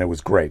that, and it was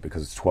great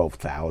because it's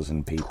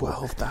 12,000 people.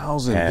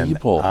 12,000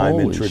 people. I'm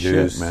Holy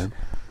introduced. Shit, man.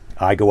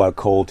 I go out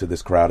cold to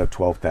this crowd of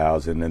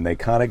 12,000, and they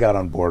kind of got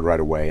on board right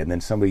away. And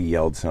then somebody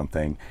yelled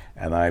something,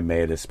 and I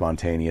made a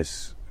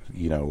spontaneous.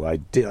 I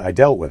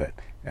dealt with it,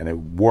 and it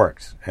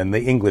worked. And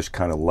the English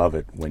kind of love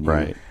it when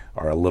you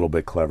are a little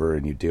bit clever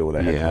and you deal with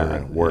a heckler,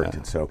 and it worked.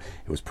 And so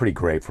it was pretty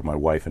great for my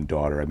wife and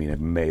daughter. I mean,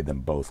 it made them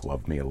both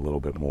love me a little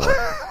bit more,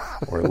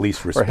 or at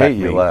least respect hate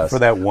me you less. for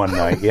that one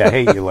night. Yeah,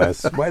 hate you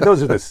less. Well,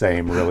 those are the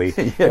same, really.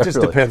 It just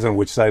depends on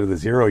which side of the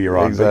zero you're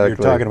on. Exactly. But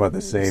you're talking about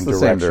the same direction. The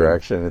same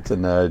direction. It's a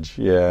nudge.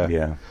 Yeah.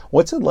 Yeah.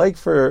 What's it like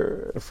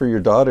for your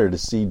daughter to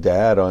see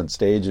Dad on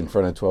stage in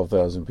front of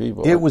 12,000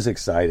 people? It was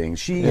exciting.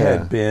 She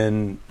had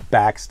been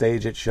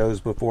backstage at shows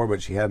before,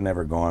 but she had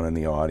never gone in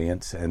the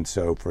audience, and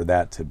so for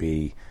that to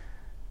be,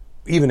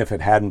 even if it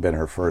hadn't been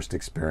her first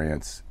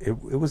experience, it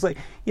was like,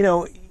 you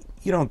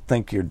don't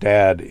think your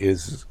dad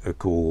is a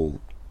cool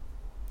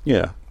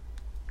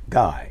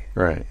guy.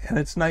 Right. And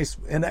it's nice,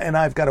 and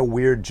I've got a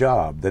weird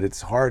job that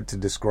it's hard to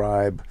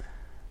describe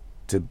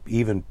to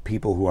even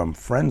people who I'm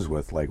friends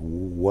with, like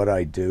what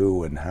I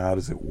do and how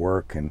does it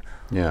work and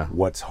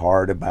what's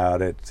hard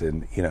about it.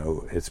 And,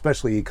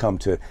 especially you come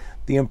to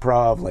the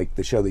Improv, like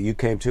the show that you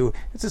came to,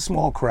 it's a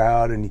small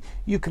crowd and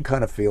you can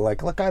kind of feel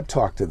like, look, I've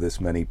talked to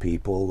this many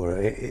people, or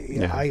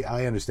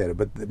I understand it,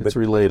 but it's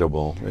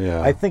relatable.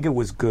 Yeah. I think it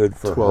was good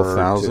for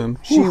 12,000.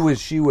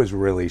 She was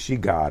really, she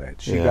got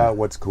it. She got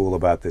what's cool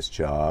about this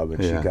job,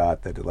 and she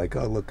got that, like,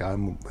 oh, look,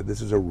 I'm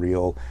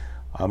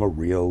a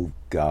real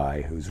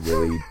guy who's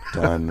really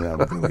done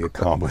really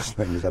accomplished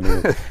things. I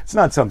mean, it's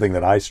not something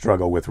that I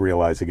struggle with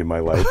realizing in my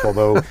life,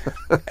 although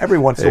every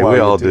once in a while we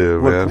all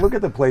do, man. Look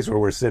at the place where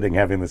we're sitting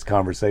having this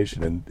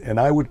conversation, and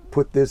I would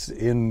put this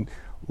in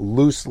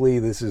loosely.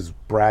 This is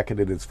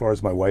bracketed as far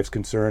as my wife's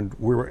concerned.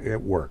 We're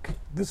at work.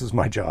 This is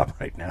my job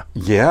right now.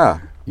 Yeah.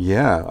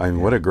 I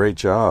mean, what a great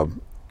job.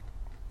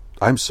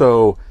 I'm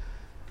so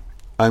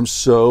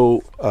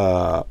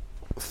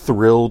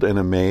thrilled and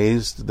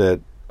amazed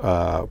that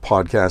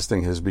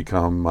podcasting has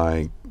become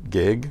my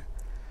gig,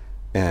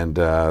 and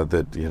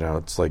that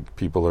it's like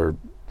people are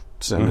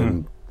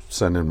sending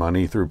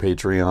money through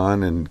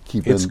Patreon and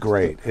keeping. It's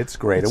great. And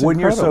when incredible.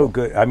 You're so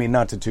good, I mean,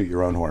 not to toot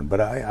your own horn,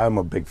 but I'm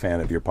a big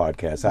fan of your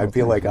podcast. I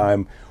feel like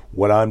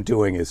what I'm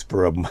doing is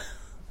for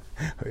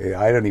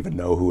I don't even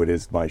know who it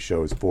is my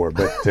show is for,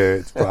 but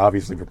it's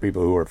obviously for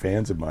people who are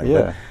fans of mine.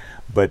 Yeah.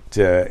 But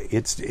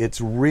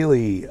it's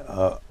really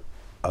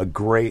a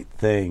great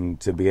thing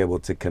to be able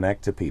to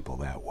connect to people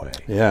that way.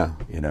 Yeah.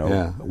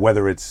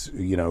 Whether it's,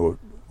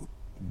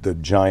 the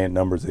giant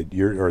numbers that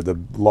or the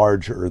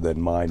larger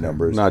than my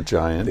numbers. Not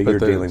giant, that but you're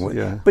dealing with.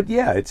 Yeah. But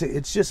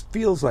it just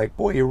feels like,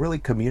 boy, you're really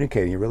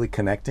communicating, you're really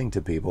connecting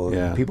to people.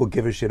 Yeah. People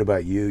give a shit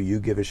about you, you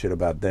give a shit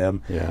about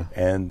them. Yeah.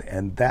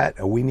 And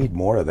that we need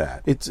more of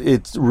that.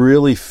 It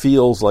really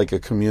feels like a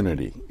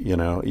community,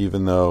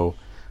 even though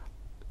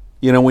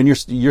when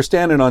you're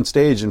standing on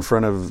stage in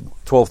front of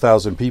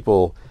 12,000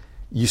 people,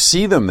 you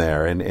see them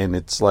there, and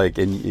it's like,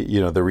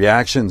 the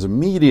reaction's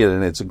immediate,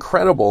 and it's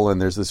incredible,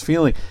 and there's this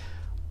feeling.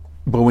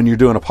 But when you're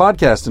doing a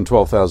podcast and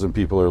 12,000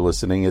 people are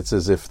listening, it's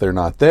as if they're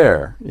not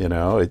there.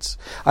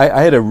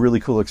 I had a really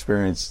cool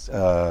experience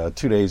 2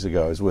 days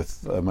ago. I was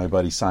with my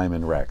buddy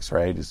Simon Rex,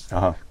 right? He's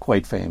a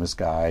quite famous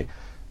guy,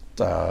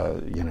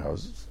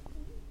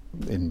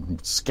 in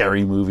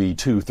Scary Movie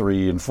 2,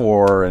 3, and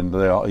 4, and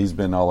he's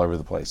been all over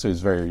the place. So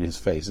his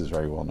face is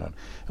very well known.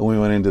 And we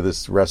went into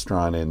this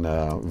restaurant in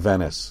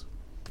Venice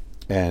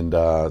and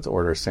to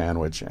order a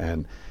sandwich,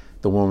 and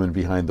the woman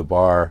behind the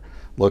bar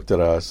looked at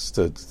us.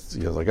 Was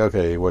like,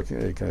 okay, what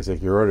can I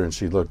take your order? And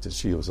she looked, and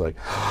she was like,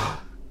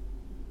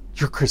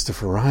 "You're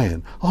Christopher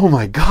Ryan! Oh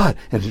my God!"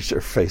 And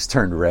her face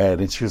turned red,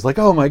 and she was like,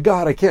 "Oh my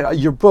God, I can't!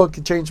 Your book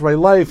changed my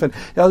life, and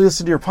I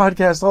listen to your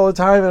podcast all the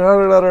time." And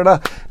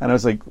And I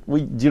was like,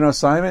 "Do you know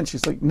Simon?"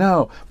 She's like,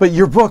 "No, but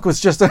your book was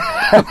just." And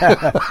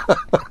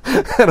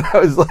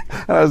I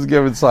was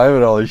giving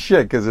Simon all his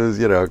shit because it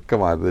was,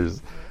 come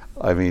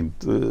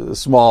on,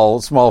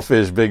 small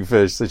fish, big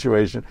fish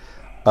situation.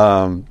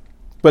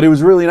 But it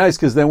was really nice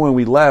because then when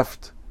we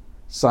left,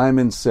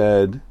 Simon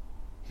said,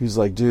 he was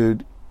like,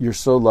 "Dude, you're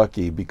so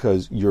lucky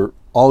because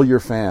all your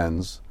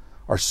fans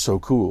are so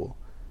cool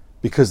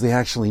because they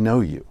actually know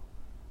you.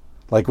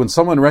 Like when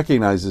someone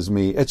recognizes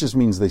me, it just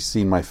means they've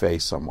seen my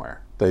face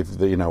somewhere.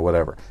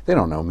 Whatever. They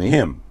don't know me.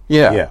 Him.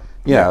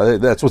 Yeah,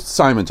 that's what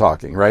Simon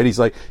talking, right? He's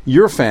like,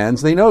 your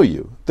fans, they know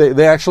you.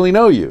 They actually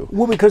know you.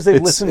 Well, because they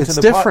listen to the It's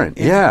different.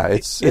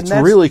 It's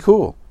really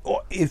cool.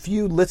 If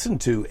you listen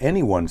to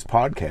anyone's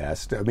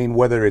podcast, I mean,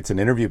 whether it's an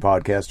interview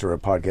podcast or a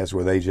podcast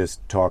where they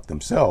just talk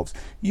themselves,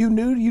 you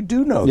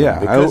do know them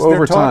because over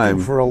they're talking time,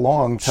 for a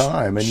long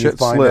time, and you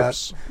find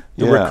out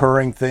the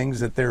recurring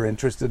things that they're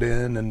interested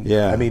in. And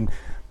I mean,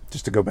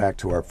 just to go back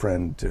to our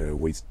friend,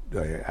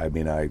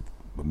 I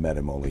met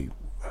him only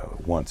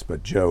once,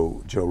 but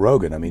Joe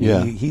Rogan. I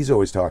mean, he's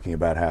always talking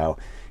about how,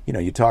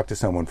 you talk to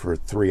someone for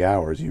 3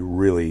 hours, you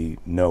really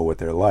know what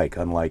they're like.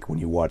 Unlike when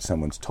you watch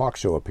someone's talk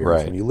show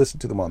appearance, when you listen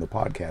to them on the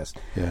podcast,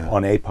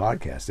 on a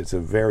podcast, it's a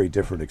very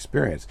different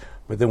experience.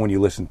 But then when you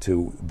listen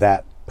to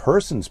that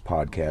person's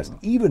podcast,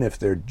 even if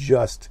they're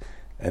just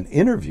an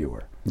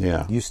interviewer,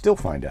 you still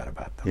find out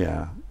about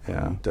them.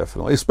 Yeah,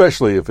 definitely.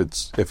 Especially if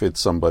it's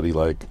somebody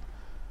like,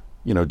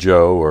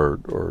 Joe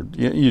or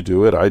you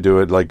do it, I do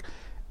it. Like,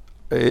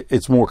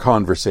 it's more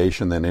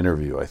conversation than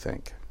interview, I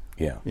think.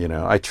 Yeah.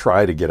 I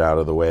try to get out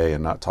of the way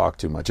and not talk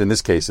too much. In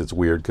this case, it's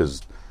weird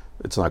because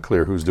it's not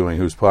clear who's doing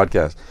whose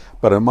podcast.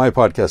 But on my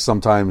podcast,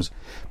 sometimes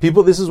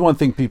this is one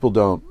thing people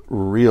don't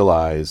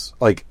realize.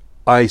 Like,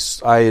 I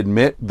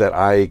admit that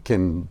I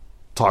can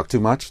talk too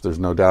much. There's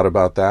no doubt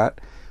about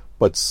that.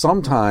 But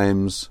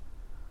sometimes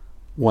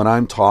when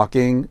I'm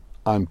talking,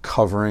 I'm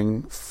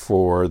covering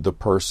for the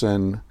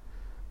person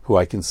who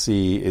I can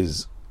see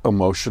is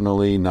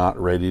emotionally not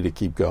ready to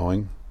keep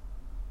going.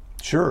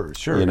 Sure.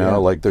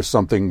 Like there's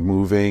something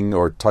moving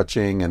or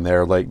touching, and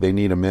they're like, they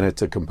need a minute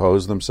to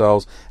compose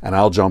themselves, and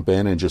I'll jump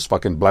in and just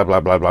fucking blah,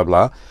 blah, blah, blah,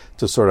 blah,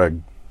 to sort of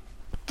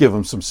give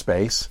them some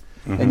space.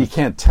 Mm-hmm. And you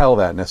can't tell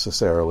that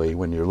necessarily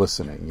when you're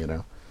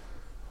listening,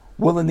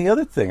 Well, and the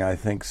other thing I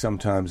think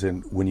sometimes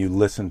when you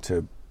listen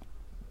to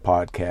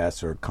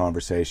podcasts or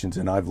conversations,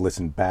 and I've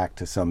listened back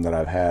to some that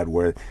I've had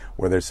where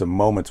there's some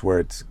moments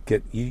where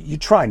you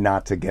try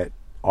not to get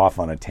off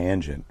on a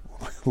tangent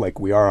like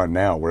we are on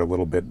now. We're a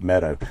little bit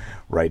meta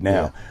right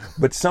now.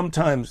 But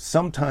sometimes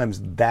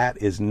that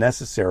is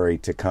necessary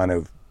to kind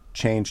of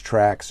change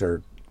tracks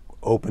or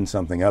open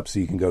something up so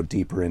you can go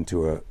deeper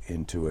into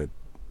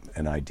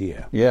an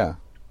idea. Yeah,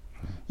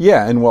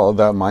 and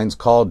that mine's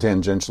called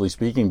Tangentially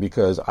Speaking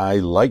because I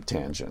like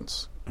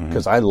tangents.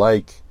 Because I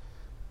like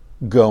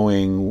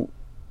going,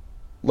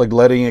 like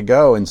letting it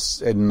go and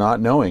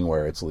not knowing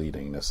where it's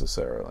leading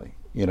necessarily.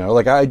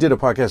 Like I did a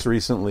podcast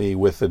recently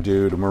with a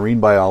marine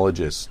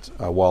biologist,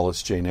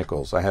 Wallace J.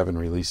 Nichols. I haven't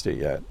released it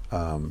yet,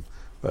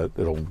 but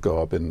it'll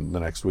go up in the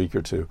next week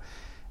or two.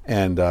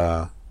 And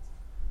I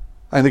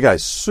think the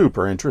guy's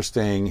super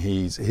interesting.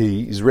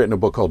 He's written a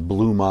book called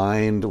Blue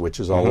Mind, which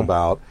is all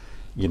about,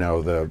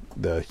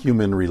 the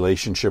human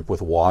relationship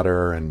with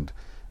water and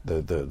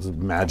the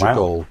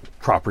magical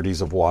properties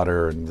of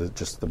water and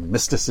just the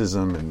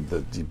mysticism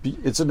and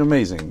it's an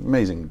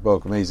amazing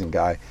book, amazing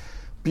guy,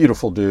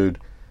 beautiful dude.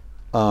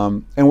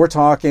 And we're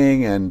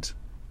talking, and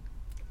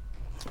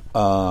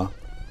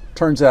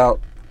turns out,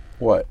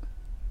 what?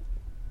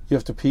 You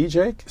have to pee,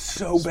 Jake?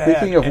 So bad.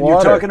 Speaking of and water.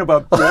 You're talking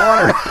about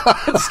water.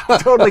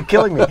 It's totally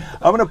killing me.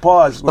 I'm going to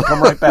pause. We'll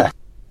come right back.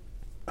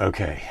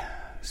 Okay.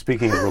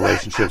 Speaking of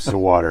relationships to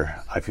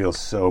water, I feel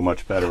so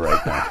much better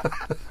right now.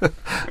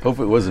 Hope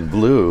it wasn't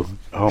blue.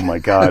 Oh my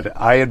God!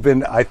 I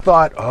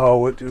thought,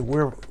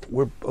 we're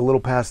a little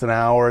past an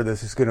hour.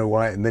 This is going to,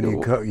 and then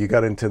you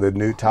got into the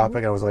new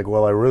topic. I was like,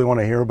 well, I really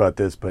want to hear about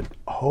this, but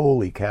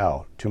holy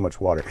cow, too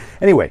much water.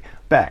 Anyway,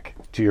 back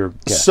to your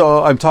guest.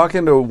 So I'm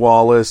talking to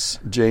Wallace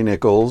J.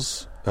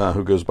 Nichols,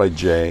 who goes by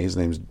Jay.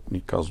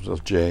 He calls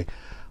himself Jay.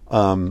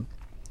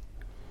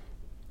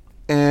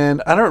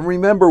 And I don't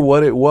remember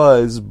what it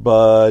was,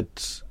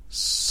 but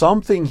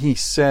something he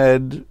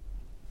said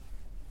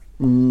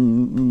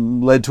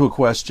led to a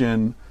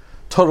question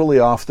totally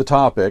off the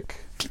topic.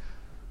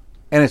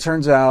 And it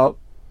turns out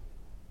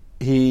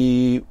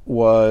he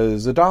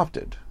was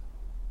adopted.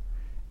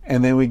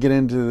 And then we get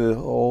into the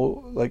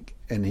whole,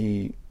 and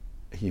he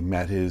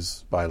met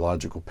his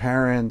biological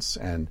parents,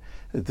 and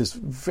this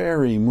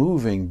very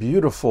moving,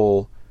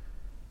 beautiful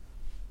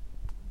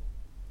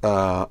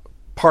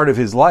part of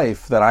his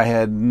life that I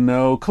had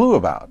no clue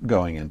about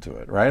going into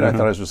it, right? I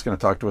thought I was just going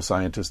to talk to a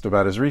scientist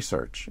about his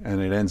research,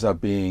 and it ends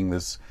up being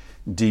this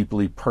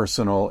deeply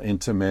personal,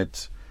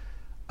 intimate,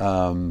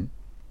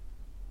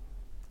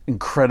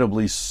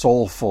 incredibly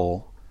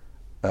soulful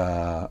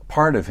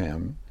part of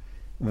him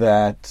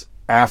that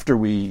after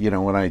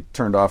when I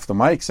turned off the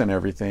mics and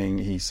everything,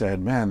 he said,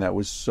 man, that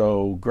was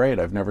so great.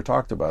 I've never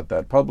talked about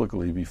that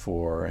publicly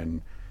before,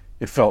 and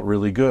it felt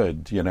really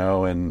good,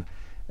 and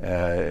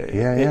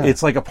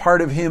it's like a part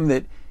of him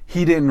that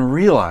he didn't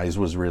realize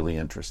was really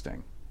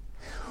interesting.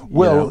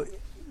 Well,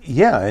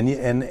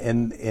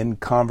 and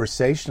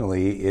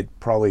conversationally, it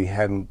probably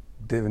it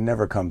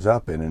never comes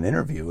up in an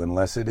interview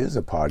unless it is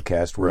a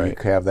podcast where you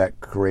have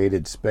that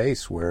created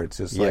space where it's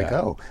just like,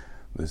 oh,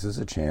 this is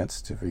a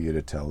chance for you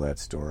to tell that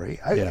story.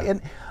 And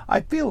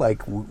I feel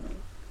like,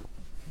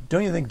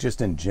 don't you think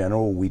just in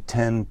general we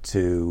tend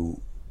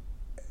to,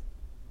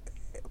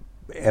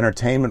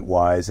 entertainment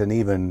wise, and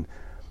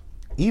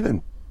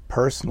even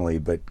personally,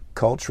 but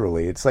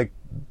culturally, it's like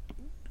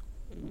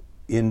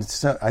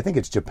I think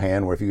it's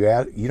Japan, where if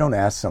you don't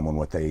ask someone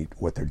what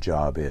their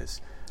job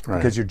is, right.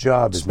 Because your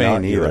job is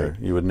Spain not either.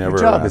 You would never. Your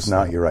job is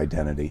not your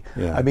identity.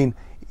 Yeah. I mean,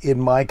 in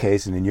my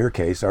case and in your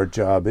case, our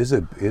job is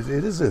a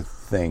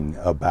thing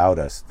about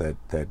us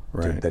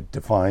that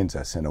defines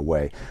us in a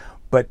way.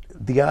 But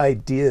the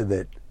idea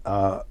that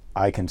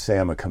I can say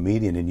I'm a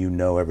comedian and you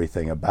know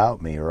everything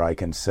about me, or I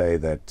can say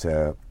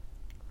that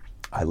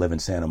I live in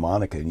Santa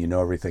Monica and you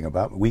know everything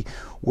about me.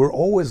 We're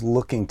always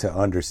looking to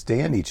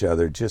understand each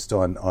other just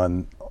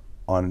on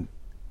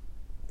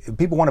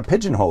people want to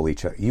pigeonhole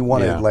each other. You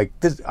want to like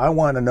this. I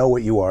want to know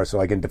what you are so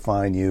I can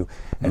define you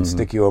and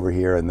stick you over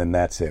here, and then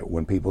that's it.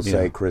 When people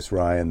say Chris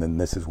Ryan, then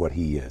this is what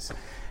he is,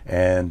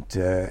 and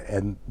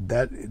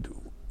that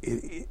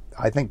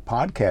I think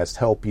podcasts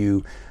help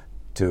you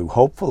to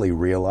hopefully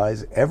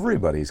realize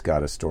everybody's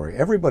got a story.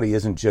 Everybody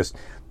isn't just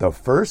the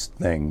first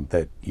thing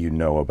that you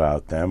know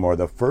about them or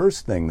the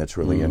first thing that's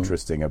really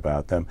interesting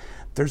about them.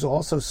 There's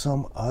also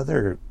some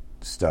other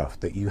stuff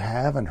that you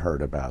haven't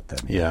heard about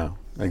them. Yeah,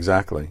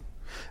 exactly.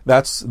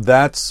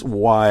 That's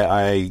why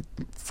I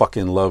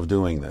fucking love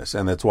doing this,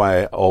 and that's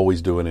why I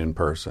always do it in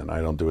person. I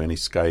don't do any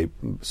Skype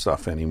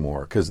stuff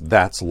anymore because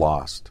that's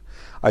lost.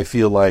 I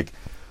feel like,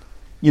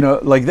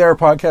 like there are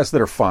podcasts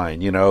that are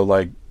fine,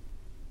 like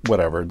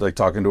whatever, like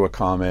talking to a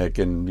comic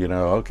and,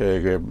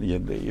 okay,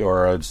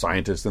 you're a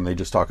scientist and they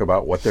just talk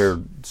about what their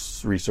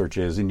research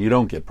is and you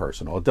don't get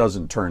personal. It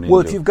doesn't turn into...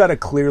 Well, if you've got a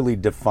clearly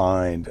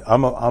defined...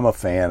 I'm a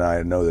fan.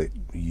 I know that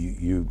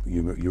you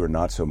are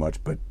not so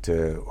much, but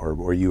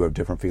or you have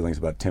different feelings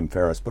about Tim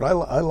Ferriss, but I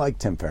like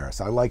Tim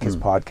Ferriss. I like his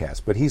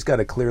podcast, but he's got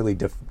a clearly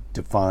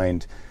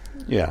defined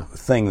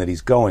thing that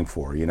he's going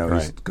for.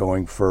 He's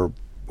going for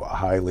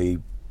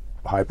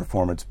high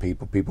performance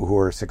people who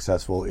are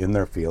successful in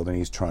their field, and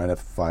he's trying to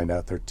find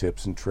out their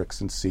tips and tricks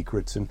and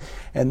secrets, and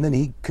then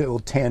he will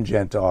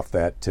tangent off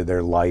that to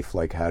their life,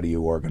 like how do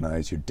you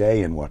organize your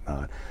day and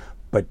whatnot.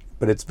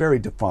 But it's very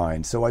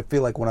defined. So I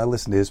feel like when I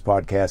listen to his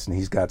podcast and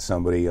he's got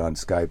somebody on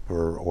Skype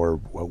or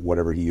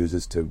whatever he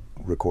uses to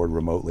record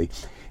remotely,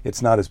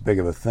 it's not as big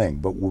of a thing.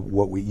 But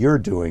what you're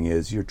doing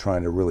is you're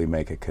trying to really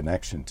make a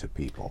connection to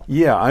people.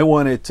 Yeah, I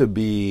want it to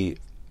be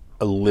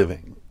a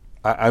living.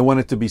 I want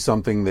it to be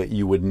something that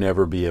you would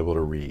never be able to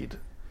read,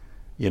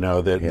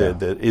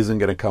 that isn't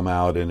going to come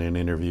out in an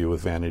interview with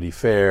Vanity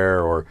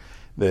Fair, or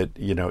that,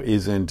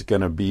 isn't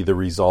going to be the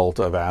result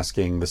of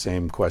asking the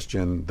same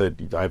question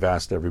that I've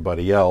asked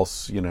everybody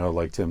else,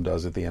 like Tim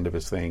does at the end of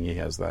his thing. He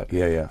has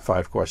that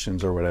 5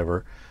 questions or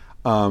whatever.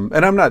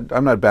 And I'm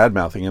not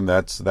bad-mouthing him.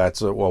 That's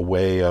a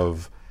way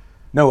of...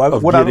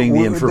 getting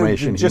the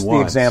information just he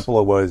wants. The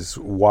example was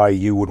why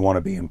you would want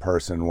to be in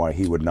person, why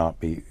he would not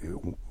be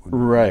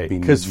right.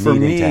 Because for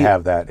me, to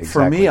have that. Exactly.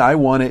 For me, I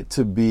want it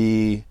to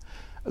be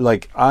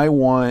like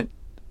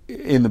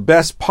in the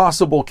best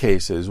possible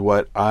cases,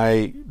 what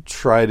I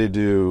try to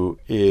do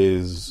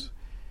is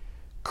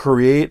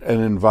create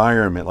an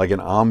environment, like an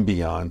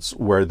ambiance,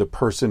 where the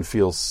person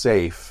feels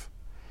safe,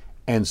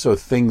 and so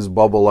things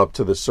bubble up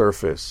to the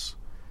surface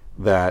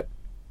that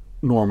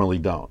normally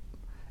don't.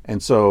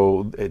 And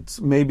so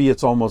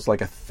it's almost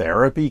like a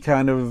therapy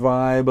kind of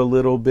vibe a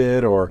little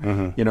bit, or,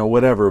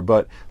 whatever.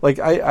 But like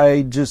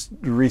I just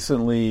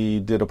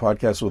recently did a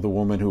podcast with a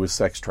woman who was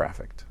sex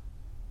trafficked,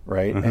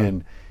 right?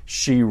 And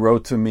she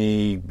wrote to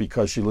me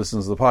because she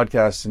listens to the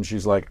podcast, and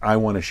she's like, I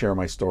want to share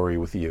my story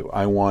with you.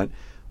 I want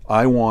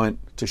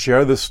to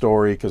share this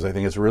story because I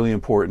think it's really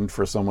important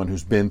for someone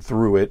who's been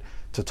through it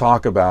to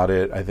talk about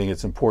it. I think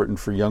it's important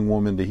for young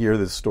women to hear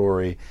this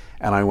story,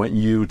 and I want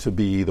you to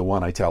be the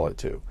one I tell it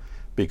to.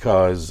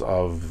 Because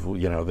of,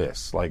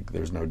 this, like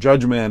there's no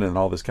judgment and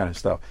all this kind of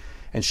stuff.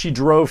 And she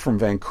drove from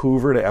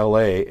Vancouver to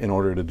LA in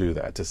order to do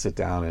that, to sit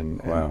down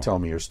and tell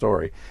me her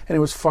story. And it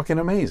was fucking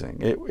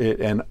amazing.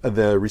 And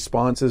the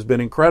response has been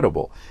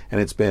incredible.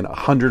 And it's been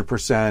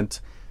 100%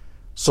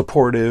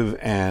 supportive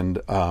and,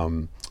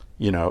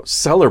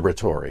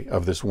 celebratory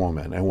of this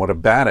woman and what a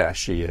badass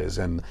she is.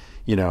 And,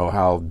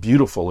 how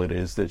beautiful it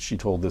is that she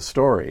told this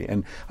story.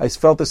 And I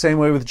felt the same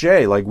way with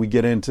Jay. Like we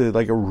get into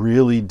like a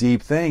really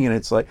deep thing, and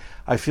it's like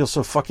I feel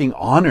so fucking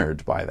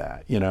honored by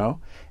that,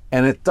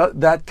 And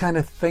that kind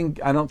of thing,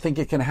 I don't think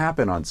it can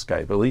happen on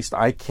Skype. At least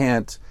I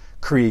can't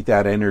create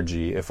that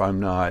energy if I'm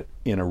not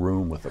in a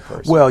room with a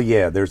person. Well,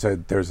 yeah, there's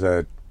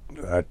a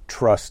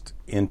trust,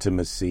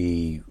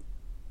 intimacy.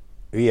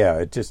 Yeah,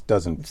 it just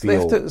doesn't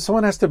feel...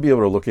 someone has to be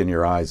able to look in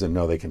your eyes and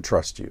know they can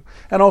trust you.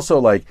 And also,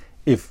 like,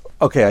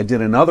 I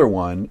did another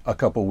one a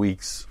couple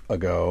weeks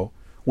ago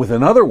with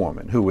another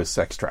woman who was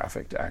sex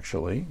trafficked,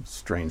 actually,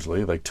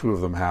 strangely. Like, 2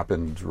 of them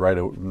happened right,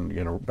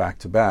 back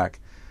to back.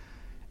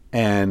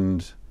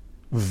 And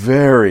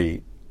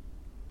very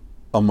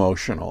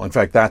emotional. In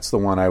fact, that's the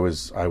one I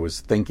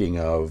was thinking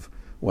of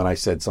when I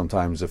said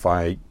sometimes if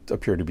I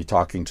appear to be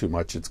talking too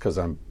much, it's because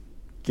I'm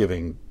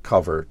giving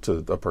cover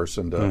to a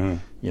person to,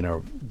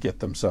 get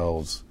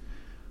themselves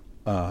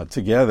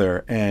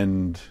together.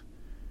 And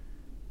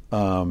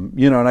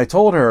And I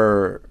told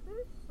her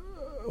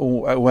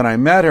when I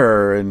met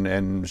her,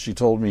 and she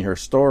told me her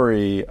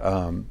story.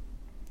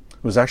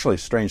 It was actually a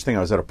strange thing. I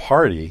was at a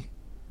party,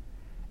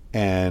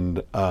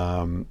 and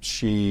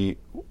she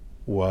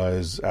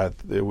was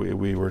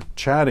we were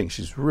chatting.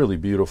 She's really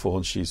beautiful,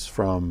 and she's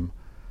from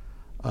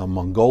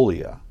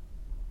Mongolia.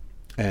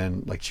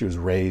 And like she was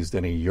raised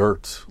in a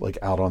yurt, like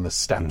out on the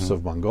steppes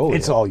of Mongolia.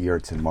 It's all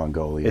yurts in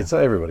Mongolia. It's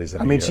everybody's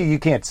in a yurt. You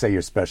can't say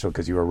you're special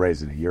because you were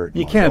raised in a yurt.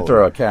 You can't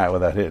throw a cat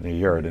without hitting a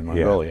yurt in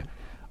Mongolia.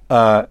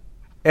 Yeah.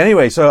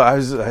 Anyway, so I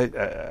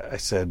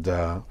said,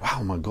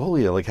 "Wow,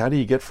 Mongolia! Like, how do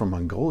you get from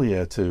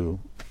Mongolia to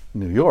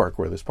New York,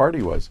 where this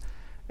party was?"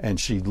 And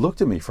she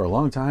looked at me for a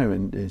long time,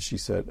 and she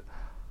said,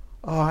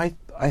 "Oh,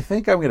 I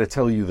think I'm going to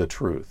tell you the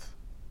truth."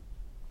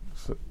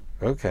 So,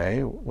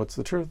 okay, what's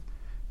the truth?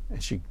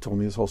 And she told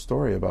me this whole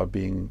story about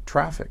being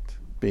trafficked,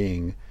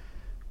 being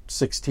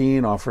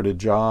 16, offered a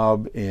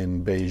job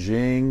in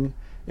Beijing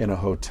in a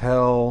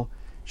hotel.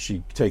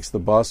 She takes the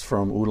bus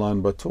from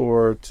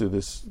Ulaanbaatar to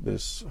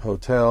this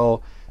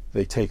hotel.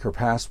 They take her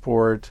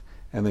passport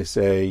and they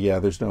say, "Yeah,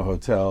 there's no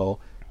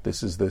hotel.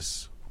 This is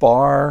this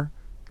bar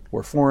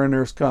where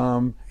foreigners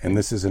come." And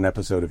this is an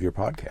episode of your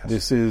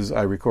podcast.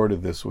 I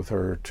recorded this with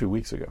her 2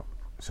 weeks ago.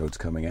 So it's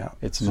coming out.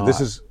 It's not.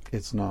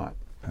 It's not.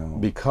 Oh.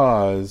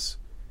 Because...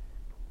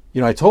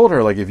 I told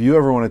her, like, if you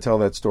ever want to tell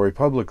that story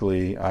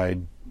publicly, I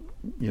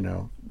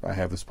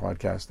have this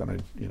podcast,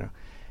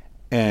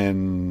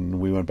 and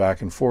we went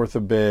back and forth a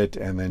bit,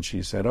 and then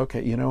she said,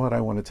 "Okay, you know what,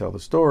 I want to tell the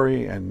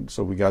story," and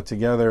so we got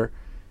together,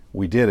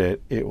 we did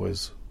it. It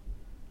was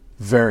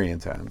very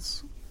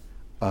intense,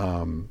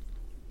 and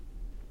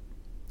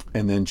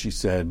then she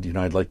said,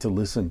 "I'd like to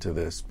listen to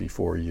this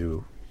before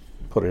you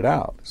put it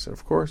out." I said,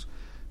 "Of course."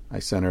 I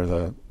sent her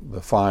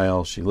the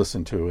file. She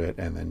listened to it,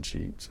 and then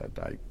she said,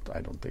 I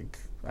don't think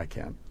I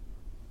can.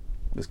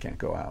 This can't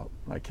go out.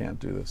 I can't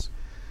do this.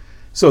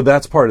 So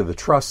that's part of the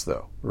trust,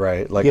 though,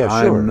 right? Like, yeah,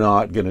 sure. I'm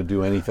not going to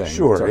do anything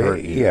to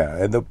hurt you. Yeah,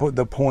 and the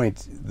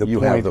point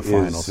have the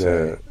final is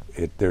say.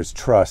 There's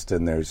trust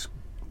and there's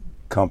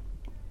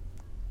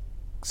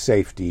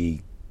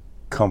safety,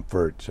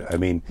 comfort. I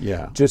mean,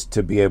 just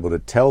to be able to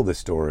tell the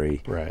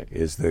story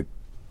is the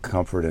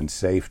comfort and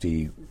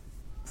safety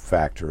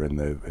factor and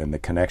the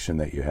connection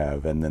that you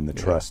have, and then the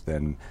trust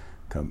then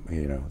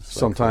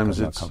sometimes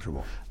it's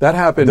comfortable. That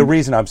happened. The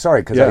reason I'm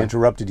sorry because I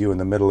interrupted you in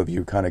the middle of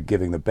you kind of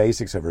giving the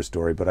basics of her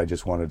story, but I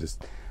just wanted to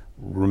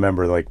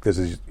remember, like, this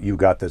is, you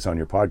got this on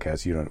your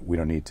podcast. We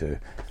don't need to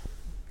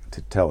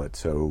tell it.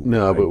 So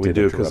no, but we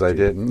do because I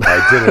didn't.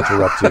 I did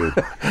interrupt you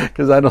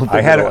because I don't think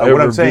I had.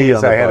 What I'm saying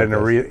is I had a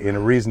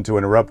reason to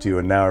interrupt you,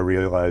 and now I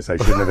realize I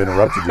shouldn't have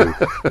interrupted you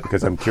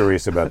because I'm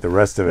curious about the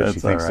rest of it. That's she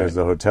thinks there's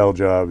a hotel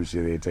job.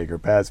 They take her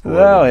passport.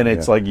 No, and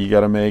it's like, you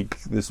got to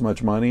make this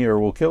much money or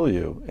we'll kill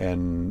you.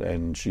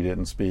 And she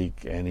didn't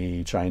speak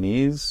any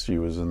Chinese. She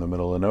was in the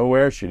middle of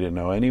nowhere. She didn't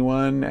know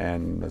anyone,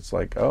 and it's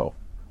like, oh,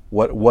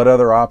 what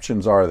other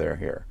options are there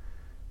here?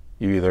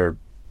 You either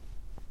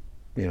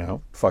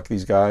fuck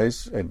these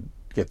guys and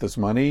get this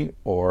money,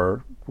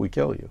 or we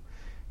kill you.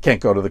 Can't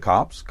go to the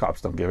cops.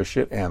 Cops don't give a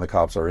shit, and the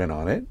cops are in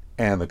on it,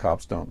 and the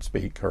cops don't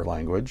speak her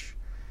language.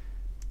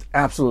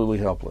 Absolutely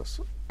helpless.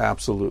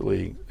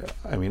 Absolutely,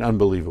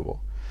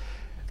 unbelievable.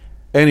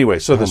 Anyway,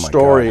 so the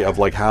story of,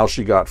 like, how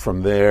she got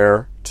from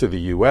there to the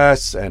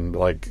U.S., and,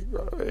 like,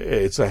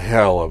 it's a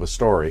hell of a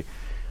story.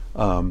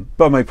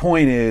 But my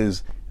point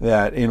is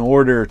that in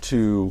order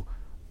to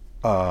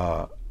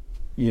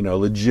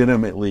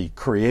legitimately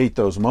create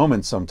those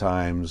moments,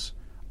 sometimes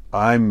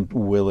I'm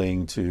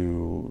willing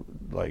to,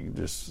 like,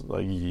 just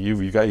like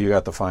you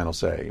got the final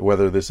say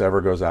whether this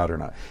ever goes out or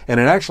not. And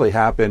it actually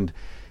happened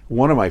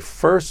one of my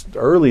first,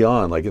 early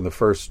on, like in the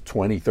first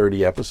 20,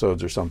 30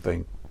 episodes or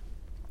something.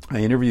 I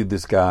interviewed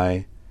this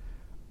guy.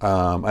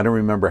 I don't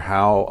remember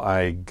how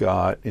I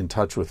got in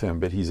touch with him,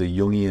 but he's a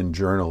Jungian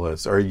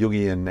journalist or a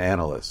Jungian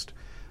analyst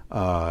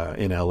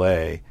in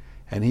LA.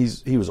 And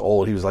he was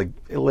old. He was like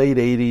late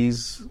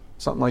 80s,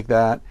 something like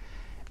that,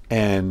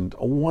 and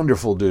a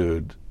wonderful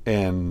dude.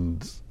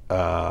 And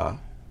I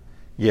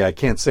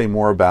can't say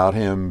more about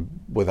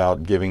him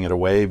without giving it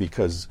away,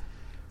 because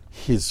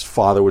his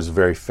father was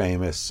very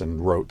famous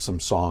and wrote some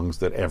songs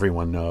that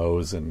everyone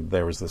knows, and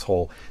there was this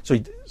whole...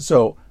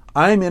 So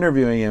I'm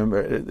interviewing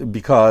him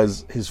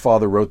because his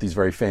father wrote these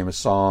very famous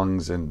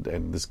songs, and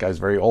this guy's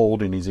very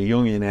old, and he's a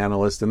Jungian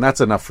analyst, and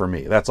that's enough for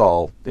me. That's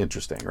all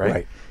interesting,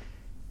 right?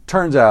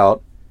 Turns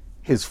out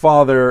his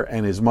father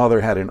and his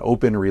mother had an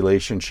open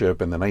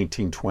relationship in the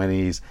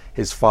 1920s.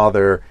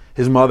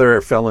 His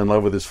mother fell in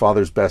love with his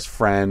father's best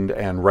friend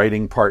and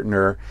writing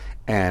partner,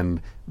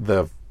 and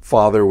the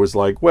father was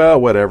like,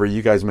 well, whatever,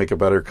 you guys make a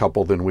better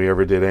couple than we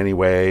ever did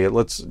anyway.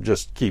 Let's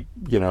just keep,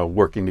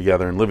 working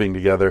together and living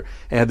together.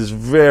 And had this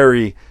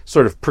very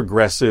sort of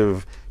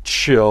progressive,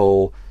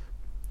 chill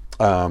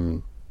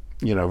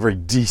very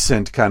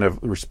decent kind of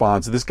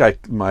response. This guy,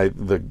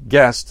 the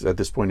guest at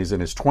this point, he's in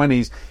his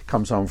 20s,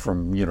 comes home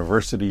from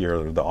university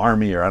or the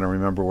army, or I don't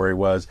remember where he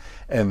was,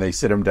 and they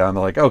sit him down.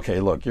 They're like, okay,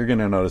 look, you're going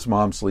to notice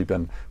Mom's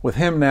sleeping with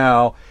him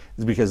now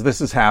because this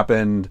has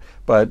happened,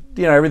 but,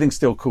 everything's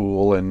still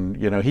cool, and,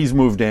 he's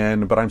moved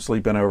in, but I'm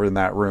sleeping over in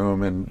that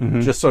room,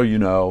 and just so you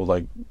know,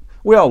 like,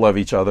 we all love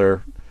each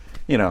other,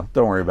 don't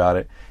worry about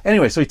it.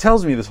 Anyway, so he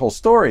tells me this whole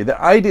story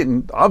that I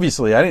didn't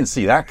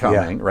see that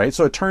coming, right?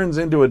 So it turns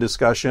into a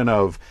discussion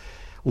of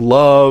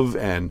love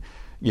and,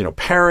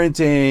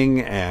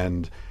 parenting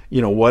and,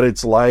 what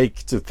it's like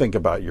to think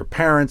about your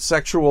parents'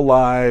 sexual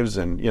lives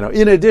and,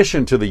 in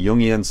addition to the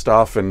Jungian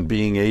stuff and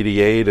being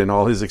 88 and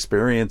all his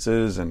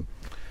experiences. And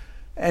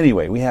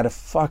anyway, we had a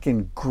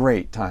fucking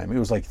great time. It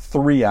was like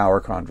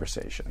 3-hour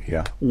conversation.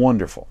 Yeah.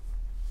 Wonderful.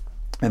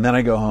 And then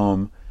I go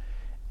home.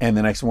 And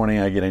the next morning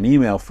I get an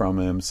email from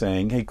him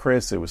saying, hey,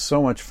 Chris, it was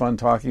so much fun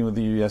talking with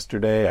you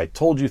yesterday. I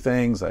told you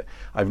things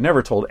I've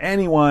never told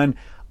anyone.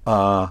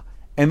 And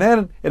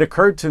then it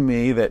occurred to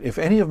me that if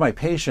any of my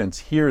patients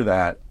hear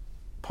that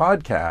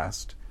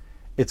podcast,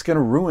 it's going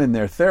to ruin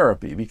their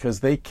therapy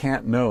because they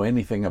can't know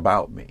anything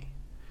about me.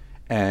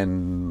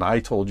 And I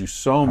told you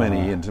so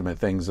many intimate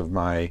things of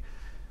my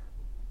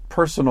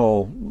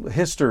personal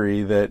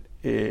history that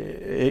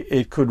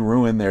it could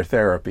ruin their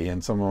therapy,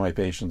 and some of my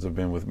patients have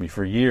been with me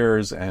for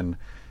years, and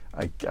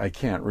I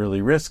can't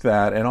really risk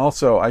that. And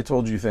also, I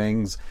told you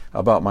things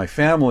about my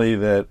family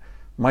that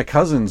my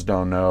cousins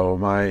don't know,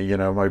 my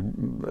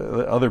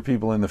other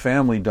people in the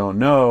family don't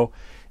know.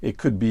 It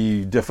could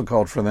be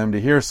difficult for them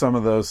to hear some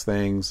of those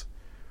things.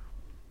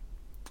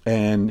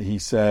 And he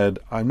said,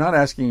 I'm not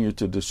asking you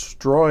to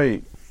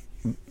destroy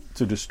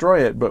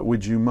it, but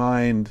would you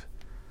mind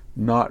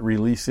not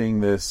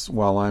releasing this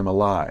while I'm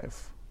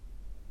alive?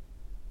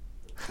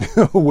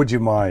 Would you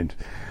mind?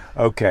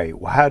 Okay,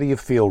 well, how do you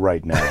feel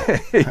right now?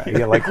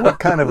 You're like, what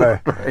kind of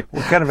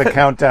a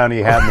countdown do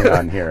you have me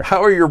on here?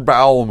 How are your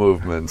bowel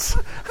movements?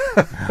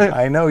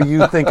 I know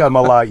you think I'm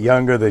a lot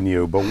younger than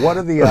you, but what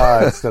are the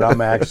odds that I'm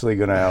actually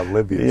going to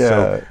outlive you?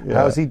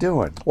 How's he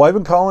doing? Well, I've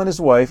been calling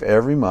his wife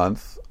every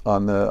month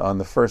on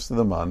the first of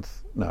the month.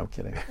 No, I'm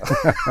kidding.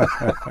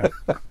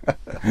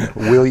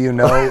 Will you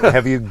know?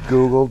 Have you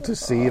Googled to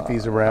see if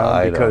he's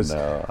around? Because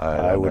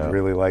I would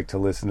really like to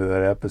listen to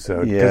that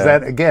episode. Because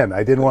that, again,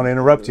 I didn't want to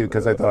interrupt you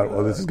because I thought,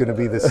 well, this is going to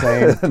be the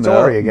same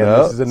story again.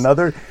 No. This is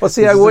another. Well,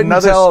 see, I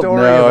wouldn't tell a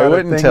story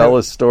about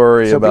a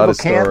story. So people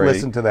can't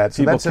listen to that.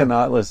 So people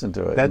cannot listen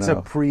to it. That's a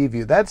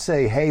preview. That's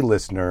a, hey,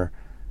 listener,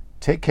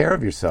 take care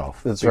of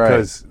yourself. That's right.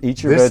 Because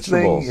eat your this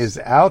vegetables. thing is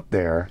out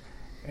there.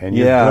 And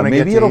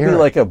maybe it'll be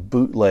like a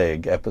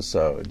bootleg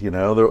episode.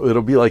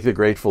 It'll be like the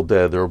Grateful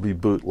Dead. There will be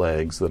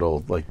bootlegs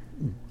that'll like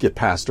get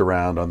passed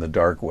around on the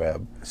dark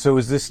web. So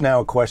is this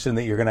now a question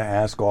that you're going to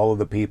ask all of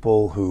the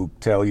people who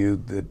tell you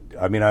that?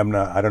 I mean,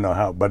 I don't know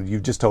how, but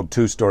you've just told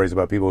 2 stories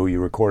about people who you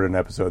recorded an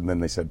episode and then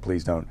they said,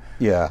 please don't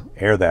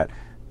air that.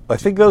 I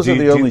think those are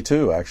the only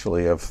 2,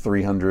 actually, of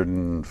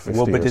 350.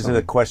 Well, but is it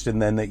a question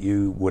then that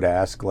you would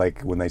ask,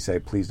 like when they say,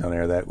 please don't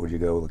air that, would you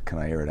go, can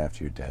I air it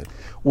after you're dead?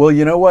 Well,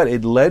 you know what?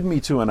 It led me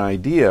to an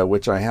idea,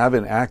 which I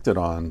haven't acted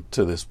on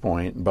to this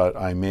point, but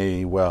I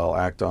may well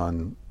act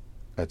on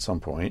at some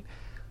point,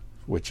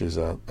 which is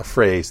a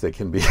phrase that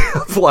can be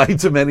applied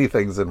to many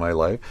things in my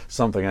life,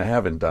 something I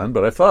haven't done,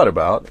 but I thought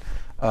about.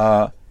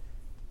 I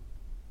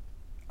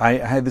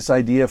had this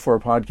idea for a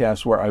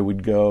podcast where I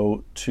would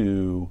go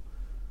to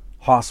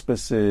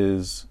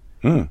hospices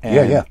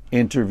and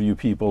interview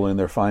people in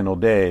their final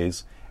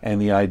days, and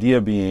the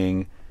idea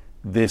being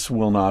this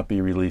will not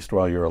be released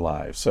while you're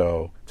alive.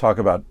 So talk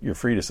about you're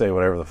free to say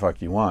whatever the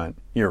fuck you want.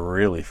 You're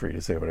really free to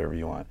say whatever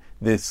you want.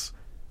 This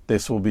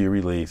will be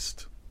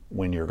released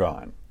when you're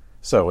gone.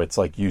 So it's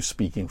like you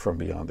speaking from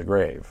beyond the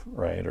grave,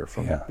 right? Or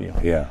from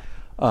beyond. Yeah.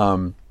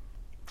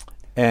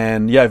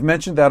 And I've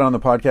mentioned that on the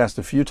podcast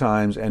a few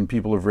times, and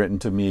people have written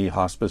to me,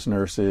 hospice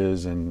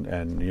nurses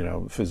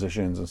and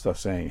physicians and stuff,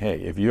 saying,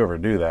 "Hey, if you ever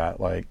do that,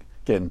 like,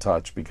 get in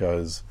touch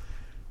because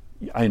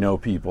I know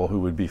people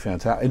who would be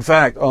fantastic." In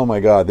fact, oh my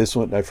God, this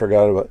one I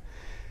forgot about.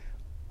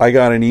 I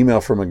got an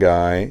email from a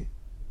guy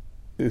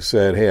who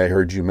said, "Hey, I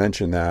heard you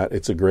mention that.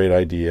 It's a great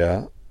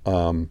idea.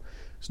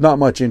 There's not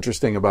much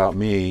interesting about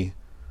me.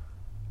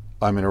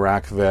 I'm an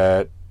Iraq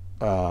vet.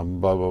 Blah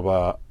blah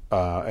blah."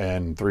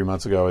 And 3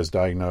 months ago I was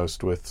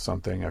diagnosed with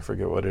something, I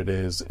forget what it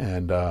is,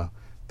 and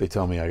they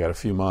tell me I got a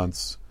few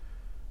months.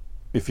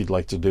 If you'd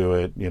like to do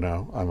it,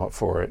 I'm up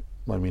for it.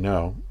 Let me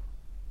know.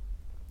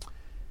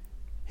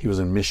 He was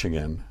in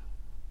Michigan,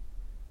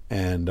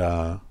 and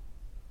I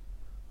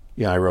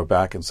wrote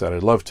back and said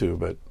I'd love to,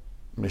 but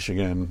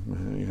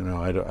Michigan,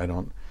 I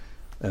don't,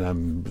 and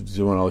I'm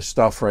doing all this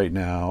stuff right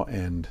now,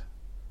 and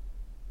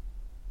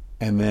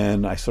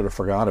then I sort of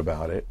forgot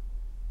about it,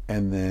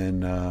 and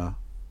then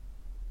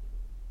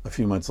a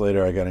few months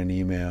later, I got an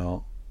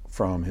email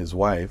from his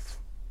wife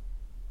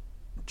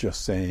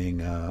just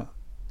saying,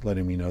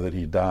 letting me know that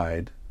he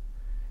died.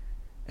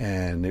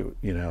 And,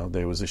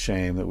 it was a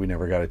shame that we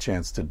never got a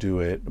chance to do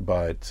it,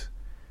 but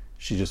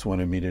She just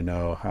wanted me to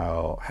know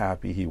how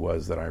happy he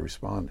was that I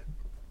responded.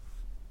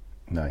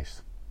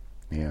 Nice.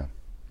 Yeah.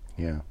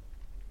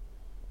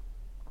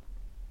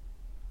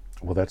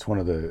 Well, that's one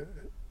of the,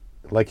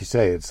 like you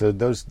say, it's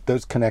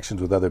those connections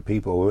with other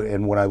people.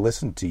 And when I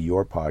listen to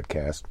your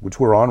podcast, which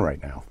we're on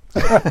right now,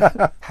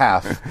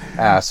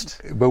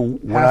 half-assed. But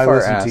when I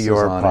listen to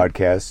your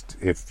podcast,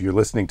 if you're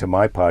listening to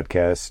my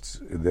podcast,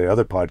 the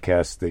other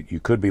podcast that you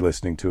could be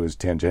listening to is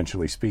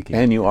Tangentially Speaking.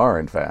 And you are,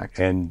 in fact.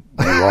 And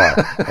you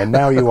are. And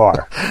now you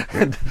are.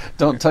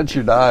 Don't touch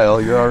your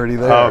dial. You're already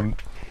there.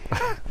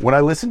 When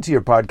I listen to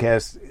your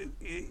podcast,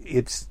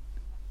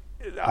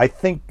 I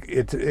think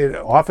it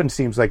often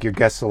seems like your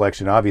guest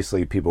selection,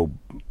 obviously people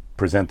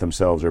present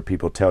themselves or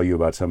people tell you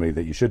about somebody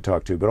that you should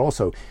talk to, but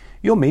also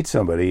you'll meet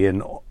somebody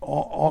and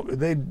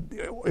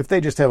if they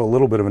just have a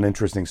little bit of an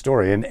interesting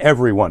story, and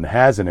everyone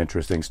has an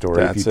interesting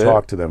story if you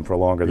talk to them for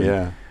longer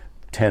than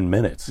 10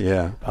 minutes.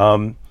 Yeah.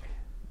 And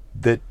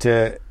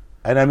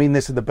I mean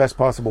this in the best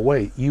possible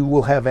way, you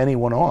will have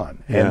anyone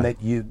on, and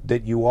that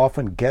you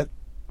often get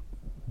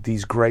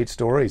these great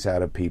stories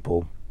out of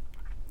people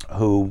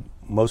who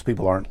most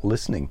people aren't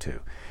listening to.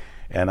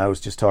 And I was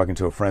just talking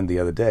to a friend the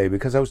other day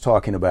because I was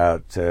talking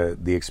about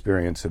the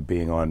experience of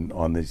being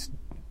on these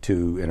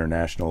 2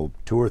 international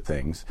tour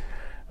things,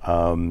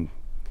 that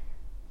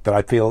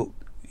I feel,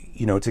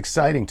 it's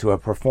exciting to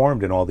have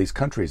performed in all these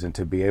countries and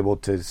to be able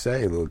to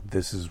say, look,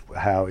 this is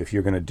how, if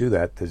you're going to do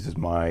that, this is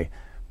the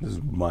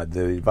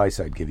advice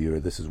I'd give you, or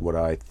this is what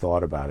I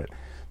thought about it.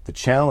 The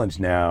challenge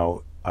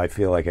now, I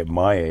feel like at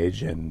my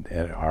age and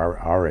at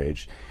our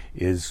age,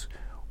 is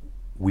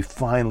we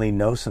finally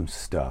know some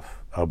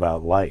stuff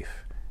about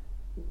life,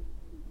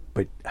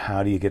 but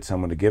how do you get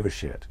someone to give a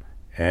shit?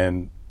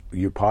 And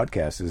your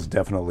podcast is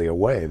definitely a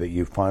way that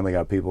you finally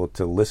got people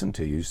to listen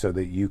to you so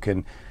that you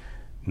can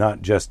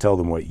not just tell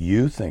them what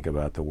you think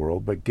about the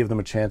world, but give them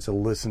a chance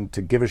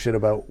to give a shit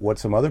about what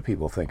some other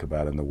people think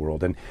about in the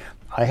world. And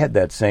I had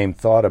that same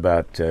thought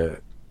about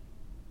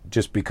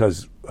just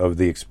because of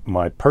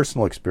my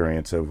personal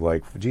experience of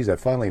like, geez, I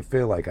finally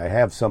feel like I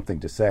have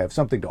something to say, I have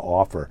something to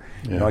offer.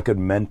 Yeah. I could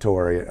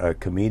mentor a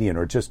comedian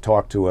or just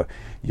talk to a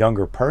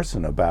younger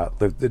person about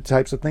the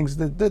types of things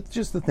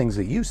just the things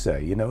that you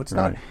say. It's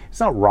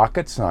not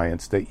rocket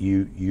science that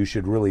you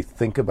should really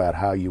think about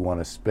how you want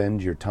to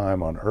spend your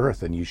time on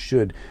Earth, and you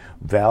should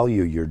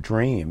value your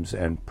dreams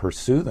and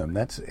pursue them.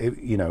 That's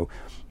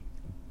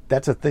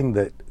that's a thing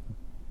that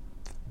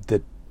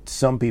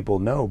some people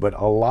know, but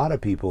a lot of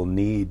people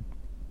need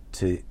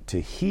to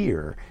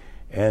hear.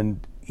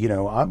 And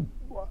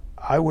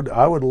I would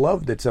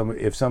love that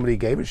if somebody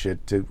gave a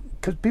shit to,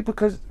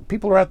 because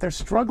people are out there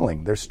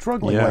struggling. They're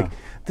struggling. Yeah. Like,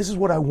 this is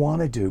what I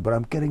want to do, but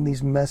I'm getting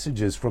these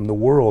messages from the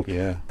world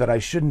that I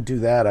shouldn't do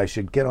that. I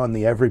should get on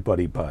the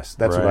everybody bus.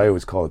 That's what I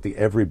always call it, the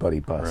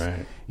everybody bus.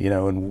 Right.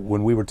 And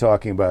when we were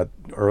talking about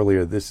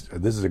earlier, this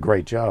is a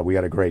great job. We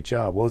got a great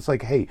job. Well, it's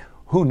like, hey,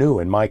 who knew?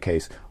 In my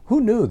case, who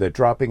knew that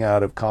dropping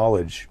out of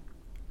college,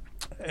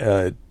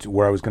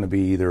 where I was going to be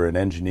either an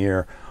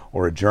engineer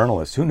or a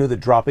journalist, who knew that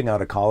dropping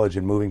out of college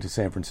and moving to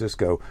San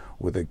Francisco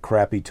with a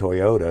crappy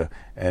Toyota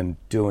and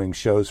doing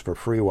shows for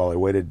free while I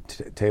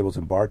waited tables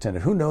and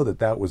bartended, who knew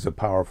that was a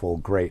powerful,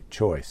 great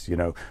choice?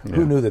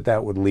 Who knew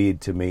that would lead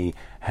to me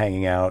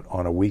hanging out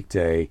on a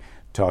weekday,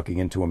 talking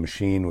into a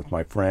machine with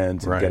my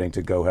friends and getting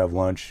to go have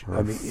lunch.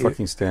 Or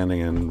standing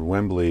in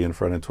Wembley in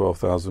front of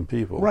 12,000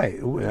 people. Right.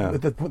 Yeah.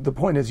 The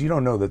point is, you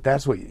don't know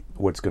that's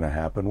what's going to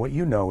happen. What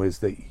you know is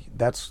that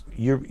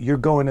you're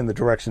going in the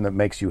direction that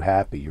makes you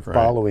happy. You're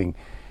following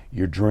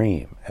your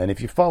dream. And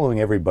if you're following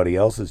everybody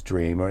else's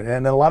dream,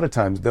 and a lot of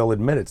times they'll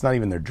admit it's not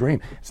even their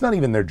dream. It's not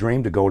even their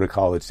dream to go to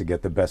college to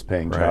get the best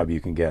paying job you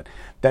can get.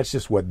 That's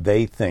just what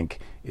they think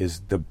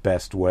is the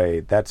best way.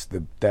 That's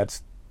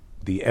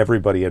the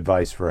everybody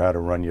advice for how to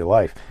run your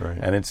life. Right.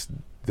 And it's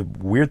the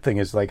weird thing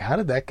is, like, how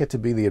did that get to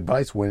be the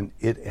advice when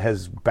it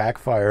has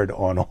backfired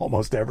on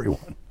almost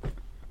everyone?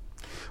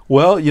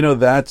 Well,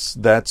 that's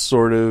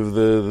sort of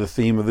the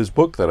theme of this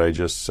book that I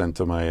just sent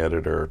to my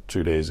editor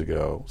 2 days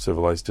ago,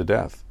 Civilized to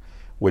Death,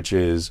 which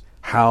is,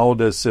 how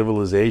does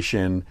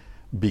civilization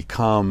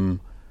become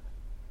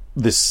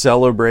this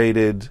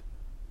celebrated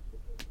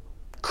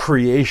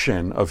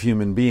creation of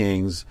human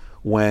beings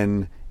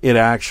when it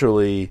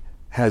actually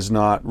has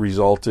not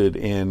resulted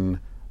in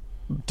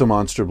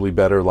demonstrably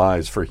better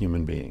lives for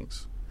human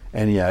beings.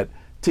 And yet,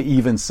 to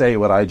even say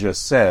what I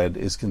just said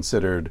is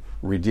considered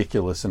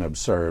ridiculous and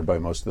absurd by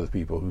most of the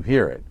people who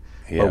hear it.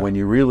 Yeah. But when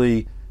you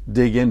really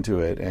dig into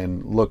it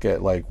and look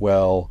at, like,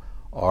 well,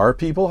 are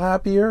people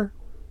happier?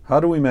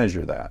 How do we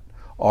measure that?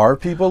 Are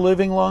people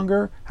living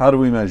longer? How do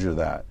we measure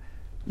that?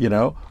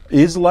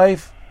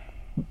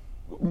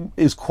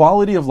 Is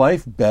quality of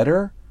life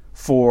better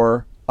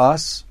for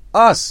us?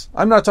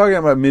 I'm not talking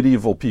about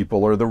medieval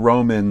people or the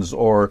Romans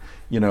or,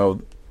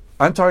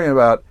 I'm talking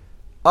about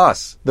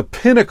us, the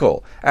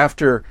pinnacle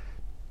after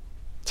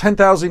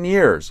 10,000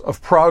 years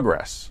of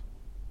progress,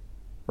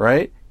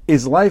 right?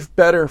 Is life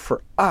better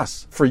for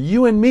us, for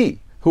you and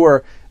me, who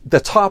are the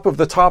top of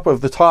the top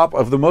of the top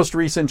of the most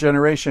recent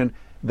generation?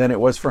 than it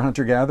was for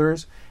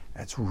hunter-gatherers,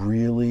 it's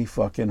really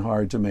fucking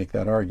hard to make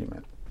that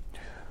argument.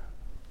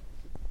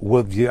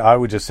 Well, yeah, I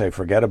would just say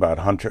forget about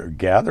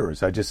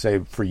hunter-gatherers. I just say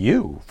for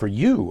you,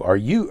 are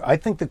you... I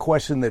think the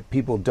question that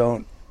people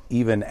don't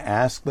even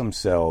ask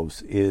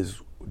themselves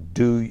is,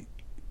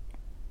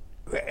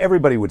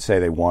 everybody would say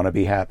they want to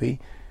be happy,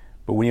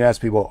 but when you ask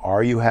people,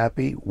 are you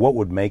happy? What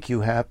would make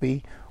you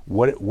happy?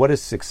 What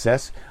is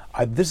success?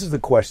 This is the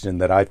question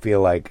that I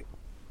feel like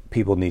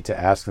people need to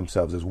ask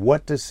themselves is,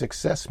 what does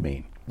success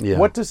mean? Yeah.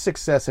 What does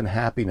success and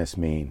happiness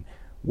mean?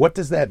 What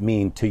does that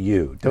mean to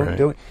you?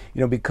 Don't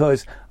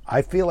because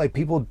I feel like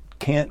people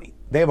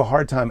they have a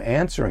hard time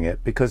answering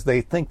it because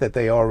they think that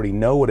they already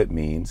know what it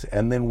means,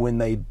 and then when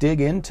they dig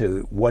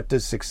into what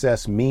does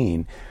success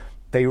mean,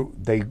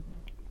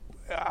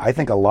 I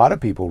think a lot of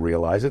people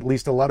realize, at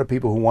least a lot of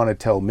people who want to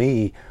tell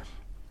me.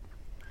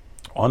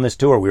 On this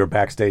tour, we were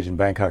backstage in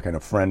Bangkok, and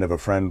a friend of a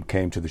friend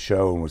came to the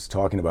show and was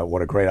talking about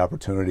what a great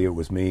opportunity it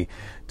was me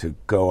to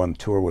go on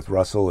tour with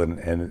Russell,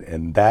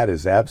 and that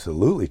is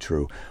absolutely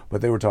true.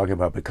 But they were talking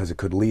about because it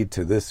could lead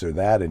to this or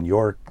that in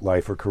your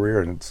life or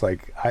career, and it's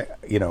like,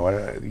 you don't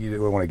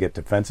want to get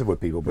defensive with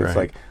people, but It's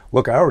like,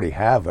 look, I already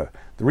have the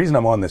reason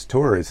I'm on this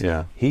tour is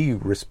he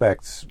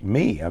respects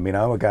me. I mean,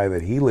 I'm a guy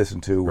that he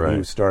listened to when he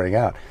was starting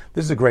out.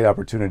 This is a great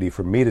opportunity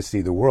for me to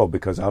see the world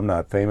because I'm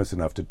not famous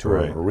enough to tour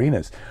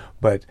arenas.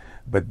 But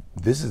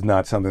this is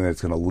not something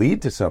that's going to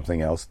lead to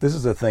something else. This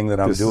is a thing that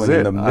I'm doing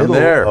in the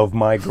middle of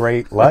my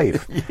great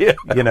life.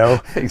 Exactly.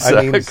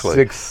 I mean,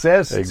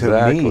 success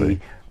to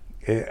me,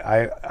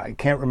 I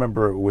can't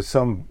remember, it was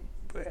some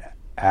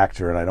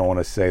actor, and I don't want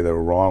to say the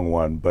wrong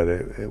one, but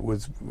it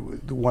was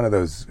one of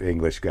those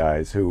English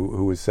guys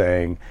who was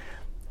saying,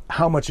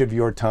 how much of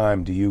your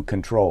time do you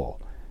control?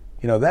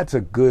 That's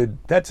a good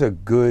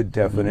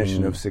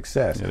definition of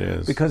success. It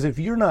is. Because if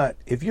you're not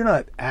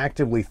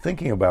actively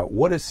thinking about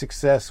what is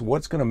success,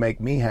 what's going to make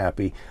me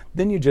happy,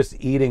 then you're just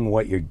eating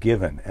what you're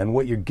given. And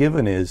what you're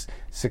given is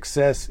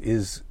success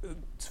is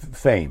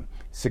fame.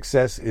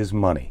 Success is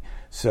money.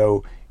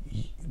 So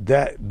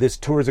this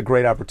tour is a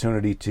great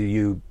opportunity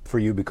for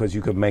you because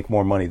you could make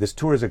more money. This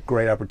tour is a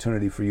great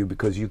opportunity for you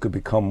because you could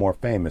become more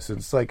famous. And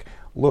it's like,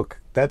 look,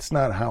 that's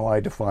not how I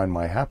define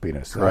my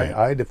happiness. Right.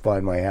 I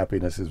define my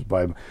happiness as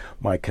by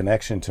my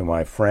connection to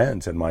my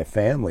friends and my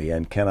family.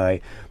 And can I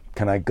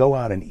go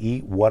out and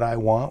eat what I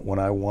want when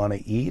I want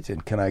to eat?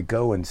 And can I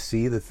go and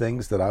see the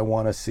things that I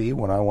want to see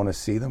when I want to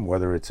see them,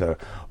 whether it's a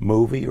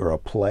movie or a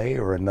play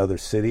or another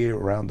city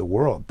around the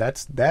world?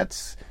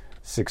 That's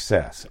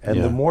success.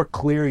 And the more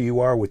clear you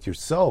are with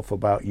yourself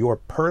about your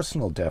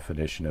personal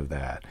definition of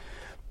that,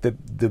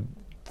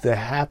 the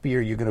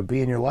happier you're going to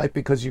be in your life,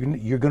 because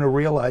you're going to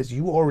realize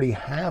you already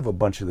have a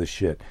bunch of the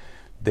shit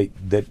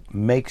that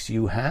makes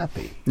you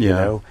happy.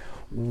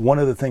 One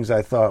of the things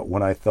I thought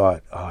when I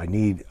thought, I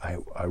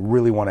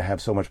really want to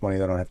have so much money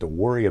that I don't have to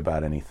worry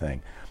about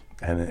anything,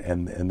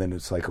 and then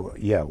it's like,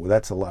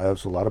 that's a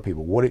lot of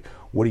people. What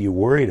are you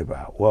worried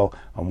about? Well,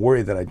 I'm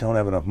worried that I don't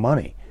have enough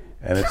money.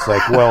 And it's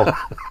like, well,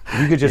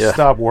 you could just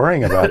stop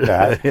worrying about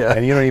that,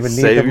 and you don't even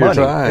need the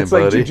money. It's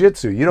like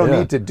jiu-jitsu. You don't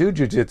need to do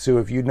jiu-jitsu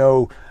if you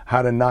know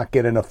how to not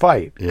get in a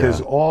fight,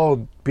 because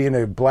all being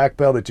a black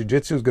belt at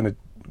jiu-jitsu is going to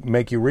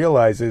make you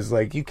realize is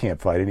like you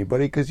can't fight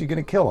anybody because you're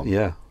going to kill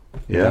them.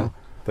 Yeah,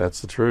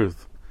 that's the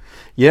truth.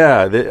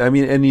 Yeah,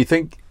 and you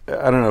think,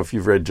 I don't know if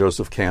you've read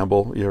Joseph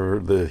Campbell. You're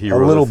the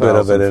hero. A little of the bit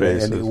of it,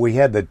 faces. and he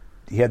had the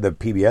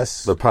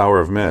PBS, The Power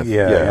of Myth.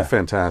 Yeah.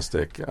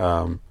 Fantastic.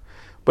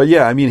 But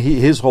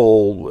his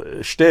whole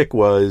shtick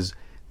was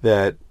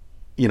that,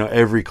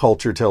 every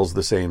culture tells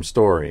the same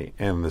story.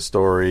 And the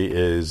story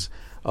is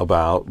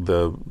about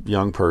the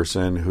young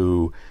person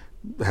who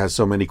has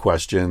so many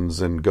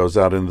questions and goes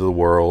out into the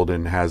world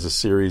and has a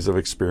series of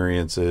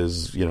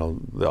experiences,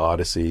 the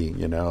Odyssey,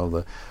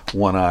 the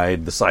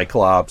one-eyed, the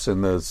Cyclops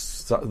and the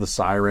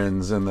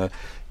sirens and the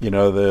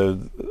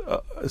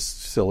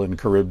Scylla and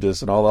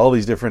Charybdis and all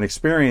these different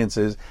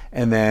experiences.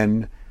 And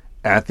then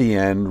at the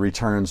end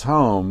returns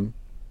home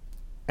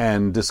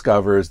and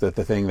discovers that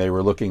the thing they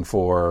were looking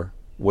for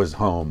was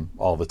home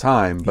all the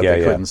time, but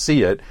they couldn't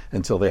see it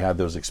until they had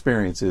those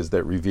experiences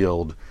that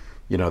revealed,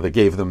 that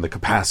gave them the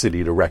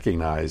capacity to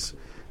recognize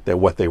that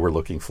what they were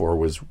looking for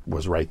was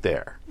right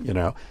there.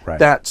 Right.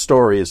 That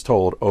story is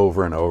told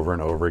over and over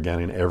and over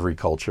again in every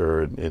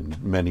culture in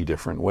many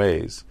different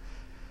ways.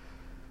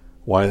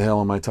 Why the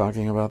hell am I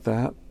talking about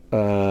that?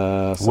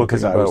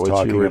 Because I was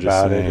talking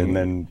about it, and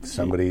then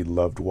somebody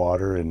loved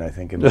water, and I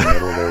think in the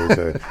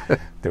middle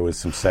there was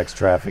some sex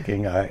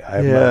trafficking. It's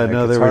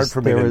hard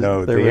for me to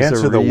know the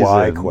answer to the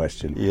why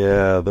question.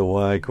 Yeah, the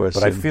why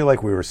question. But I feel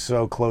like we were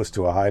so close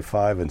to a high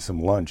five and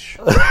some lunch.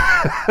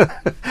 But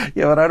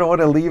I don't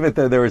want to leave it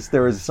there. There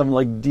was some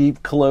like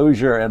deep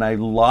closure, and I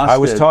lost it. I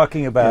was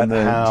talking about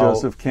how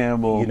Joseph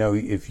Campbell.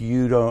 If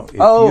you don't,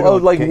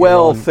 like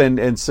wealth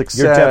and success.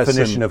 Your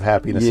definition of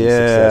happiness and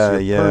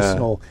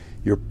success.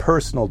 Your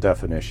personal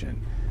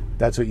definition.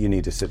 That's what you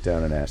need to sit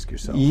down and ask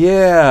yourself.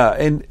 Yeah,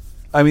 and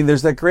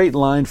there's that great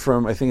line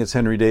from, I think it's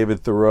Henry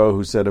David Thoreau,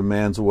 who said, "A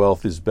man's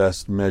wealth is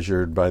best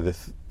measured by the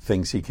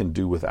things he can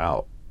do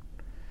without.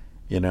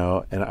 And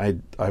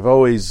I've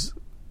always,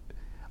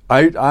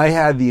 I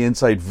had the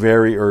insight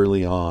very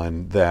early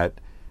on that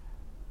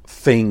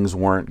things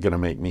weren't going to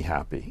make me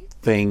happy.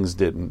 Things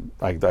didn't.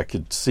 I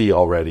could see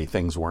already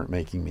things weren't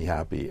making me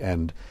happy,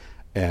 and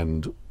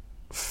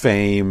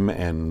fame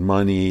and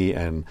money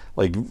and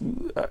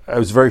I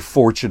was very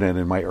fortunate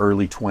in my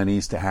early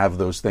 20s to have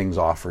those things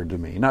offered to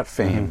me. Not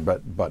fame,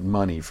 but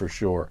money for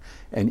sure,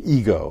 and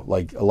ego,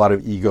 like a lot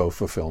of ego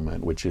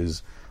fulfillment, which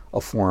is a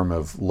form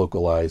of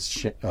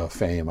localized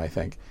fame, I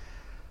think.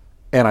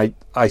 And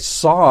I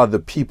saw the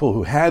people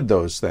who had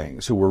those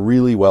things, who were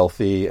really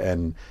wealthy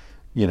and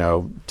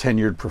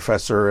tenured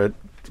professor at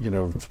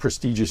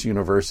prestigious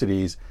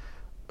universities,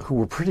 who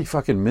were pretty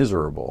fucking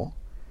miserable.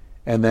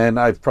 And then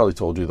I've probably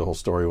told you the whole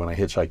story when I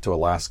hitchhiked to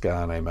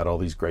Alaska and I met all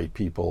these great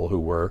people who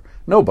were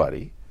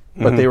nobody,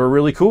 but they were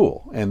really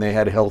cool and they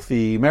had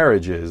healthy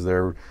marriages.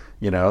 They're,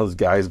 this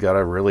guy's got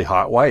a really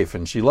hot wife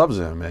and she loves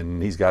him,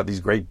 and he's got these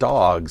great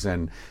dogs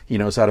and he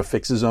knows how to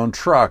fix his own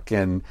truck,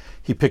 and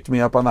he picked me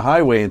up on the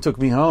highway and took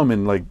me home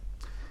and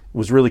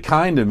was really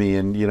kind to me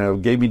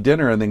and, gave me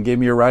dinner and then gave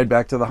me a ride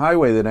back to the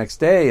highway the next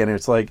day. And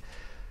it's like,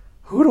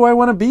 who do I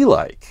want to be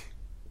like?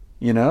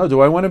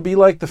 Do I want to be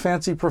like the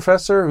fancy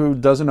professor who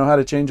doesn't know how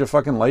to change a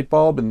fucking light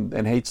bulb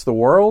and hates the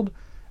world?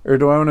 Or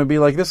do I want to be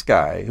like this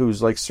guy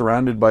who's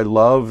surrounded by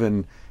love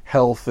and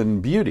health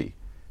and beauty,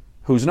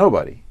 who's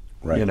nobody?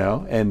 Right.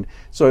 And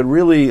so it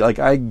really,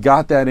 I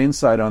got that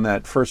insight on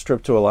that first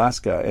trip to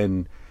Alaska,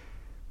 and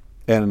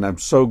I'm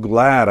so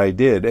glad I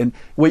did. And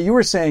what you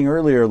were saying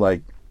earlier,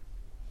 the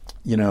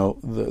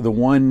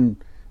one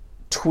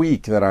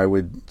tweak that I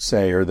would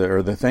say, or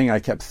the thing I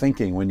kept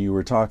thinking when you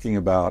were talking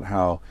about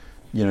how,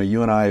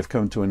 you and I have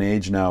come to an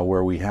age now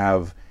where we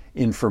have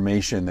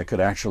information that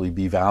could actually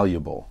be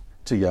valuable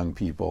to young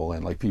people,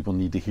 and people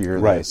need to hear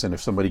this. And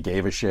if somebody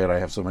gave a shit, I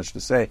have so much to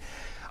say.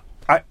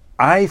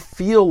 I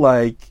feel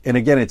like, and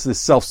again, it's this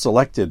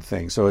self-selected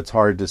thing, so it's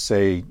hard to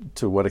say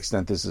to what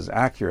extent this is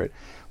accurate,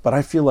 but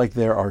I feel like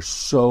there are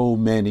so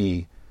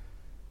many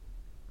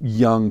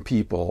young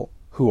people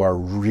who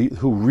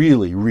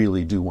really,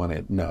 really do want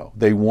to know.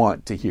 They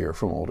want to hear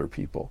from older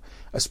people,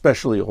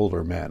 especially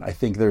older men. I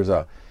think there's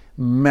a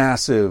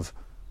massive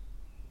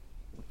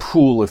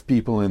pool of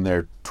people in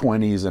their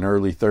 20s and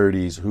early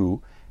 30s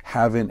who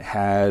haven't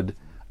had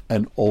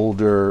an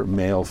older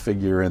male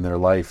figure in their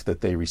life that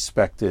they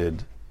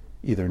respected,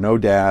 either no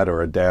dad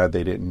or a dad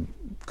they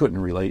couldn't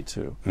relate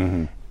to.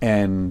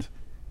 And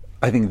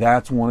I think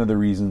that's one of the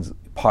reasons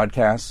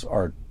podcasts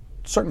are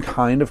certain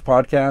kind of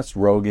podcasts.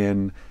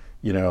 Rogan,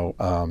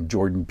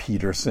 Jordan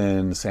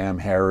Peterson, Sam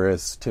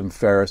Harris, Tim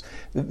Ferriss.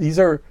 These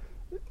are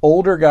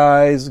older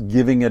guys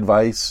giving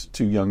advice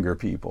to younger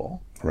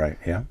people. Right,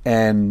 yeah.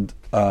 And,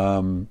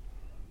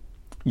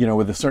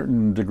 with a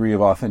certain degree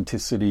of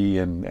authenticity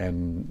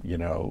and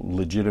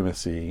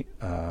legitimacy.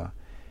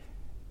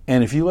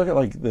 And if you look at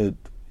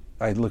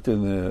I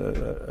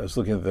was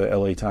looking at the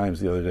LA Times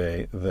the other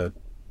day, the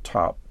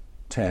top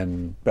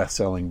 10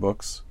 best-selling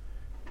books.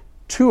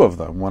 2 of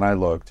them, when I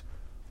looked,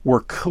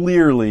 were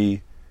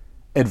clearly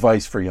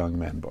advice for young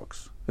men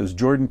books. There's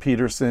Jordan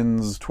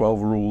Peterson's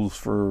 12 Rules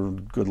for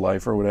Good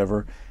Life or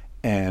whatever,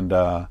 and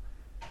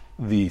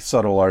The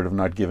Subtle Art of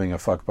Not Giving a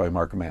Fuck by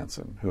Mark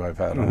Manson, who I've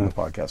had on the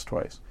podcast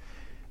twice.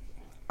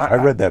 I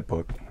read that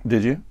book.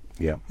 Did you?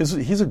 Yeah.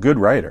 He's a good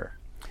writer.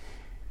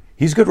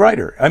 He's a good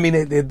writer. I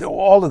mean,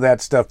 all of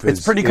that stuff is...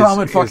 It's pretty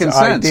common fucking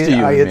sense to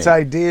you. It's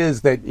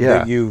ideas that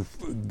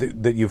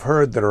you've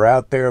heard that are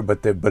out there, but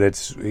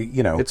it's,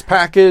 It's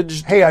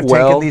packaged. Hey, I've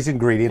taken these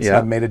ingredients and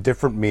I've made a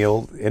different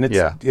meal, and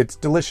it's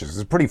delicious.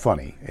 It's pretty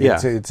funny.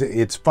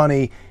 It's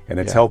funny and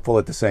it's helpful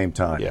at the same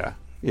time. Yeah,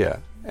 yeah.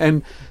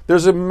 And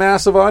there's a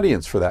massive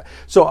audience for that.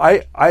 So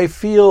I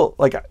feel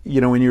like,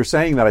 when you're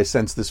saying that, I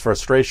sense this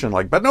frustration,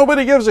 but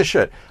nobody gives a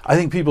shit. I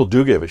think people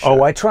do give a shit.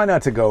 Oh, I try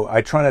not to go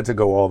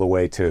all the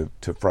way to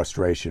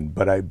frustration,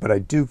 but I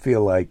do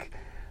feel like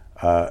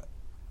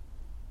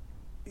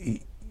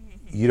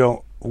you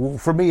don't.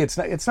 For me,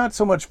 it's not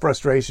so much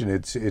frustration.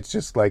 It's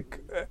just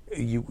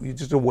you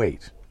just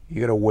wait.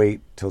 You got to wait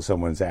till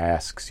someone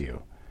asks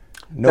you.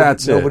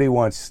 Nobody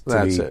wants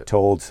to be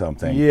told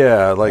something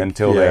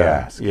until they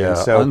ask. Yeah,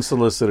 so,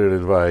 unsolicited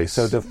advice.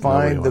 So to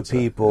find the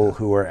people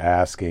who are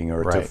asking,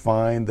 or to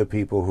find the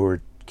people who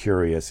are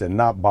curious and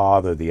not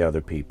bother the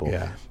other people,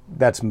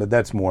 that's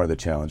more of the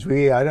challenge.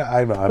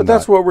 But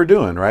that's what we're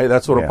doing, right?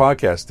 That's what a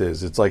podcast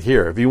is. It's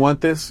here, if you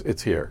want this,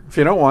 it's here. If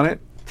you don't want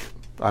it,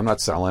 I'm not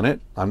selling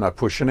it. I'm not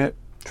pushing it.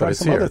 Try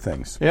some other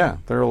things. Yeah,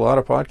 there are a lot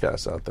of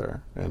podcasts out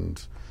there,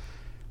 and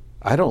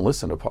I don't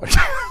listen to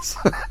podcasts.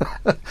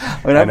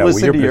 I've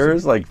listened to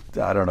yours,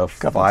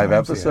 5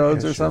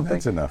 episodes or something.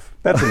 That's enough.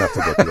 That's enough to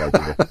get the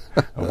idea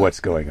of what's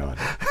going on.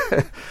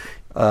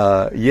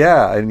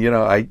 And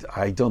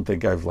I don't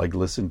think I've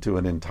listened to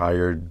an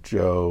entire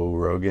Joe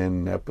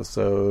Rogan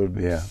episode.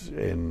 Yeah.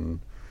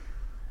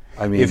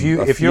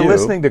 If you're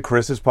listening to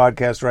Chris's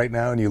podcast right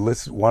now and you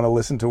want to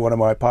listen to one of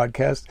my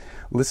podcasts,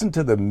 listen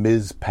to the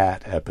Ms.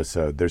 Pat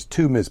episode. There's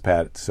 2 Ms.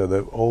 Pat, so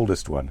the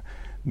oldest one.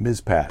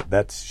 Ms.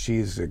 Pat.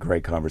 She's a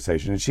great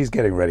conversation, and she's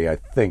getting ready, I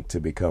think, to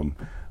become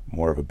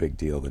more of a big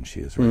deal than she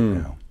is right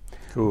now.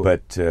 Cool.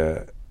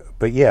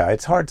 But yeah,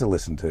 it's hard to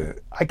listen to.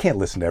 I can't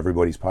listen to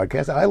everybody's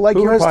podcast. I like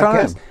your has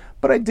podcast, time?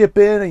 but I dip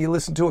in and you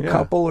listen to a Yeah.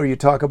 couple, or you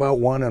talk about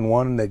one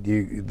that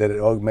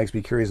it makes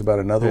me curious about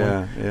another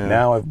one. Yeah.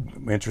 Now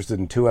I'm interested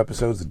in 2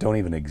 episodes that don't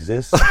even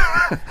exist.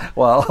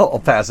 Well, I'll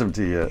pass them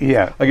to you.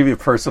 Yeah. I'll give you a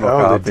personal Oh,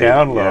 copy. the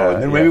download. Yeah,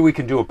 and then maybe we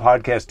can do a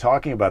podcast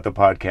talking about the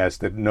podcast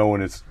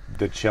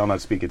that shall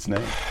not speak its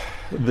name.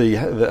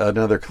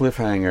 Another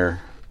cliffhanger.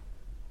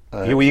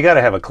 You got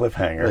to have a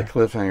cliffhanger. The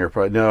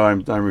cliffhanger. No,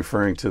 I'm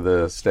referring to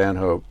the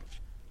Stanhope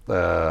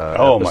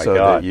Oh, my episode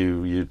God. that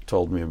you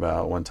told me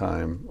about one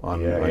time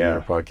on Yeah. your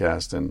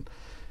podcast, and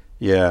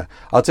yeah,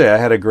 I'll tell you, I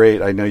had a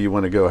great. I know you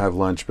want to go have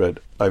lunch, but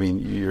I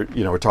mean,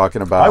 we're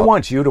talking about. I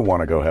want you to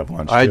want to go have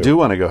lunch. I too. do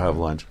want to go have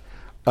lunch.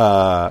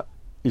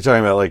 You're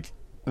talking about like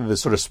the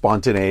sort of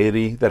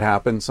spontaneity that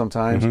happens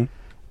sometimes. Mm-hmm.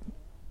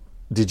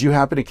 Did you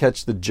happen to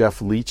catch the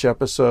Jeff Leach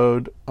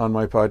episode on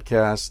my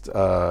podcast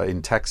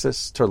in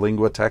Texas,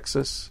 Terlingua,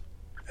 Texas?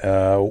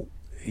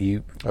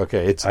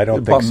 Okay, it's I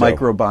don't think so.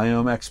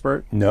 Microbiome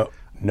expert. No.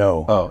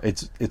 Oh,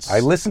 it's I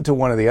listened to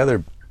one of the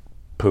other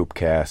poop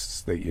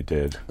casts that you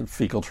did.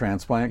 fecal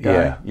transplant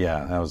guy.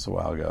 Yeah, that was a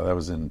while ago. That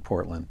was in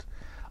Portland.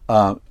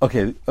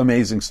 Okay,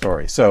 amazing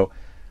story. So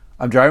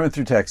I'm driving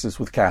through Texas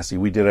with Cassie.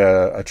 We did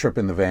a trip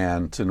in the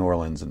van to New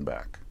Orleans and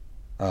back.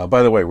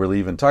 By the way, we're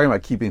leaving. Talking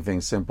about keeping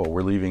things simple,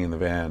 we're leaving in the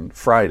van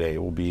Friday.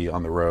 We'll be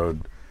on the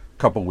road a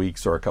couple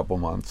weeks or a couple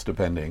months,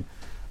 depending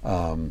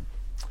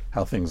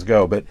how things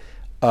go. But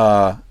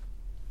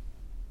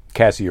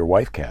Cassie, your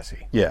wife,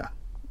 Cassie. yeah,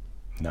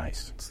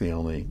 Nice. it's the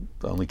only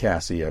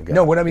Cassie I've got.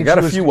 No, what I mean, got she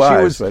a was, few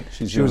wives, she but was,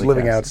 she's she was the only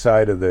living Cassie.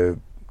 outside of the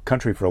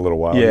country for a little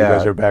while. Yeah. You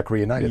guys are back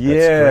reunited. That's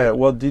Yeah. great.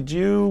 Well, did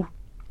you?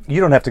 You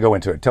don't have to go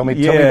into it. Tell me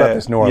Yeah, about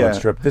this New Orleans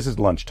yeah. trip. This is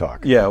lunch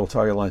talk. Yeah, we'll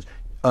talk at lunch.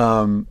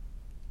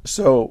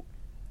 So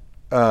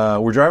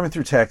we're driving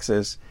through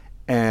Texas,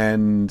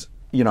 and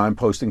I'm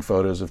posting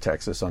photos of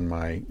Texas on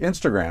my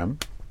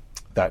Instagram.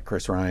 That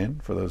Chris Ryan,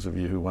 for those of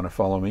you who want to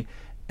follow me,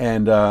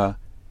 and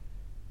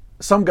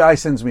some guy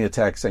sends me a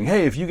text saying,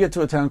 "Hey, if you get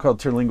to a town called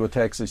Terlingua,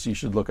 Texas, you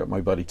should look up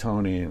my buddy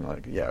Tony." And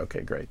like, yeah,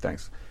 okay, great,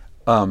 thanks.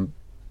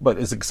 But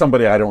it's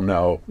somebody I don't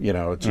know.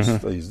 It's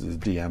just his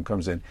DM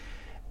comes in.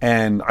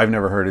 And I've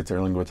never heard of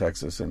Terlingua,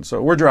 Texas. And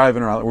so we're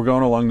driving around. We're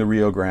going along the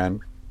Rio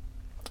Grande.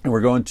 And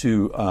we're going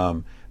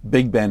to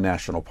Big Bend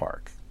National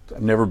Park.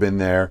 I've never been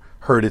there.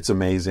 Heard it's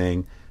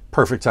amazing.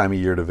 Perfect time of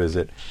year to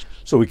visit.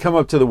 So we come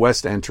up to the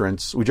west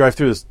entrance. We drive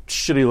through this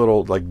shitty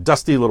little, like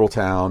dusty little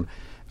town.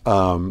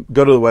 Go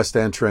to the west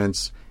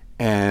entrance.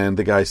 And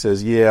the guy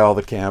says, yeah, all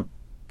the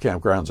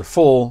campgrounds are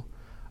full.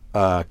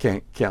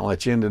 Can't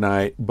let you in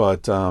tonight.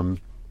 But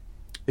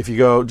if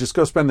you just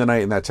go spend the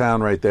night in that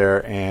town right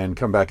there and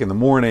come back in the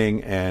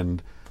morning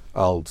and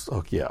I'll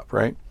hook you up,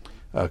 right?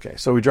 Okay,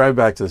 so we drive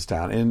back to this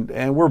town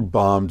and we're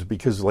bummed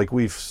because like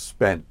we've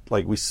spent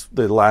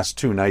the last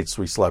 2 nights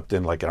we slept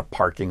in like in a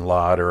parking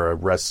lot or a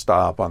rest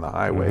stop on the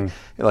highway.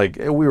 Like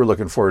we were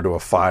looking forward to a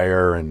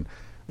fire and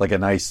like a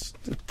nice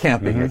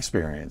camping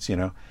experience,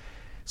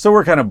 So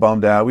we're kind of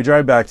bummed out. We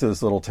drive back to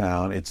this little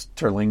town. It's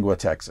Terlingua,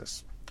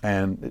 Texas.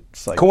 And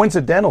it's like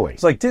Coincidentally.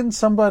 it's like, didn't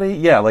somebody,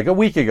 like a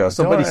week ago,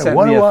 somebody Don't I- sent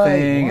what me do a I-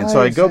 thing. And why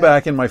so I is go that?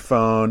 back in my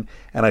phone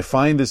and I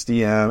find this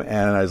DM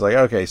and I was like,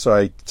 okay, so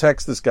I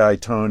text this guy,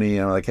 Tony,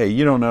 and I'm like, hey,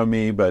 you don't know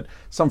me, but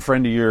some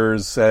friend of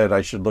yours said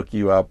I should look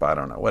you up. I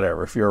don't know,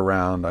 whatever. If you're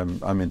around,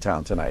 I'm in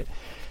town tonight.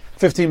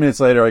 15 minutes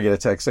later, I get a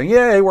text saying,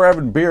 yeah, hey, we're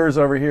having beers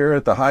over here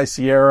at the High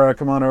Sierra.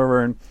 Come on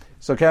over. And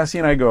so Cassie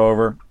and I go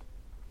over,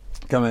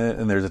 come in,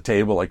 and there's a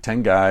table, like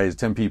 10 guys,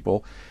 10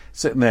 people.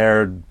 Sitting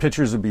there,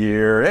 pitchers of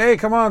beer. Hey,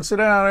 come on, sit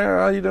down. Hey,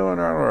 how you doing?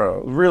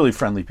 Really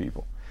friendly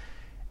people.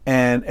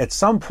 And at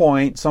some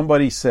point,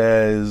 somebody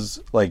says,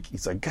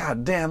 he's like,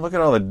 God damn, look at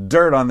all the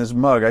dirt on this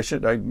mug.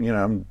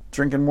 I'm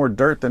drinking more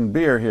dirt than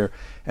beer here.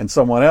 And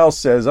someone else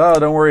says, oh,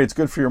 don't worry, it's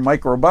good for your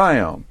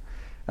microbiome.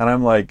 And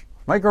I'm like,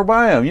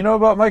 microbiome? You know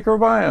about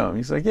microbiome?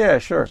 He's like, yeah,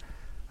 sure.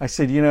 I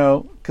said,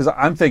 because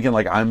I'm thinking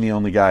like I'm the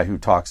only guy who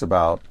talks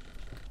about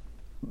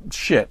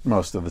shit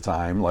most of the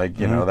time,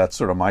 that's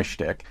sort of my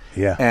shtick.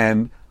 Yeah.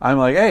 And I'm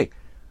like, hey,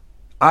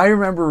 I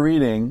remember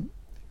reading,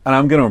 and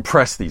I'm going to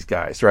impress these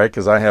guys, right?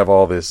 Because I have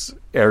all this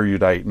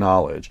erudite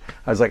knowledge.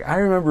 I was like, I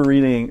remember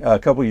reading a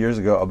couple years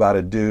ago about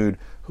a dude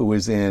who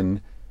was in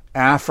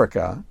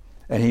Africa,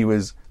 and he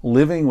was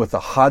living with the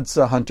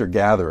Hadza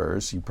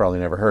hunter-gatherers. You probably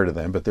never heard of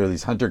them, but they're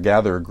these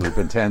hunter-gatherer group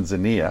in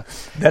Tanzania.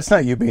 That's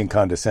not you being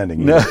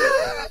condescending. No.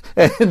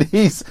 And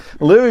he's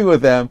living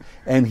with them,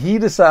 and he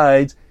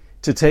decides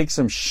to take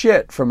some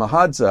shit from a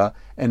Hadza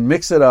and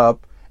mix it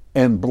up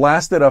and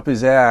blast it up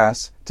his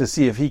ass to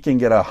see if he can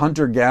get a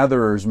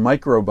hunter-gatherer's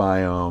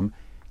microbiome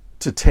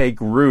to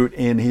take root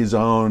in his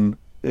own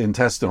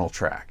intestinal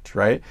tract,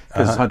 right?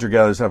 Because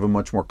hunter-gatherers have a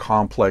much more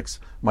complex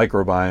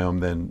microbiome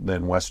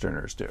than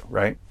Westerners do,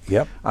 right?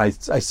 Yep. I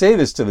say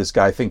this to this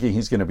guy thinking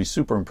he's going to be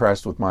super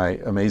impressed with my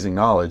amazing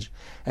knowledge,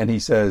 and he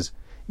says,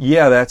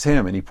 yeah, that's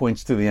him, and he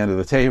points to the end of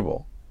the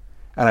table.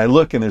 And I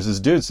look, and there's this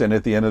dude sitting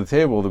at the end of the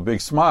table with a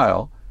big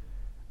smile.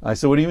 I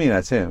said, what do you mean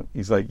that's him?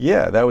 He's like,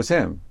 yeah, that was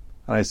him.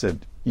 And I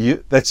said,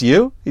 that's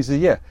you? He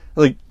said, yeah.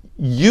 Like,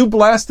 you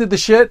blasted the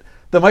shit,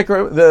 the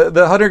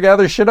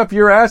hunter-gatherer shit up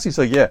your ass? He's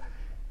like, yeah.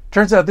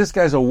 Turns out this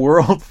guy's a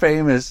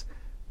world-famous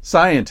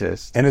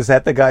scientist. And is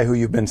that the guy who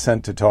you've been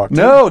sent to talk to?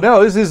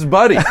 No, this is his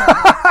buddy.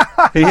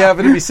 He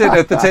happened to be sitting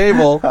at the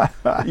table,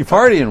 you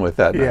partying with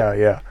that night.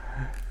 Yeah.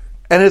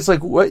 And it's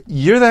like, what?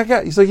 You're that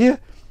guy? He's like, yeah.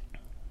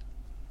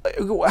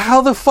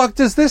 How the fuck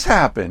does this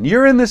happen?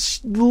 You're in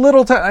this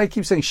little town. I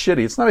keep saying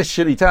shitty. It's not a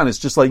shitty town. It's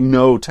just like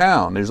no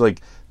town. There's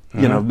like,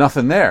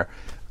 nothing there.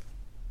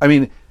 I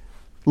mean,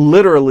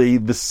 literally,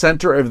 the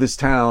center of this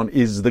town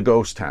is the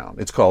ghost town.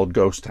 It's called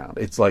Ghost Town.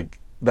 It's like,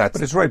 that's...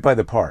 But it's right by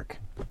the park.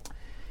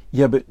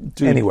 Yeah, but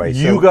dude, anyway,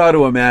 you got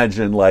to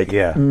imagine like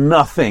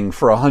nothing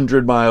for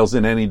 100 miles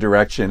in any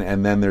direction,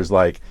 and then there's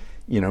like,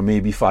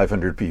 maybe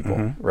 500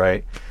 people,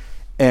 right?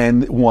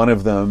 And one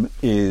of them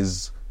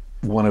is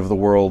one of the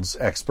world's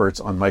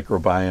experts on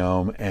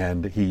microbiome,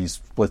 and he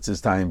splits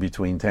his time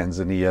between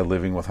Tanzania,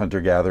 living with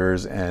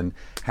hunter-gatherers, and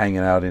hanging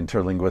out in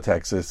Terlingua,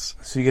 Texas.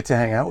 So you get to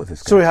hang out with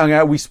this guy. So we hung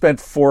out. We spent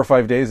 4 or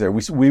 5 days there.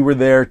 We were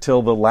there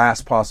till the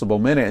last possible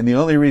minute, and the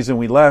only reason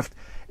we left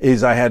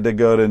is I had to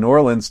go to New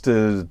Orleans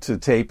to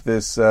tape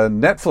this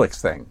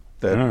Netflix thing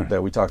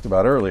that we talked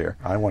about earlier.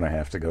 I want to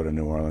have to go to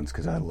New Orleans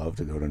because I love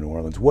to go to New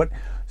Orleans. What?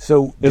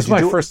 So it's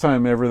my first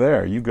time ever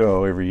there. You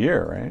go every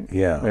year, right?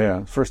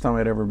 Yeah. First time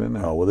I'd ever been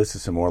there. Oh well, this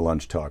is some more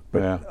lunch talk.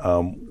 But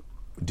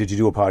did you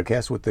do a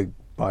podcast with the?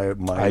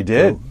 I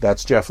did.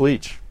 That's Jeff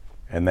Leach,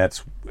 and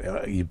that's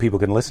people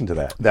can listen to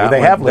that. That they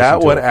one, have that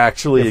listened one to it.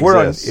 actually if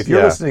exists. If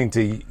you're listening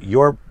to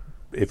your.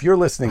 If you're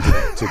listening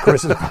to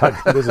Chris's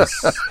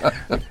podcast,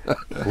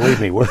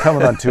 believe me, we're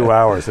coming on 2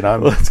 hours, and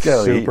I'm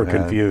super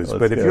confused.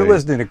 But if you're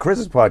listening to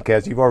Chris's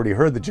podcast, you've already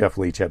heard the Jeff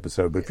Leach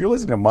episode. But if you're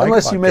listening to my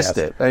unless podcast, you missed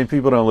it, I mean,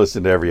 people don't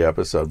listen to every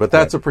episode, but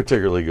that's a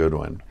particularly good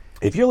one.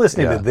 If you're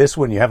listening to this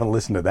one, you haven't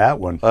listened to that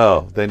one.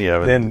 Oh, then you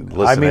haven't.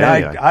 Listened to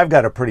anything. I've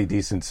got a pretty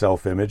decent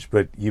self-image,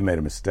 but you made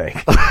a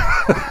mistake.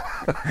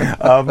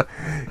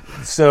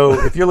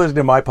 So if you're listening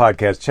to my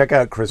podcast, check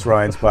out Chris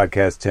Ryan's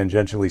podcast,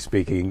 Tangentially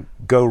Speaking.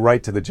 Go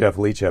right to the Jeff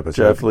Leach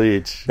episode. Jeff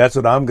Leach. That's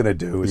what I'm going to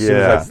do as soon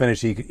as I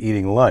finish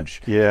eating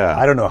lunch. Yeah.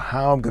 I don't know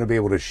how I'm going to be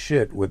able to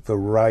shit with the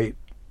right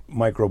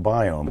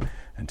microbiome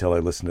until I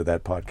listen to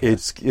that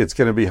podcast. It's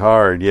going to be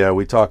hard. Yeah,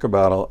 we talk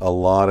about a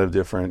lot of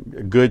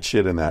different good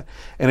shit in that.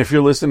 And if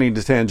you're listening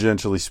to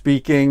Tangentially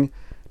Speaking,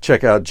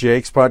 check out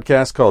Jake's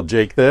podcast called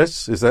Jake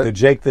This. Is that the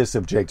Jake This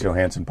of Jake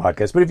Johansson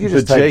podcast? But if you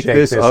just the type Jake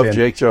This of in,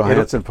 Jake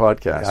Johansson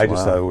podcast, I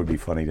just thought it would be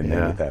funny to name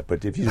it that.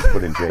 But if you just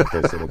put in Jake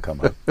This, it'll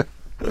come up.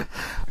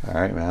 All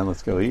right, man,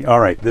 let's go eat. All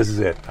right, this is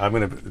it.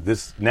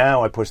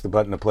 Now I push the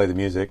button to play the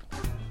music.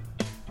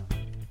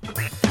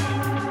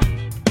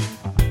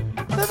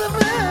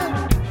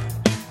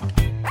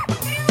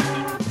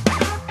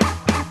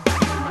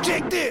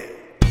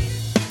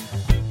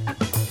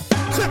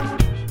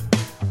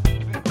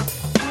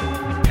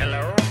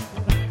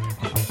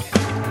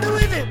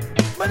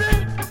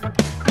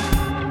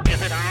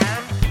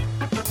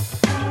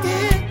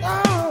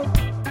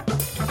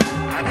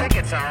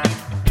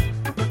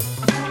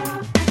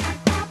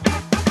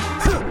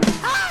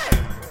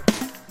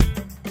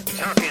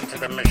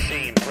 The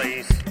machine,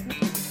 please.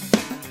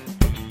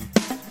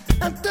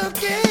 I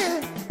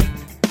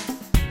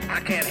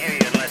can't hear you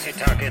unless you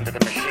talk into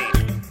the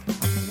machine.